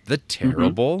the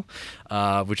Terrible,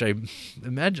 which I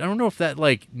imagine. I don't know if that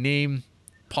like name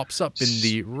pops up in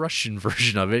the Russian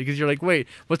version of it, because you're like, wait,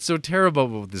 what's so terrible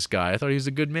about this guy? I thought he was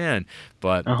a good man,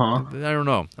 but I don't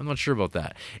know. I'm not sure about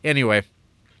that. Anyway,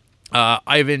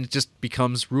 Ivan just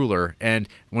becomes ruler, and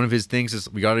one of his things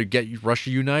is we got to get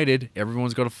Russia united.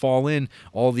 Everyone's got to fall in.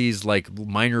 All these like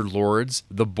minor lords,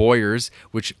 the boyars,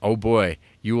 which, oh boy,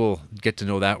 you will get to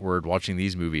know that word watching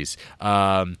these movies.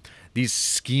 These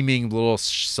scheming little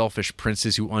selfish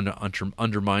princes who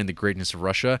undermine the greatness of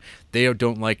Russia, they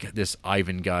don't like this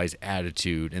Ivan guy's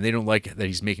attitude, and they don't like that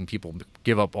he's making people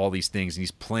give up all these things, and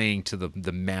he's playing to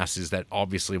the masses that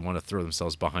obviously want to throw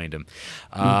themselves behind him.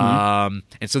 And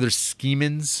so there's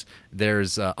schemings,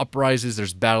 there's uprises,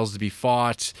 there's battles to be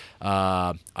fought.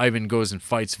 Ivan goes and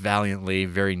fights valiantly,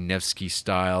 very Nevsky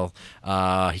style.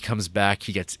 He comes back,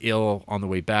 he gets ill on the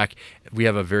way back. We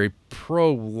have a very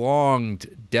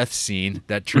prolonged death scene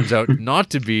that turns out not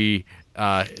to be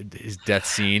his death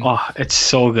scene. Oh, it's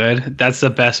so good. That's the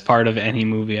best part of any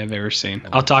movie I've ever seen.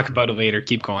 I'll talk about it later.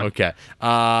 Keep going. Okay.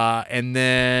 And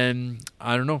then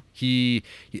I don't know.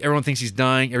 Everyone thinks he's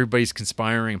dying. Everybody's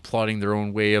conspiring and plotting their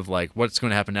own way of like what's going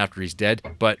to happen after he's dead.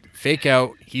 But fake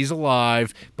out, he's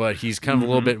alive, but he's kind of a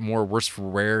little bit more worse for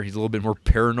wear. He's a little bit more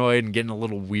paranoid and getting a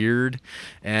little weird.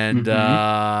 And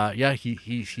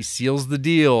he seals the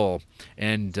deal,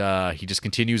 and he just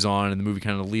continues on. And the movie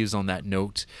kind of leaves on that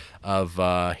note of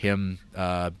him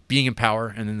being in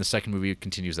power, and then the second movie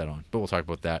continues that on. But we'll talk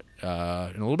about that in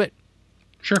a little bit.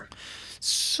 Sure.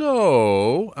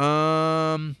 So,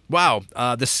 wow,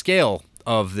 the scale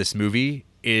of this movie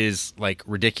is like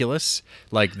ridiculous.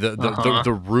 Like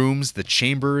the rooms, the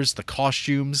chambers, the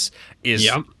costumes is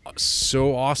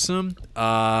so awesome.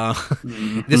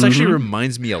 This actually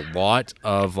reminds me a lot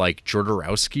of like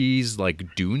Jodorowsky's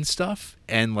like Dune stuff,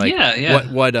 and like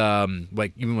what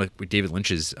like even with David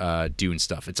Lynch's Dune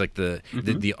stuff. It's like the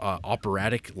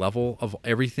operatic level of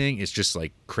everything is just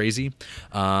like crazy.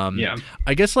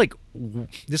 I guess like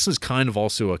this is kind of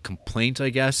also a complaint, I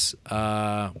guess,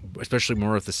 especially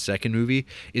more with the second movie,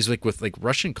 is like with like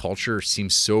Russian culture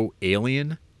seems so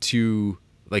alien to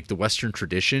like the Western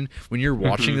tradition. When you're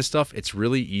watching this stuff, it's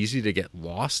really easy to get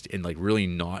lost and like really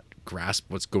not grasp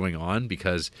what's going on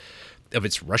because of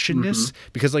its Russianness.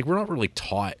 Because like we're not really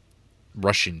taught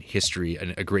Russian history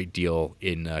a great deal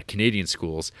in Canadian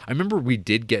schools. I remember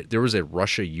there was a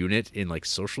Russia unit in like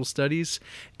social studies,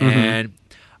 and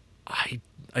I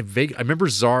remember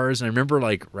czars, and I remember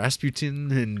like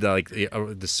Rasputin and like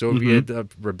the Soviet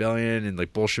rebellion and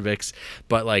like Bolsheviks,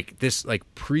 but like this like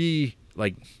pre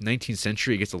like 19th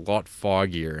century, it gets a lot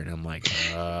foggier, and I'm like,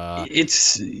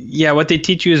 what they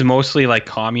teach you is mostly like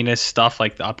communist stuff,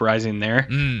 like the uprising there.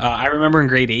 I remember in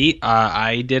grade 8,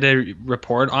 I did a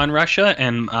report on Russia,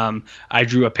 and I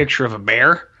drew a picture of a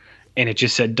bear, and it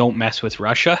just said "Don't mess with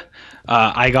Russia."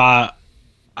 I got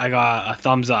a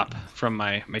thumbs up from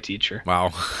my teacher.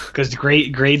 Wow. Because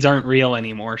grades aren't real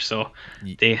anymore, so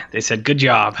they said good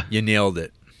job. You nailed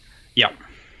it. Yep.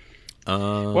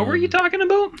 What were you talking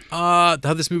about?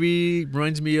 How this movie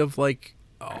reminds me of like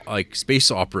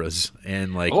space operas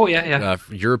and like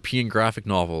European graphic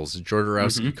novels,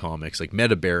 Jodorowsky comics, like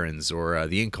Meta Barons or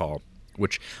The Inkall,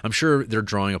 which I'm sure they're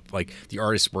drawing up, like the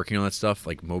artists working on that stuff,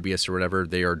 like Mobius or whatever,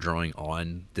 they are drawing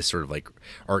on this sort of like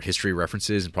art history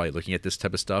references and probably looking at this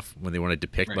type of stuff when they want to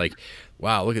depict like,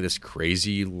 wow, look at this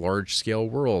crazy large scale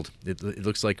world. It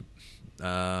looks like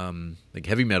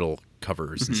heavy metal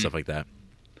covers and stuff like that.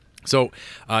 So,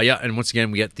 and once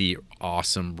again, we get the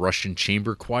awesome Russian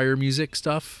chamber choir music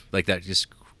stuff, like that, just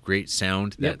great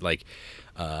sound that, like,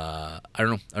 I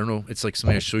don't know. It's like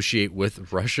something I associate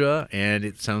with Russia, and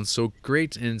it sounds so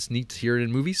great, and it's neat to hear it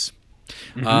in movies.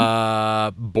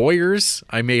 Boyers,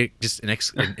 I made just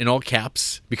in all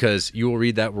caps because you will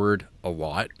read that word a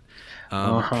lot.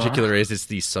 Particular as it's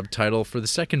the subtitle for the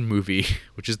second movie,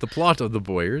 which is the plot of The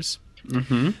Boyers.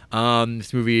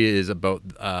 This movie is about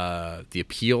the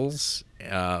appeals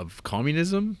of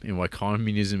communism and why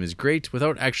communism is great,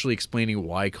 without actually explaining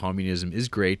why communism is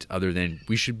great, other than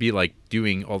we should be like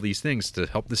doing all these things to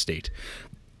help the state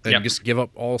and just give up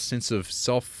all sense of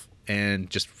self and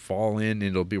just fall in,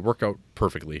 and it'll work out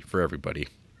perfectly for everybody.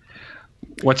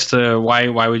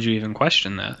 Why would you even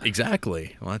question that?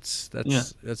 Exactly. Well, that's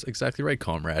exactly right,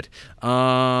 comrade.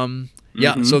 So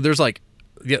there's like,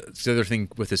 the other thing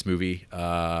with this movie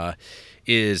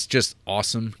is just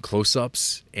awesome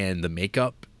close-ups and the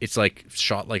makeup. It's like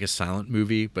shot like a silent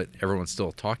movie, but everyone's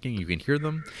still talking. You can hear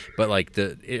them, but like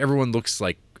everyone looks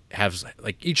like has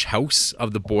like each house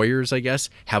of the Boyers, I guess,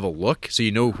 have a look, so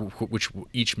you know which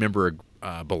each member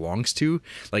belongs to.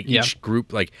 Like each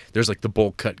group, like there's like the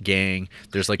bowl cut gang.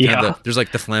 There's like there's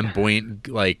like the flamboyant,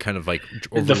 like kind of like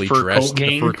overly dressed,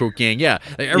 the fur coat gang. Yeah,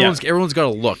 like everyone's got a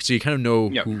look, so you kind of know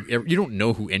who. You don't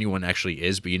know who anyone actually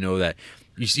is, but you know that.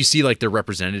 You see like their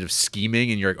representative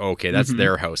scheming, and you're like, oh, okay, that's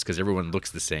their house, because everyone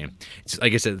looks the same. It's,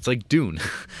 like I said, it's like Dune.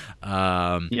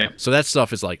 So that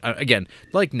stuff is like, again,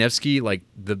 like Nevsky, like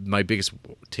my biggest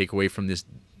takeaway from these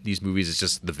movies is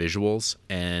just the visuals,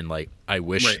 and like I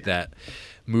wish that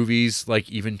movies like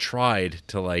even tried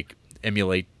to like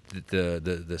emulate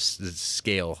the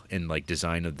scale and like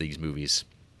design of these movies.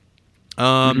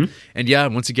 And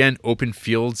once again, open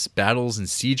fields, battles, and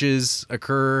sieges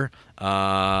occur.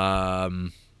 I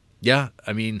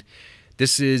mean,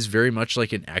 this is very much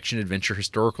like an action adventure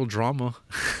historical drama.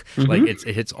 Like it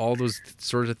hits all those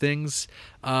sorts of things.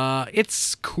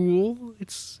 It's cool.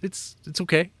 It's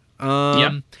okay.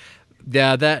 The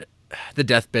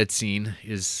deathbed scene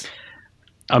is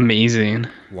amazing,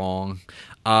 long.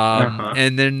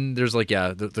 And then there's like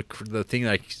the thing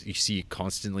that you see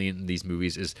constantly in these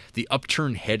movies is the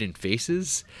upturned head and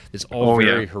faces. It's all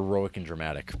very heroic and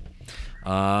dramatic.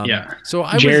 So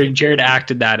Jared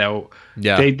acted that out.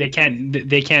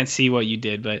 They can't see what you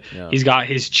did, but he's got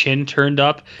his chin turned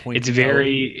up. It's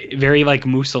very very like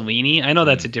Mussolini. I know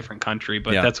that's a different country,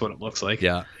 but that's what it looks like.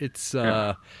 It's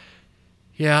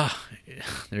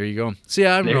there you go. So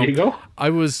I don't know. There you go. I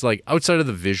was like, outside of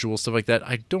the visual stuff like that,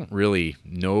 I don't really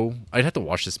know. I'd have to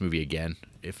watch this movie again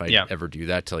if I ever do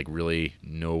that to like really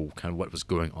know kind of what was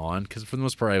going on. Because for the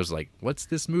most part, I was like, what's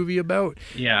this movie about?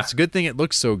 It's a good thing it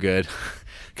looks so good.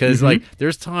 Because like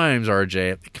there's times, RJ,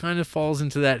 it kind of falls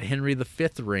into that Henry V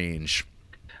range.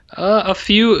 A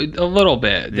little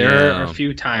bit. There are a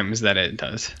few times that it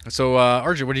does. So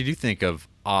RJ, what did you think of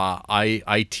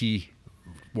ITT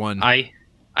 1?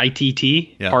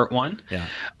 ITT Part 1.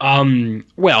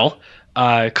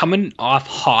 Coming off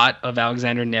hot of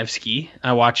Alexander Nevsky,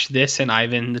 I watched this and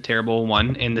Ivan the Terrible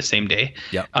One in the same day.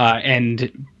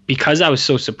 And because I was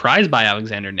so surprised by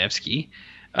Alexander Nevsky,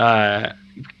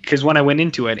 because when I went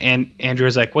into it, and Andrew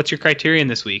was like, "What's your criterion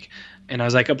this week?" And I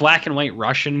was like, "A black and white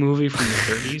Russian movie from the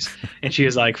 30s." And she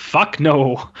was like, "Fuck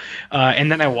no." And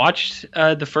then I watched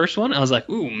the first one. I was like,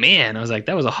 "Ooh, man." I was like,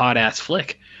 "That was a hot ass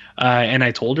flick." And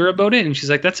I told her about it, and she's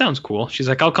like, "That sounds cool." She's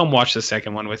like, "I'll come watch the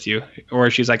second one with you," or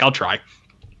she's like, "I'll try."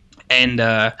 And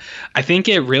I think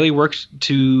it really works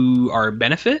to our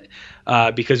benefit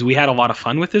because we had a lot of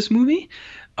fun with this movie.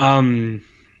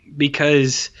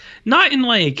 Because not in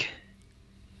like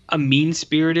a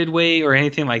mean-spirited way or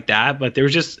anything like that, but there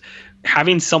was just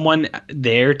having someone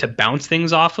there to bounce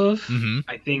things off of,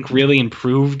 I think really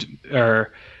improved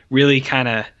or really kind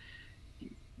of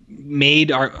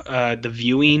made our the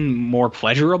viewing more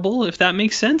pleasurable, if that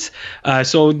makes sense.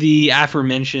 So the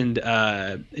aforementioned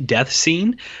death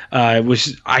scene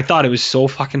was, I thought it was so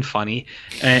fucking funny,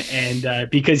 and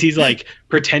because he's like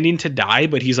pretending to die,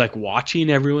 but he's like watching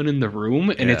everyone in the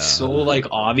room, and it's so like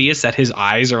obvious that his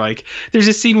eyes are like. There's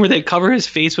a scene where they cover his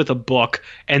face with a book,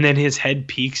 and then his head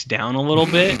peeks down a little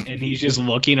bit, and he's just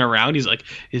looking around. He's like,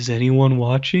 "Is anyone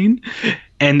watching?"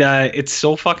 And it's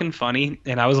so fucking funny,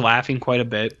 and I was laughing quite a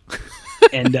bit.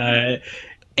 And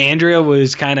Andrea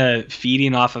was kind of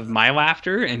feeding off of my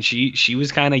laughter, and she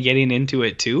was kind of getting into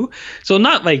it too. So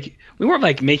not like we weren't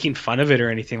like making fun of it or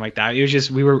anything like that. It was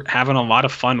just we were having a lot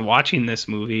of fun watching this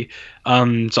movie.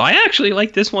 So I actually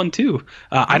like this one too.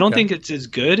 I don't think it's as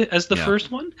good as the first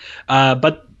one,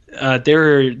 but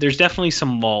there's definitely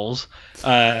some lulls.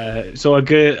 So a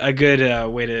good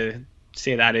way to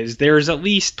say that is there's at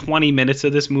least 20 minutes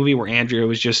of this movie where Andrea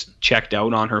was just checked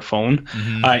out on her phone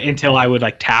until I would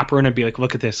like tap her and I'd be like,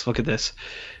 look at this,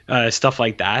 stuff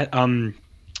like that.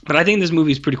 But I think this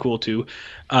movie is pretty cool too,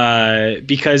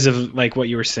 because of like what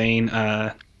you were saying.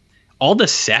 All the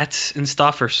sets and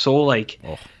stuff are so like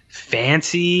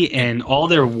fancy, and all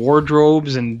their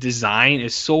wardrobes and design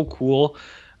is so cool.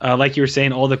 Like you were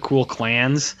saying, all the cool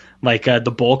clans, like the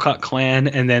Bowl-Cut clan,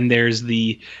 and then there's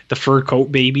the fur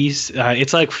coat babies.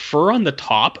 It's like fur on the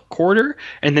top quarter,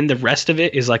 and then the rest of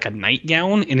it is like a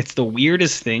nightgown, and it's the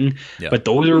weirdest thing. Yep. But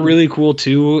those are really cool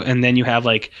too. And then you have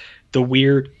like the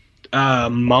weird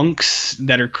monks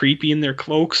that are creepy in their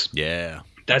cloaks. Yeah.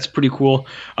 That's pretty cool.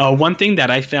 One thing that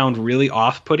I found really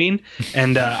off-putting,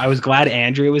 and I was glad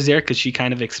Andrea was there because she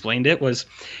kind of explained it, was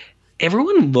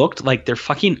everyone looked like their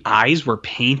fucking eyes were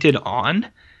painted on,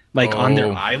 like on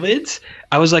their eyelids.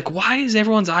 I was like, why does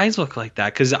everyone's eyes look like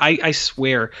that? Because I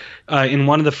swear, in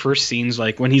one of the first scenes,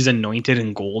 like when he's anointed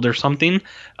in gold or something,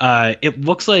 it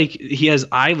looks like he has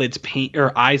eyes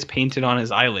painted on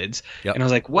his eyelids. Yep. And I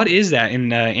was like, what is that?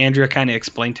 And Andrea kind of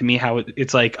explained to me how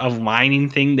it's like a lining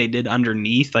thing they did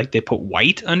underneath, like they put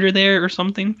white under there or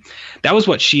something. That was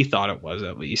what she thought it was,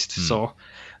 at least. So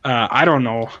I don't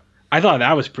know. I thought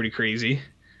that was pretty crazy.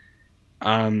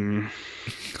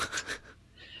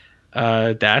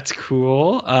 That's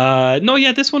cool. No,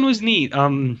 yeah, this one was neat.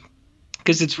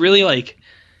 Because it's really like,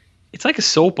 it's like a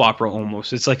soap opera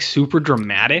almost. It's like super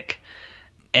dramatic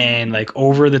and like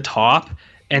over the top.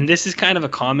 And this is kind of a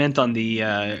comment on the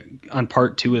on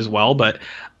part 2 as well. But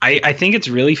I think it's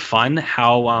really fun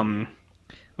how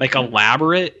like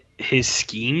elaborate his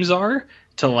schemes are.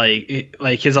 To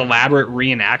like his elaborate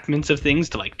reenactments of things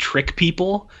to like trick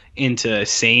people into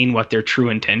saying what their true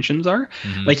intentions are.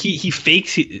 Like he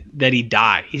fakes that he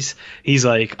dies. He's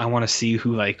like, I want to see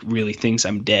who like really thinks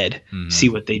I'm dead. See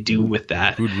what they do with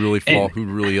that. Who'd really fall? Who'd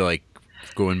really like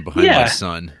go in behind my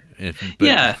son?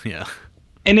 Yeah.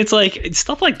 And it's like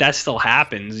stuff like that still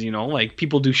happens, you know. Like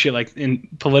people do shit like, and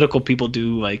political people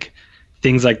do like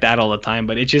things like that all the time.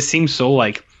 But it just seems so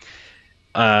like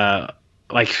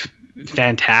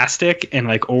fantastic and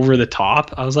like over the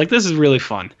top. I was like, this is really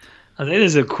fun. I think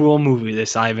this is a cool movie,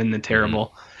 this Ivan the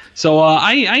Terrible. So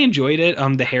I enjoyed it.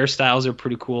 The hairstyles are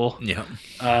pretty cool. Yeah.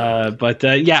 But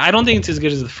yeah, I don't think it's as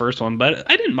good as the first one, but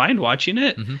I didn't mind watching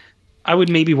it. I would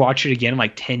maybe watch it again in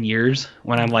like 10 years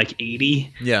when I'm like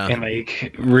 80. Yeah. And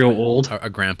like real old. A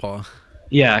grandpa.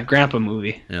 Yeah, grandpa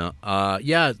movie. Yeah.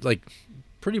 Yeah, like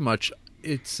pretty much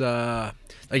it's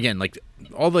again, like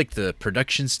all like the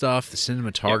production stuff, the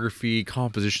cinematography,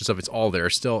 composition stuff, it's all there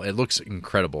still. It looks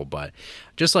incredible, but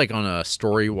just like on a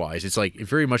story wise, it's like it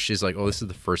very much is like, oh, this is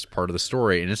the first part of the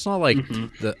story, and it's not like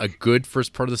a good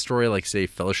first part of the story, like say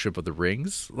Fellowship of the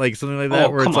Rings, like something like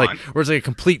that, where it's like a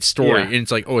complete story, and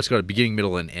it's like, oh, it's got a beginning,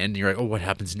 middle, and end, and you're like, oh, what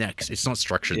happens next? It's not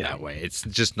structured that way. It's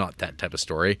just not that type of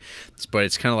story. But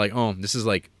it's kind of like, oh, this is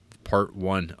like part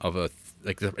 1 of a.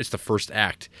 Like it's the first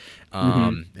act,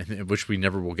 which we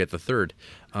never will get the third.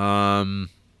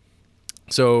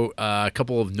 So a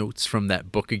couple of notes from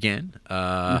that book again.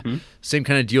 Same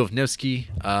kind of deal with Nevsky,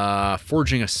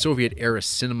 forging a Soviet-era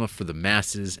cinema for the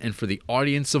masses and for the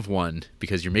audience of one,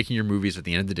 because you're making your movies at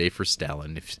the end of the day for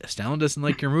Stalin. If Stalin doesn't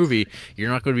like your movie, you're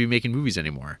not going to be making movies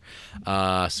anymore.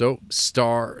 So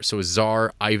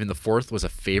Tsar Ivan IV was a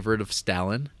favorite of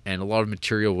Stalin, and a lot of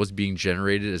material was being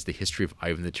generated as the history of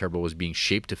Ivan the Terrible was being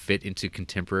shaped to fit into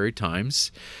contemporary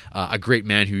times. A great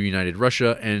man who united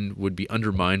Russia and would be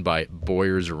undermined by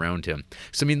boyars around him.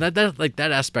 So I mean that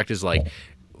aspect is like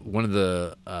one of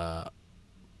the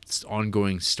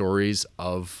ongoing stories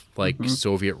of like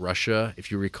Soviet Russia,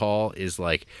 if you recall, is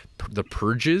like the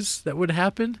purges that would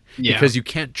happen because you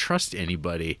can't trust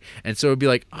anybody, and so it'd be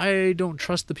like, I don't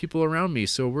trust the people around me,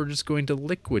 so we're just going to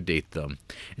liquidate them.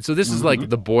 And so this is like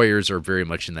the boyars are very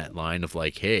much in that line of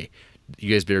like, hey,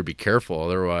 you guys better be careful,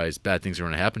 otherwise bad things are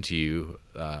going to happen to you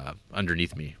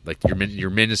underneath me, like your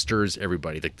ministers,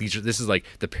 everybody. Like this is like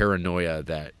the paranoia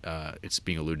that it's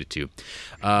being alluded to.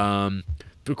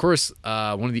 But of course,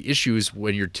 one of the issues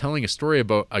when you're telling a story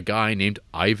about a guy named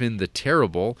Ivan the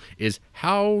Terrible is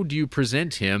how do you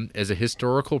present him as a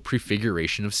historical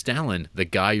prefiguration of Stalin, the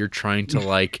guy you're trying to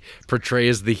like portray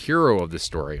as the hero of the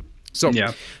story.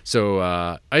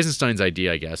 So Eisenstein's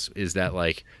idea, I guess, is that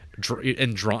like,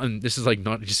 and this is like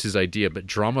not just his idea, but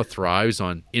drama thrives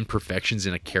on imperfections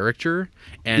in a character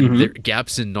and their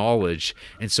gaps in knowledge.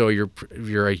 And so your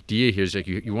idea here is like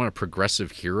you want a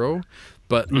progressive hero,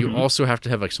 but you also have to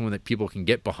have like someone that people can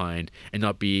get behind and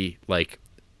not be like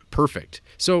perfect.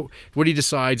 So what he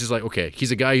decides is like, okay,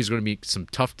 he's a guy who's going to make some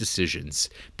tough decisions,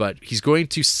 but he's going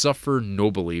to suffer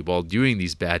nobly while doing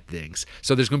these bad things.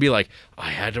 So there's going to be like, I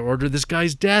had to order this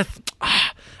guy's death.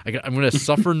 I'm going to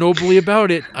suffer nobly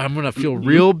about it. I'm going to feel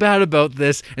real bad about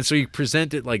this. And so you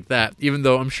present it like that, even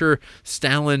though I'm sure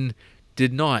Stalin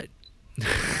did not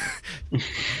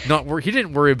he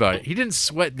didn't worry about it. He didn't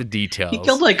sweat the details. He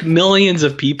killed like millions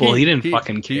of people. He didn't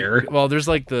fucking care. Well, there's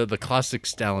like the classic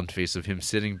Stalin face of him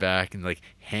sitting back and like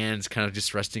hands kind of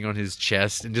just resting on his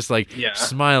chest and just like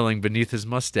smiling beneath his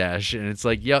mustache. And it's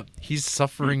like, yep, he's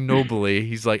suffering nobly.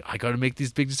 He's like, I got to make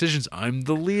these big decisions. I'm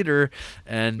the leader.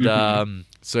 And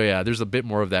so yeah, there's a bit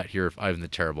more of that here of Ivan the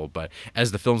Terrible. But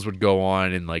as the films would go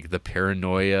on and like the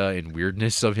paranoia and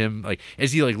weirdness of him, like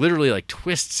as he like literally like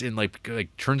twists and like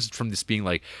turns from this being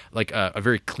like a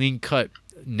very clean cut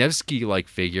Nevsky like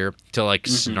figure to like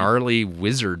snarly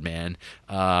wizard man.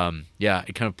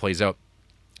 It kind of plays out.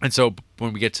 And so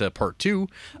when we get to part 2,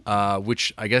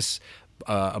 which I guess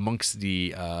amongst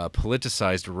the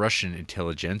politicized Russian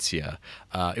intelligentsia,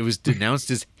 it was denounced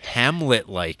as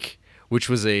Hamlet-like, which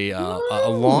was a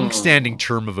long-standing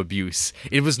term of abuse.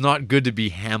 It was not good to be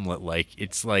Hamlet-like.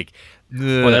 It's like,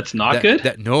 that's not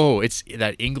good. No, it's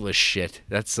that English shit.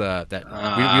 That's we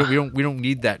don't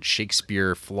need that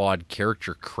Shakespeare flawed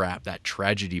character crap, that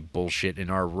tragedy bullshit in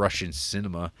our Russian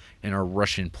cinema, in our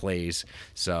Russian plays.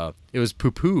 So it was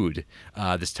poo-pooed,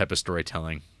 this type of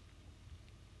storytelling.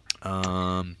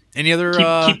 Any other?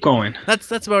 Keep going.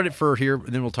 That's about it for here.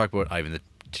 And then we'll talk about Ivan the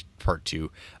part 2.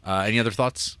 Any other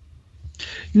thoughts?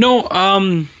 No,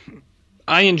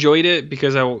 I enjoyed it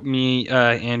because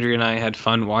Andrew and I had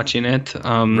fun watching it.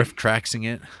 Riff tracksing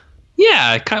it.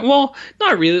 Yeah, well,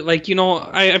 not really. Like,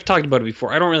 I've talked about it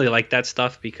before. I don't really like that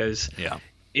stuff because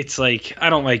it's like I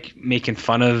don't like making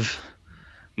fun of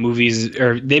movies,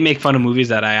 or they make fun of movies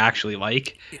that I actually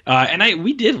like. And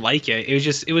we did like it.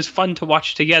 It was fun to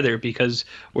watch together because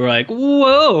we're like,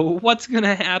 whoa, what's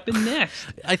gonna happen next?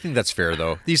 I think that's fair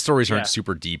though. These stories aren't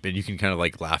super deep, and you can kind of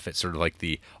like laugh at sort of like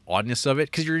the oddness of it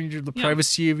because you're in the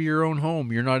privacy of your own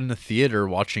home. You're not in a theater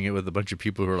watching it with a bunch of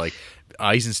people who are like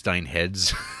Eisenstein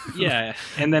heads. Yeah,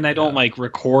 and then I don't like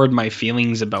record my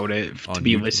feelings about it to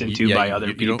be listened to by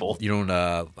other people. You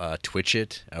don't Twitch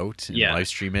it out and live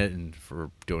stream it and for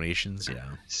donations. Yeah.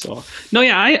 So no,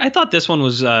 yeah, I thought this one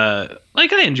was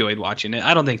like I enjoyed watching it.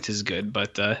 I don't think this is good,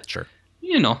 but sure,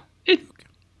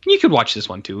 you could watch this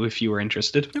one too if you were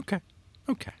interested. Okay.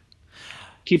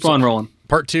 Keep on rolling.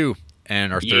 Part 2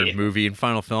 and our third movie and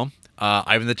final film,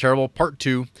 Ivan the Terrible Part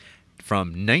 2 from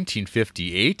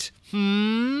 1958.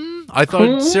 I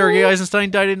thought Sergei Eisenstein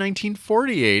died in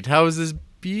 1948. How is this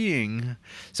being?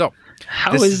 So,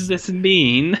 is this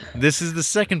being? This is the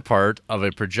second part of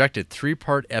a projected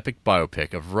 3-part epic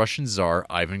biopic of Russian Tsar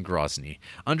Ivan Grozny,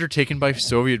 undertaken by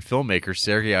Soviet filmmaker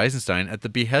Sergei Eisenstein at the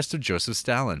behest of Joseph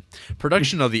Stalin.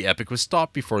 Production of the epic was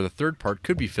stopped before the third part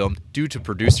could be filmed due to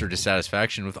producer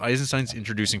dissatisfaction with Eisenstein's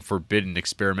introducing forbidden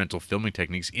experimental filming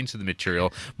techniques into the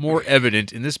material, more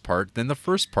evident in this part than the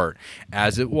first part.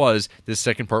 As it was, this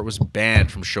second part was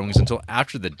banned from showings until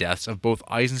after the deaths of both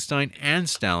Eisenstein and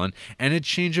Stalin, and a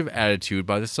change of attitude attitude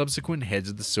by the subsequent heads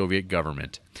of the Soviet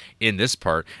government. In this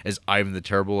part, as Ivan the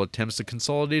Terrible attempts to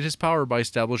consolidate his power by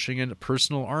establishing a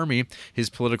personal army, his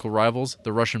political rivals,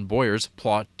 the Russian boyars,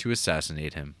 plot to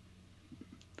assassinate him.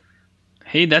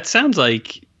 Hey, that sounds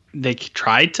like they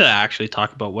tried to actually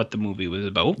talk about what the movie was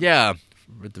about. Yeah,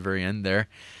 at the very end there.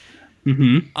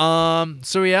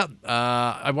 So yeah,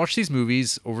 I watched these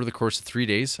movies over the course of 3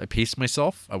 days. I paced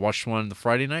myself. I watched one the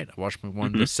Friday night. I watched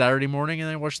one the Saturday morning, and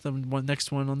I watched the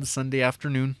next one on the Sunday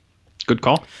afternoon. Good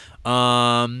call.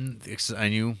 I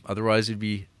knew otherwise it'd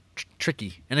be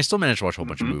tricky, and I still managed to watch a whole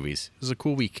bunch of movies. It was a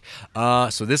cool week.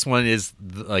 So this one is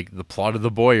the plot of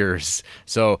the Boyars.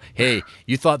 So hey,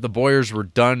 you thought the Boyars were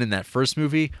done in that first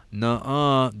movie?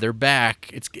 Nuh-uh, they're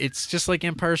back. It's just like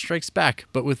Empire Strikes Back,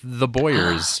 but with the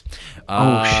Boyars.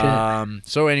 Shit.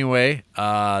 So anyway,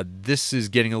 this is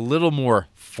getting a little more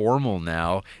formal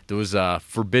now. Those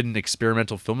forbidden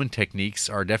experimental filming techniques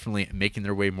are definitely making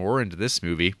their way more into this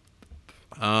movie.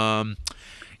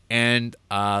 And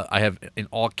I have in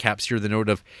all caps here the note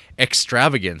of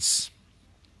extravagance,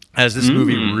 as this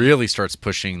movie really starts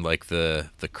pushing like the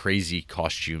crazy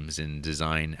costumes and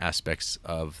design aspects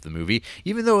of the movie.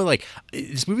 Even though like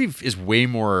this movie is way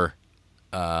more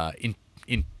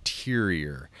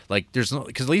interior. Like there's no,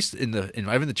 because at least in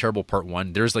Ivan the Terrible Part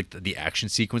 1, there's like the action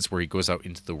sequence where he goes out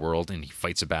into the world and he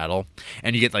fights a battle,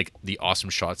 and you get like the awesome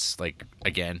shots like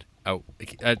again. Out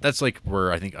that's like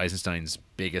where I think Eisenstein's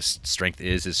biggest strength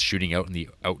is shooting out in the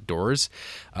outdoors.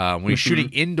 When he's shooting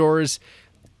indoors,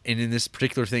 and in this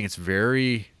particular thing, it's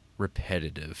very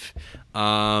repetitive.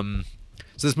 So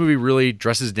this movie really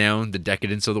dresses down the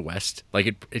decadence of the West. Like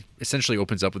it essentially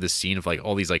opens up with this scene of like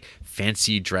all these like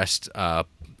fancy dressed, I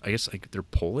guess like they're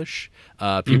Polish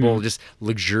people just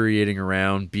luxuriating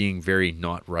around, being very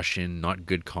not Russian, not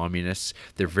good communists.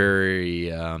 They're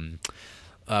very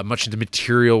much into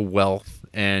material wealth,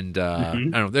 and I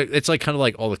don't know. It's like kind of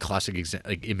like all the classic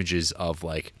like images of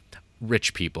like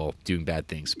rich people doing bad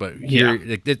things. But here,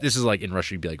 like, this is like in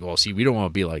Russia, you'd be like, "Well, see, we don't want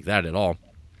to be like that at all."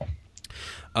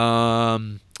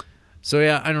 So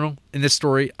yeah, I don't know. In this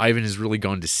story, Ivan has really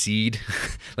gone to seed.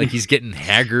 Like he's getting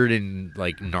haggard and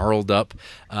like gnarled up.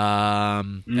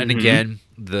 And again,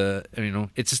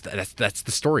 it's just that's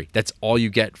the story. That's all you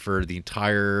get for the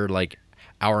entire like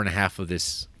hour and a half of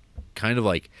this kind of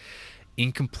like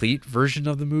incomplete version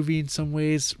of the movie in some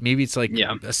ways. Maybe it's like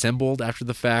assembled after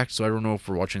the fact, so I don't know if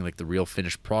we're watching like the real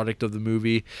finished product of the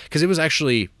movie, because it was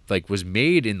actually like was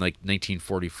made in like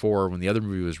 1944 when the other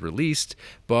movie was released,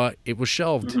 but it was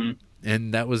shelved,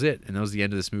 and that was it, and that was the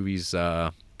end of this movie's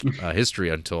history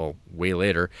until way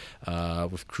later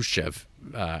with Khrushchev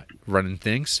running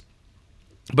things.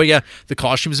 But yeah, the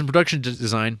costumes and production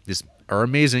design are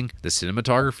amazing. The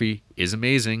cinematography is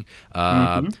amazing.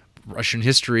 Russian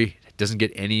history doesn't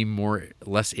get any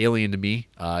less alien to me.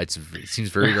 It seems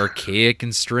very archaic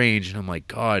and strange, and I'm like,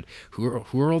 God, who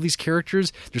are all these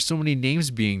characters? There's so many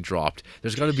names being dropped.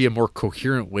 There's got to be a more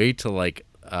coherent way to like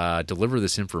deliver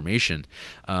this information,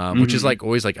 which is like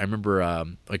always like I remember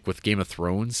like with Game of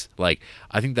Thrones, like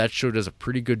I think that show does a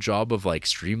pretty good job of like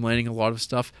streamlining a lot of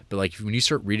stuff. But like when you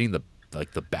start reading the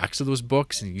backs of those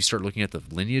books and you start looking at the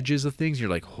lineages of things, you're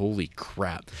like, holy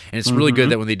crap. And it's really good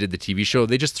that when they did the TV show,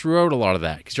 they just threw out a lot of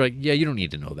that, because you're like, yeah, you don't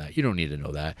need to know that. You don't need to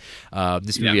know that.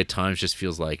 This movie at times just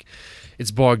feels like it's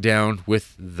bogged down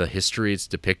with the history it's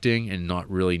depicting and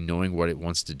not really knowing what it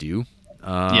wants to do.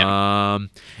 And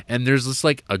there's just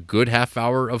like a good half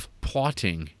hour of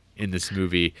plotting in this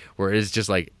movie where it's just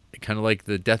like kind of like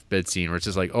the deathbed scene where it's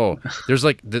just like, oh, there's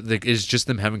like it's just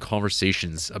them having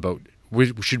conversations about,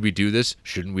 should we do this?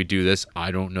 Shouldn't we do this?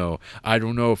 I don't know. I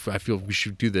don't know if I feel we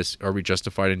should do this. Are we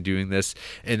justified in doing this?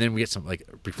 And then we get some, like,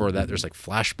 before that, there's like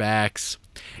flashbacks.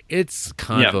 It's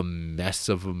kind of a mess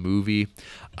of a movie.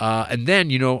 And then,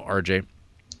 RJ,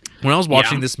 when I was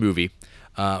watching this movie,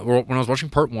 or when I was watching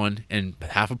part 1 and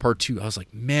half of part 2, I was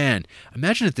like, man,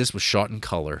 imagine if this was shot in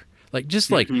color. Like,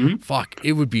 just like, fuck,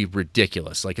 it would be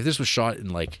ridiculous. Like, if this was shot in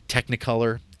like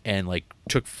Technicolor and like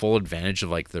took full advantage of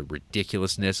like the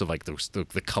ridiculousness of like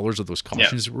the colors of those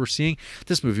costumes we're seeing,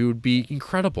 this movie would be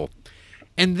incredible.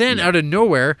 And then out of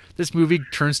nowhere, this movie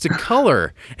turns to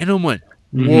color, and I went,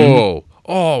 whoa,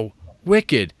 oh,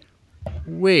 wicked.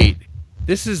 Wait,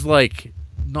 this is like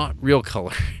not real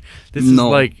color. This is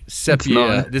like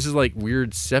sepia. This is like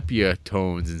weird sepia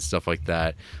tones and stuff like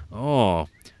that. Oh,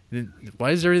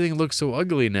 why does everything look so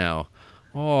ugly now?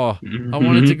 Oh, I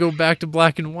wanted to go back to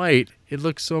black and white. It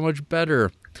looks so much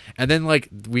better. And then like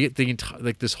we get the entire,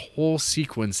 like this whole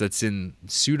sequence that's in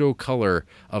pseudo color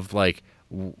of like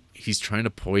he's trying to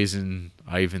poison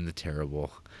Ivan the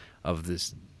Terrible, of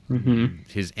this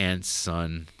his aunt's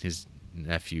son, his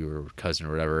nephew or cousin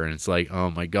or whatever, and it's like, oh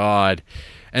my god,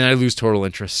 and I lose total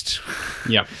interest.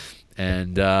 Yep.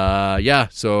 And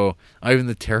so Ivan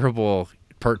the Terrible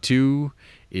Part 2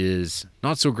 is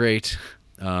not so great.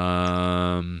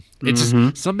 It's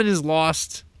just something is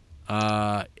lost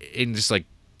in just like,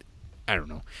 I don't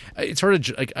know. It's hard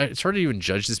to it's hard to even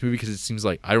judge this movie because it seems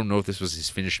like I don't know if this was his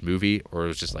finished movie or it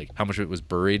was just like how much of it was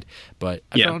buried. But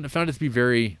I found it to be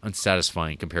very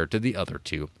unsatisfying compared to the other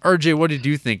two. RJ, what did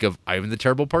you think of Ivan the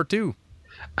Terrible Part 2?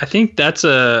 I think that's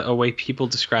a way people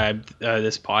describe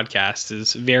this podcast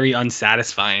is very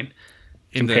unsatisfying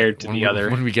compared to the other.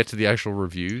 When we get to the actual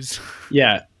reviews.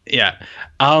 Yeah.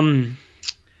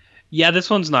 This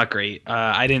one's not great.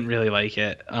 I didn't really like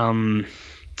it.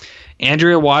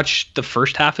 Andrea watched the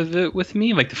first half of it with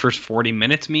me, like the first 40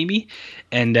 minutes maybe,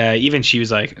 and even she was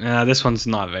like, this one's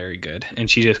not very good, and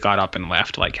she just got up and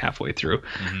left like halfway through.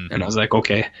 And I was like,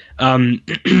 okay.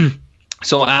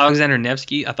 So Alexander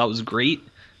Nevsky I thought was great. I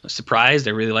was surprised.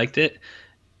 I really liked it.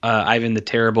 Ivan the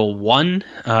Terrible 1,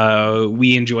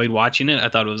 we enjoyed watching it. I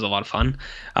thought it was a lot of fun.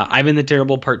 Ivan the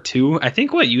Terrible Part 2, I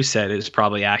think what you said is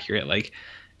probably accurate. Like,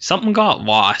 something got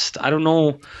lost. I don't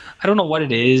know what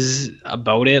it is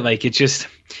about it. Like,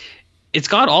 it's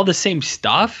got all the same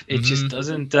stuff. It just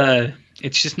doesn't.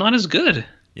 It's just not as good.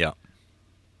 Yeah.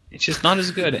 It's just not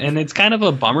as good, and it's kind of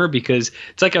a bummer because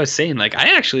it's like I was saying. Like,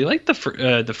 I actually like the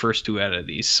first two out of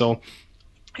these. So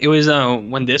it was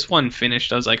when this one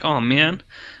finished, I was like, oh man.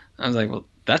 I was like, well,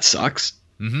 that sucks.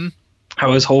 I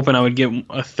was hoping I would get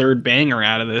a third banger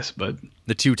out of this, but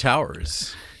The Two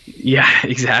Towers. Yeah,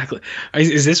 exactly.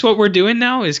 Is this what we're doing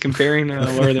now? Is comparing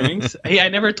Lord of the Rings? Hey, I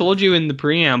never told you in the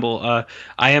preamble.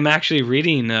 I am actually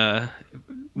reading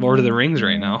Lord of the Rings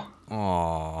right now.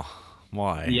 Aw,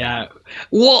 why? Yeah.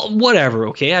 Well, whatever.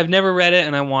 Okay, I've never read it,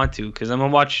 and I want to because I'm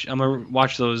gonna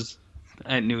watch those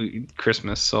at New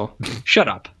Christmas. So shut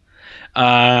up.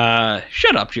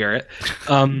 Shut up, Jarrett.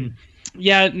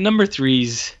 Yeah, number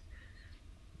 3's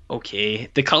okay.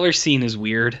 The color scene is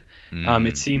weird.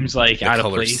 It seems like the out of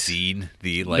color place. Scene,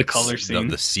 the color scene,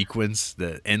 the sequence,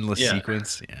 the endless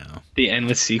sequence. Yeah, the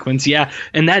endless sequence. Yeah,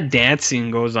 and that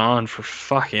dancing goes on for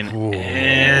fucking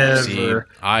ever.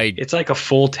 It's like a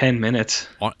full 10 minutes.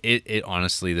 It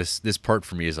honestly, this part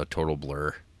for me is a total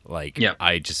blur. Like,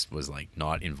 I just was like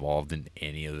not involved in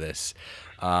any of this.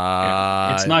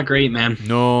 It's not great, man.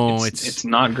 No, it's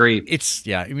not great.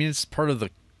 I mean, it's part of the.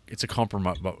 It's a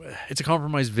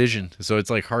compromised vision, so it's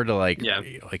like hard to like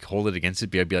hold it against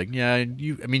it. I'd be like,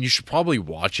 you should probably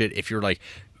watch it if you're like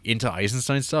into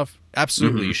Eisenstein stuff.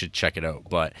 Absolutely, you should check it out.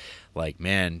 But like,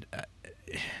 man,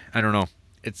 I don't know.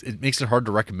 It makes it hard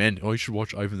to recommend. Oh, you should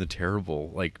watch Ivan the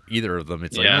Terrible. Like either of them.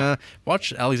 It's like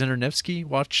watch Alexander Nevsky,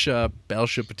 watch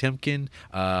Battleship Potemkin,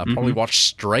 probably watch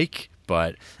Strike.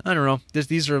 But I don't know.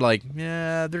 These are like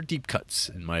they're deep cuts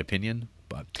in my opinion.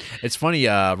 But it's funny,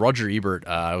 Roger Ebert,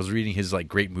 I was reading his like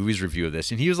great movies review of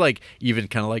this, and he was like even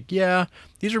kind of like,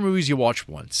 these are movies you watch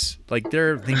once. Like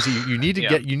they're things you need to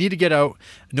get. You need to get out.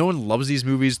 No one loves these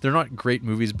movies. They're not great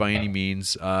movies by any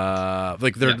means. They're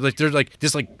like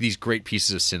just like these great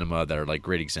pieces of cinema that are like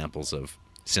great examples of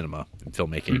cinema and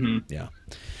filmmaking. Yeah.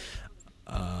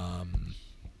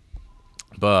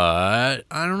 But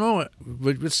I don't know.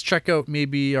 Let's check out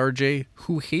maybe RJ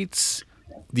who hates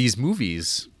these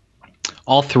movies.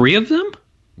 All 3 of them?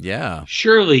 Yeah.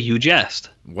 Surely you jest.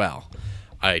 Well,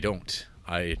 I don't.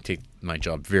 I take my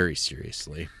job very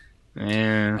seriously.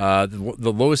 Yeah.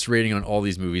 The lowest rating on all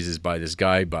these movies is by this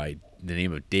guy by the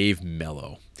name of Dave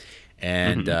Mello.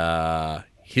 And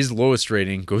his lowest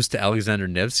rating goes to Alexander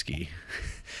Nevsky.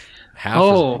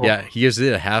 He gives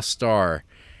it a half star.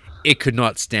 It could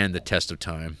not stand the test of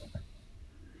time.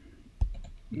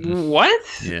 What?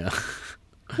 Yeah.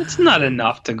 That's not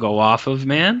enough to go off of,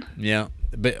 man. Yeah,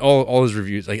 but all his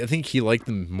reviews, like I think he liked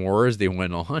them more as they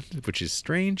went on, which is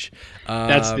strange.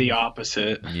 That's the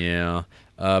opposite. Yeah,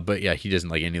 but yeah, he doesn't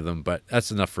like any of them. But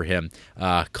that's enough for him.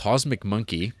 Cosmic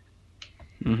Monkey,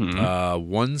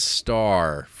 1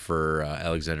 star for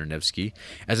Alexander Nevsky.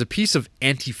 As a piece of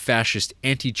anti-fascist,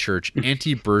 anti-church,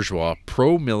 anti-bourgeois,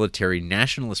 pro-military,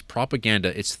 nationalist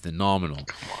propaganda, it's phenomenal.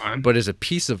 But as a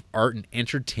piece of art and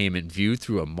entertainment viewed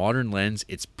through a modern lens,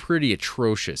 it's pretty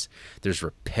atrocious. There's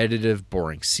repetitive,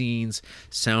 boring scenes,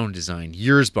 sound design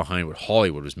years behind what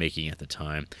Hollywood was making at the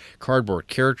time, cardboard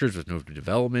characters with no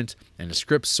development, and a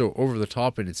script so over the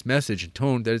top in its message and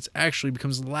tone that it actually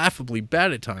becomes laughably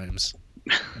bad at times.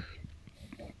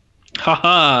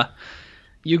 Haha,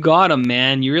 you got him,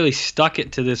 man. You really stuck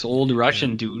it to this old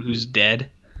Russian dude who's dead.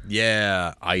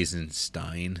 Yeah,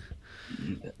 Eisenstein.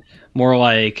 More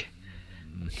like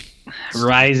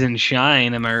rise and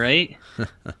shine, am I right?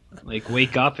 Like,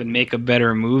 wake up and make a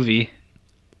better movie.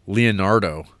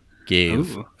 Leonardo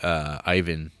gave Ooh.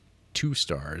 Ivan 2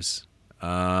 stars.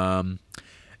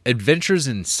 Adventures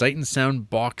in Sight and Sound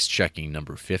box checking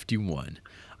number 51.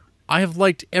 I have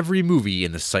liked every movie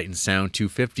in the Sight and Sound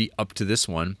 250 up to this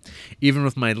one. Even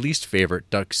with my least favorite,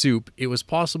 Duck Soup, it was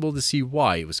possible to see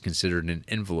why it was considered an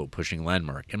envelope-pushing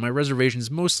landmark, and my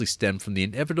reservations mostly stem from the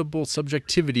inevitable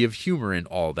subjectivity of humor and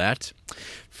all that.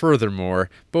 Furthermore,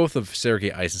 both of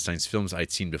Sergei Eisenstein's films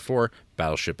I'd seen before,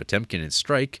 Battleship Potemkin and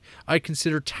Strike, I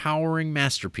consider towering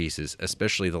masterpieces,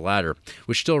 especially the latter,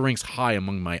 which still ranks high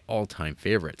among my all-time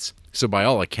favorites. So by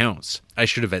all accounts, I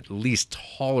should have at least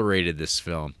tolerated this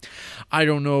film. I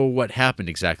don't know what happened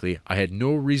exactly. I had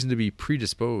no reason to be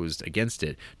predisposed against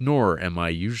it, nor am I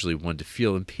usually one to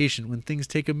feel impatient when things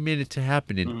take a minute to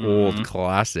happen in old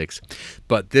classics.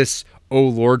 But this, oh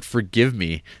Lord forgive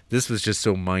me, this was just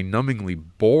so mind-numbingly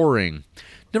boring.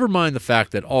 Never mind the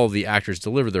fact that all of the actors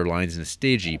deliver their lines in a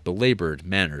stagey, belabored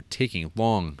manner, taking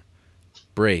long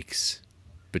breaks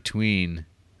between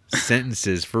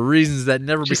sentences for reasons that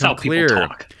never Just become how people clear.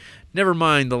 talk. Never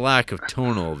mind the lack of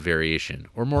tonal variation,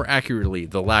 or more accurately,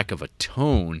 the lack of a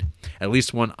tone, at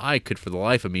least one I could for the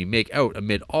life of me make out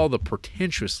amid all the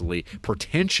pretentious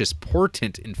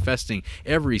portent infesting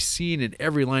every scene and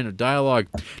every line of dialogue.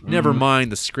 Never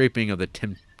mind the scraping of the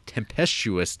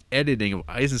tempestuous editing of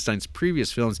Eisenstein's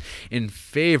previous films in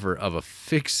favor of a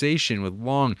fixation with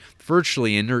long,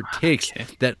 virtually inert takes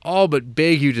that all but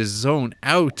beg you to zone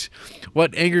out.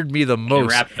 What angered me the most,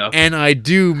 wrap it up. and I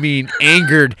do mean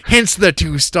angered, hence the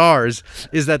 2 stars,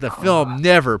 is that the film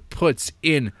never puts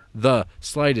in the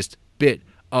slightest bit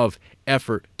of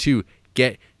effort to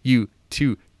get you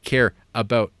to care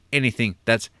about anything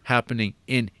that's happening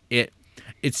in it.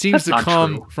 It seems That's to not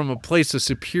come true. from a place of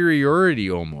superiority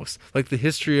almost. Like the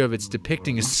history of its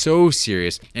depicting is so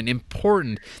serious and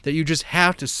important that you just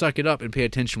have to suck it up and pay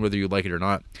attention whether you like it or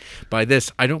not. By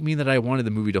this, I don't mean that I wanted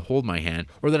the movie to hold my hand,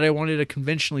 or that I wanted a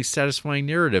conventionally satisfying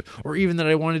narrative, or even that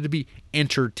I wanted to be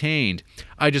entertained.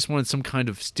 I just wanted some kind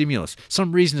of stimulus,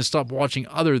 some reason to stop watching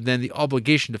other than the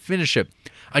obligation to finish it.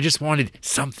 I just wanted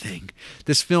something.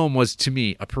 This film was, to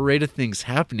me, a parade of things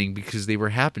happening because they were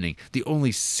happening. The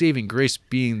only saving grace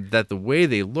being that the way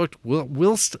they looked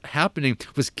whilst happening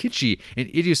was kitschy and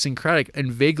idiosyncratic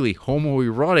and vaguely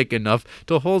homoerotic enough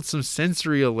to hold some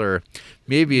sensory allure.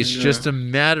 Maybe it's just a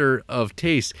matter of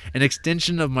taste, an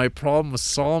extension of my problem with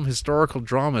solemn historical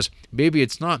dramas. Maybe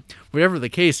it's not. Whatever the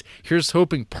case, here's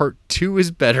hoping part 2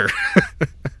 is better.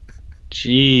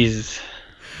 Jeez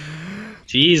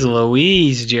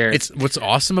Louise, Jared. It's what's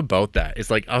awesome about that. It's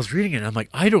like I was reading it and I'm like,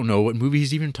 I don't know what movie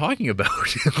he's even talking about.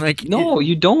 Like no,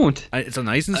 you don't. it's an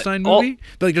Eisenstein all- movie,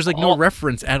 but like there's like no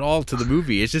reference at all to the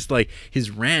movie. It's just like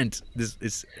his rant.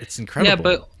 It's incredible. Yeah,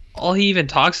 but all he even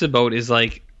talks about is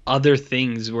like other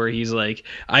things where he's like,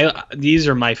 these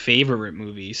are my favorite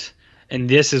movies, and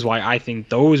this is why I think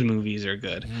those movies are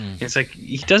good. It's like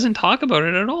he doesn't talk about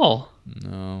it at all.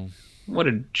 No. What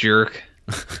a jerk.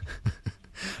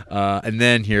 And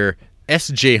then here,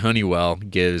 S.J. Honeywell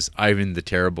gives Ivan the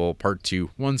Terrible Part 2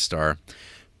 1 star.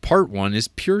 Part 1 is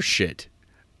pure shit.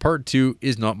 Part 2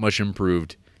 is not much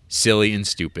improved. Silly and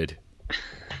stupid.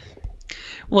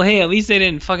 Well, hey, at least they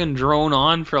didn't fucking drone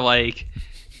on for like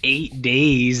 8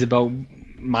 days about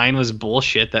mindless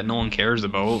bullshit that no one cares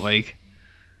about. Like,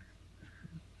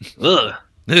 ugh,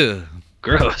 Ugh.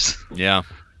 gross. Yeah.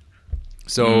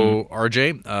 So,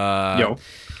 RJ, Yo.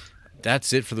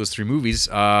 that's it for those 3 movies.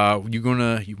 When are you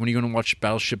gonna watch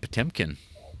Battleship Potemkin?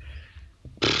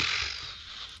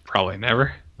 Probably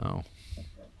never. Oh.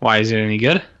 Why, is it any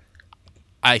good?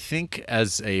 I think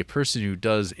as a person who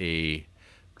does a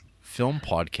film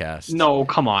podcast. No,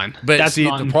 come on. But That's see,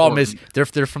 not the problem is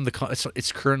important. they're from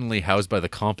it's currently housed by the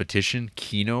competition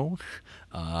Kino.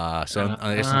 So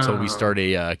I guess until we start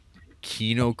a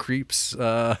Kino Creeps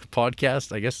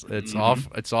podcast, I guess it's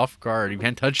off guard. You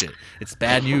can't touch it. It's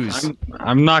bad news.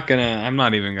 I'm not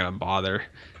even gonna bother.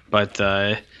 But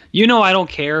I don't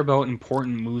care about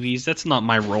important movies. That's not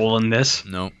my role in this.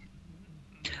 No.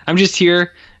 I'm just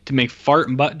here to make fart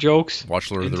and butt jokes. Watch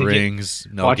Lord of and the to get- Rings.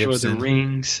 Mel Watch Gibson. Lord of the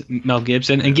Rings, Mel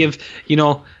Gibson, and give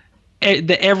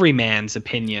the everyman's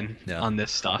opinion on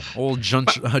this stuff. Old Joe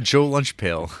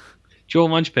Lunchpail. Joel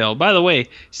Lunchpail. By the way,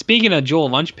 speaking of Joel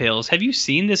Lunchpails, have you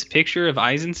seen this picture of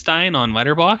Eisenstein on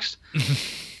Letterboxd?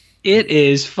 It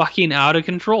is fucking out of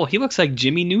control. He looks like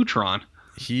Jimmy Neutron.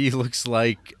 He looks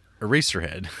like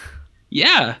Eraserhead.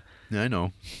 Yeah. I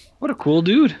know. What a cool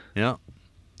dude. Yeah.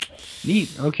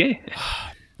 Neat. Okay.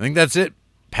 I think that's it,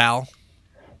 pal.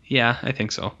 Yeah, I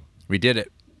think so. We did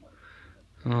it.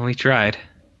 Well, we tried.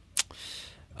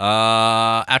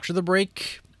 After the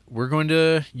break, we're going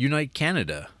to unite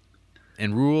Canada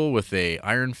and rule with a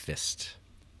iron fist.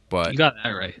 But You got that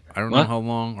right. I don't know What? how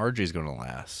long RJ's going to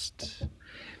last.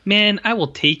 Man, I will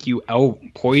take you out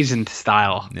poisoned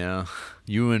style. Yeah.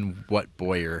 You and what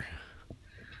Boyer?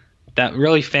 That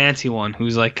really fancy one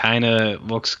who's like kind of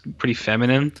looks pretty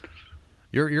feminine.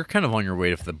 You're kind of on your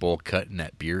way to the bowl cut and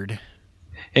that beard.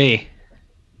 Hey,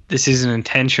 this is an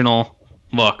intentional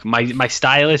look. My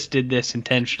stylist did this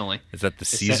intentionally. Is that the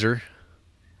Caesar?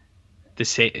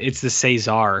 It's the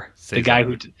Cesar. Cesar. The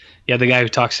guy who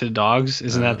talks to the dogs.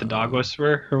 Isn't that the dog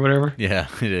whisperer or whatever? Yeah,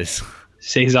 it is.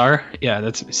 Cesar? Yeah,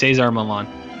 that's Cesar Milan.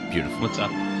 Beautiful. What's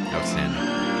up?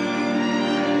 Outstanding.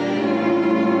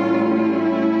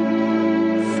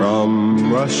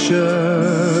 From Russia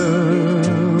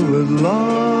with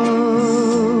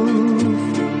love,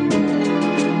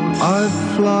 I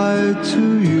fly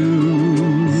to you,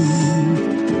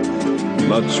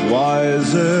 much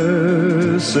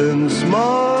wiser since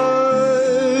my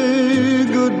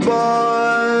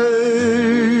goodbye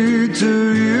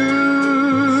to you.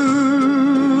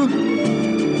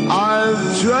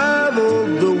 I've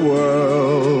traveled the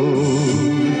world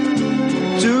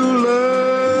to learn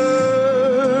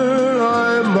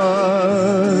I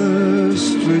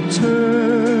must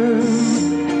return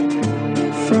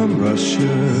from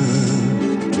Russia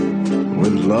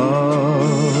with love.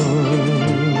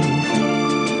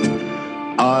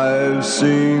 I've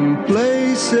seen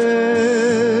places,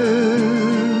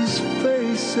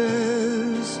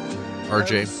 faces.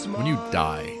 RJ, when you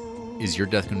die, is your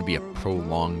death going to be a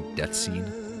prolonged death scene?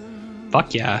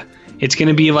 Fuck yeah. It's going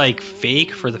to be like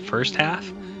fake for the first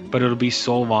half, but it'll be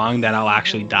so long that I'll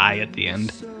actually die at the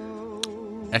end.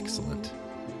 Excellent.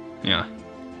 Yeah.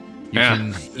 You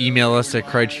can email us at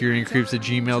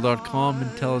criterioncreeps@gmail.com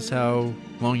and tell us how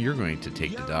long you're going to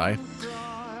take to die.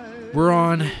 We're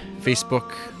on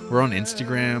Facebook, we're on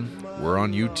Instagram, we're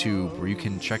on YouTube, where you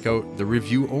can check out the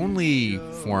review-only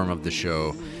form of the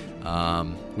show,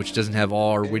 which doesn't have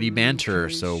all our witty banter,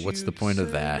 so what's the point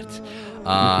of that?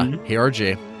 Hey,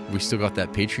 RJ, we still got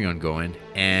that Patreon going,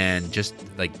 and just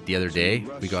like the other day,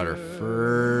 we got our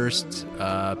first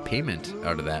payment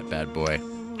out of that bad boy.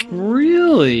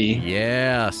 Really?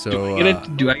 Yeah, so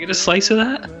Do I get a slice of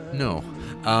that? no.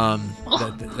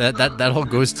 That all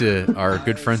goes to our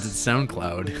good friends at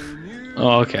SoundCloud.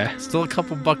 Oh, okay. Still a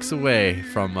couple bucks away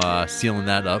from sealing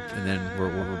that up, and then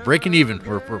we're breaking even.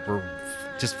 We're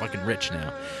just fucking rich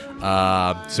now.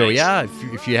 So Nice. yeah,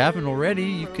 if you haven't already,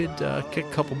 you could kick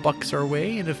a couple bucks our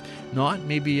way, and if not,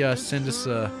 maybe send us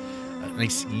a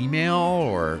nice email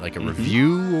or like a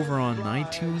review over on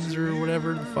iTunes or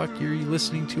whatever the fuck you're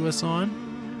listening to us on.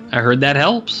 I heard that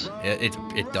helps.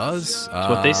 It does. That's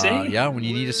what they say. Yeah, when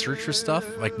you need to search for stuff,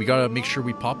 like we gotta make sure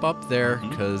we pop up there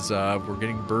because we're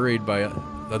getting buried by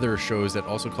other shows that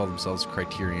also call themselves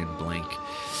Criterion Blank.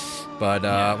 But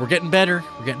we're getting better.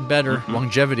 We're getting better.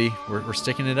 Longevity. We're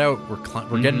sticking it out.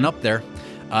 We're getting up there.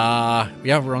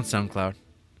 Yeah, we're on SoundCloud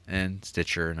and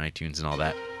Stitcher and iTunes and all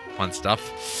that fun stuff.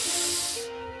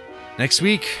 Next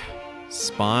week,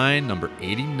 Spine number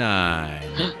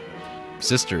 89.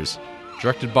 Sisters.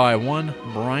 Directed by one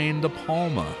Brian De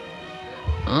Palma.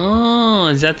 Oh,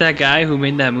 is that guy who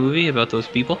made that movie about those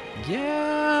people?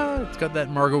 Yeah, it's got that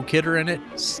Margot Kidder in it.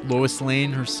 Lois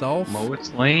Lane herself.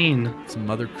 Lois Lane. Some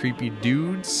other creepy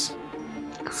dudes.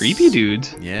 Creepy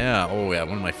dudes. Yeah. Oh, yeah.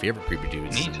 One of my favorite creepy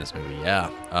dudes in this movie. Yeah.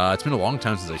 It's been a long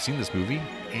time since I've seen this movie,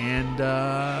 and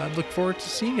I look forward to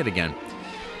seeing it again.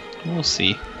 We'll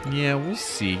see. Yeah, we'll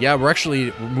see. Yeah, we're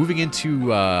moving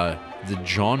into the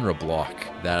genre block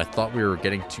that I thought we were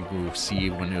getting to see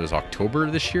when it was October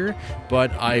this year,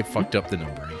 but I fucked up the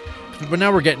numbering. But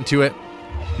now we're getting to it.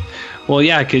 Well,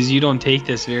 yeah, because you don't take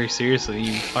this very seriously.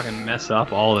 You fucking mess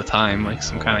up all the time like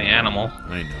some kind of animal.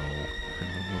 I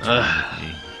know.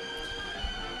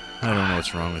 I don't know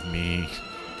what's wrong with me.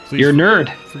 Please You're a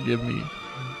nerd. Forgive me.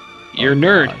 You're a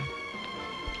nerd. God.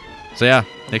 So yeah,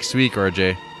 next week,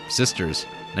 RJ, Sisters,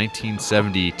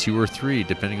 1972 or 3,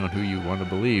 depending on who you want to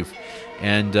believe.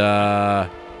 And I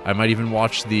might even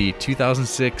watch the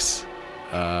 2006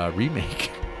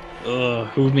 remake. Ugh,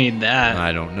 who made that?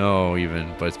 I don't know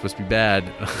even, but it's supposed to be bad.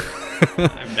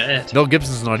 I bet. Mel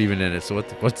Gibson's not even in it, so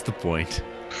what's the point?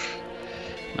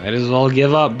 Might as well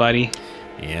give up, buddy.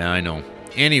 Yeah, I know.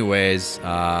 Anyways,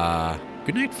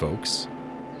 good night, folks.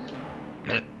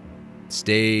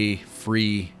 Stay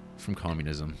free from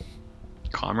communism.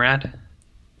 Comrade?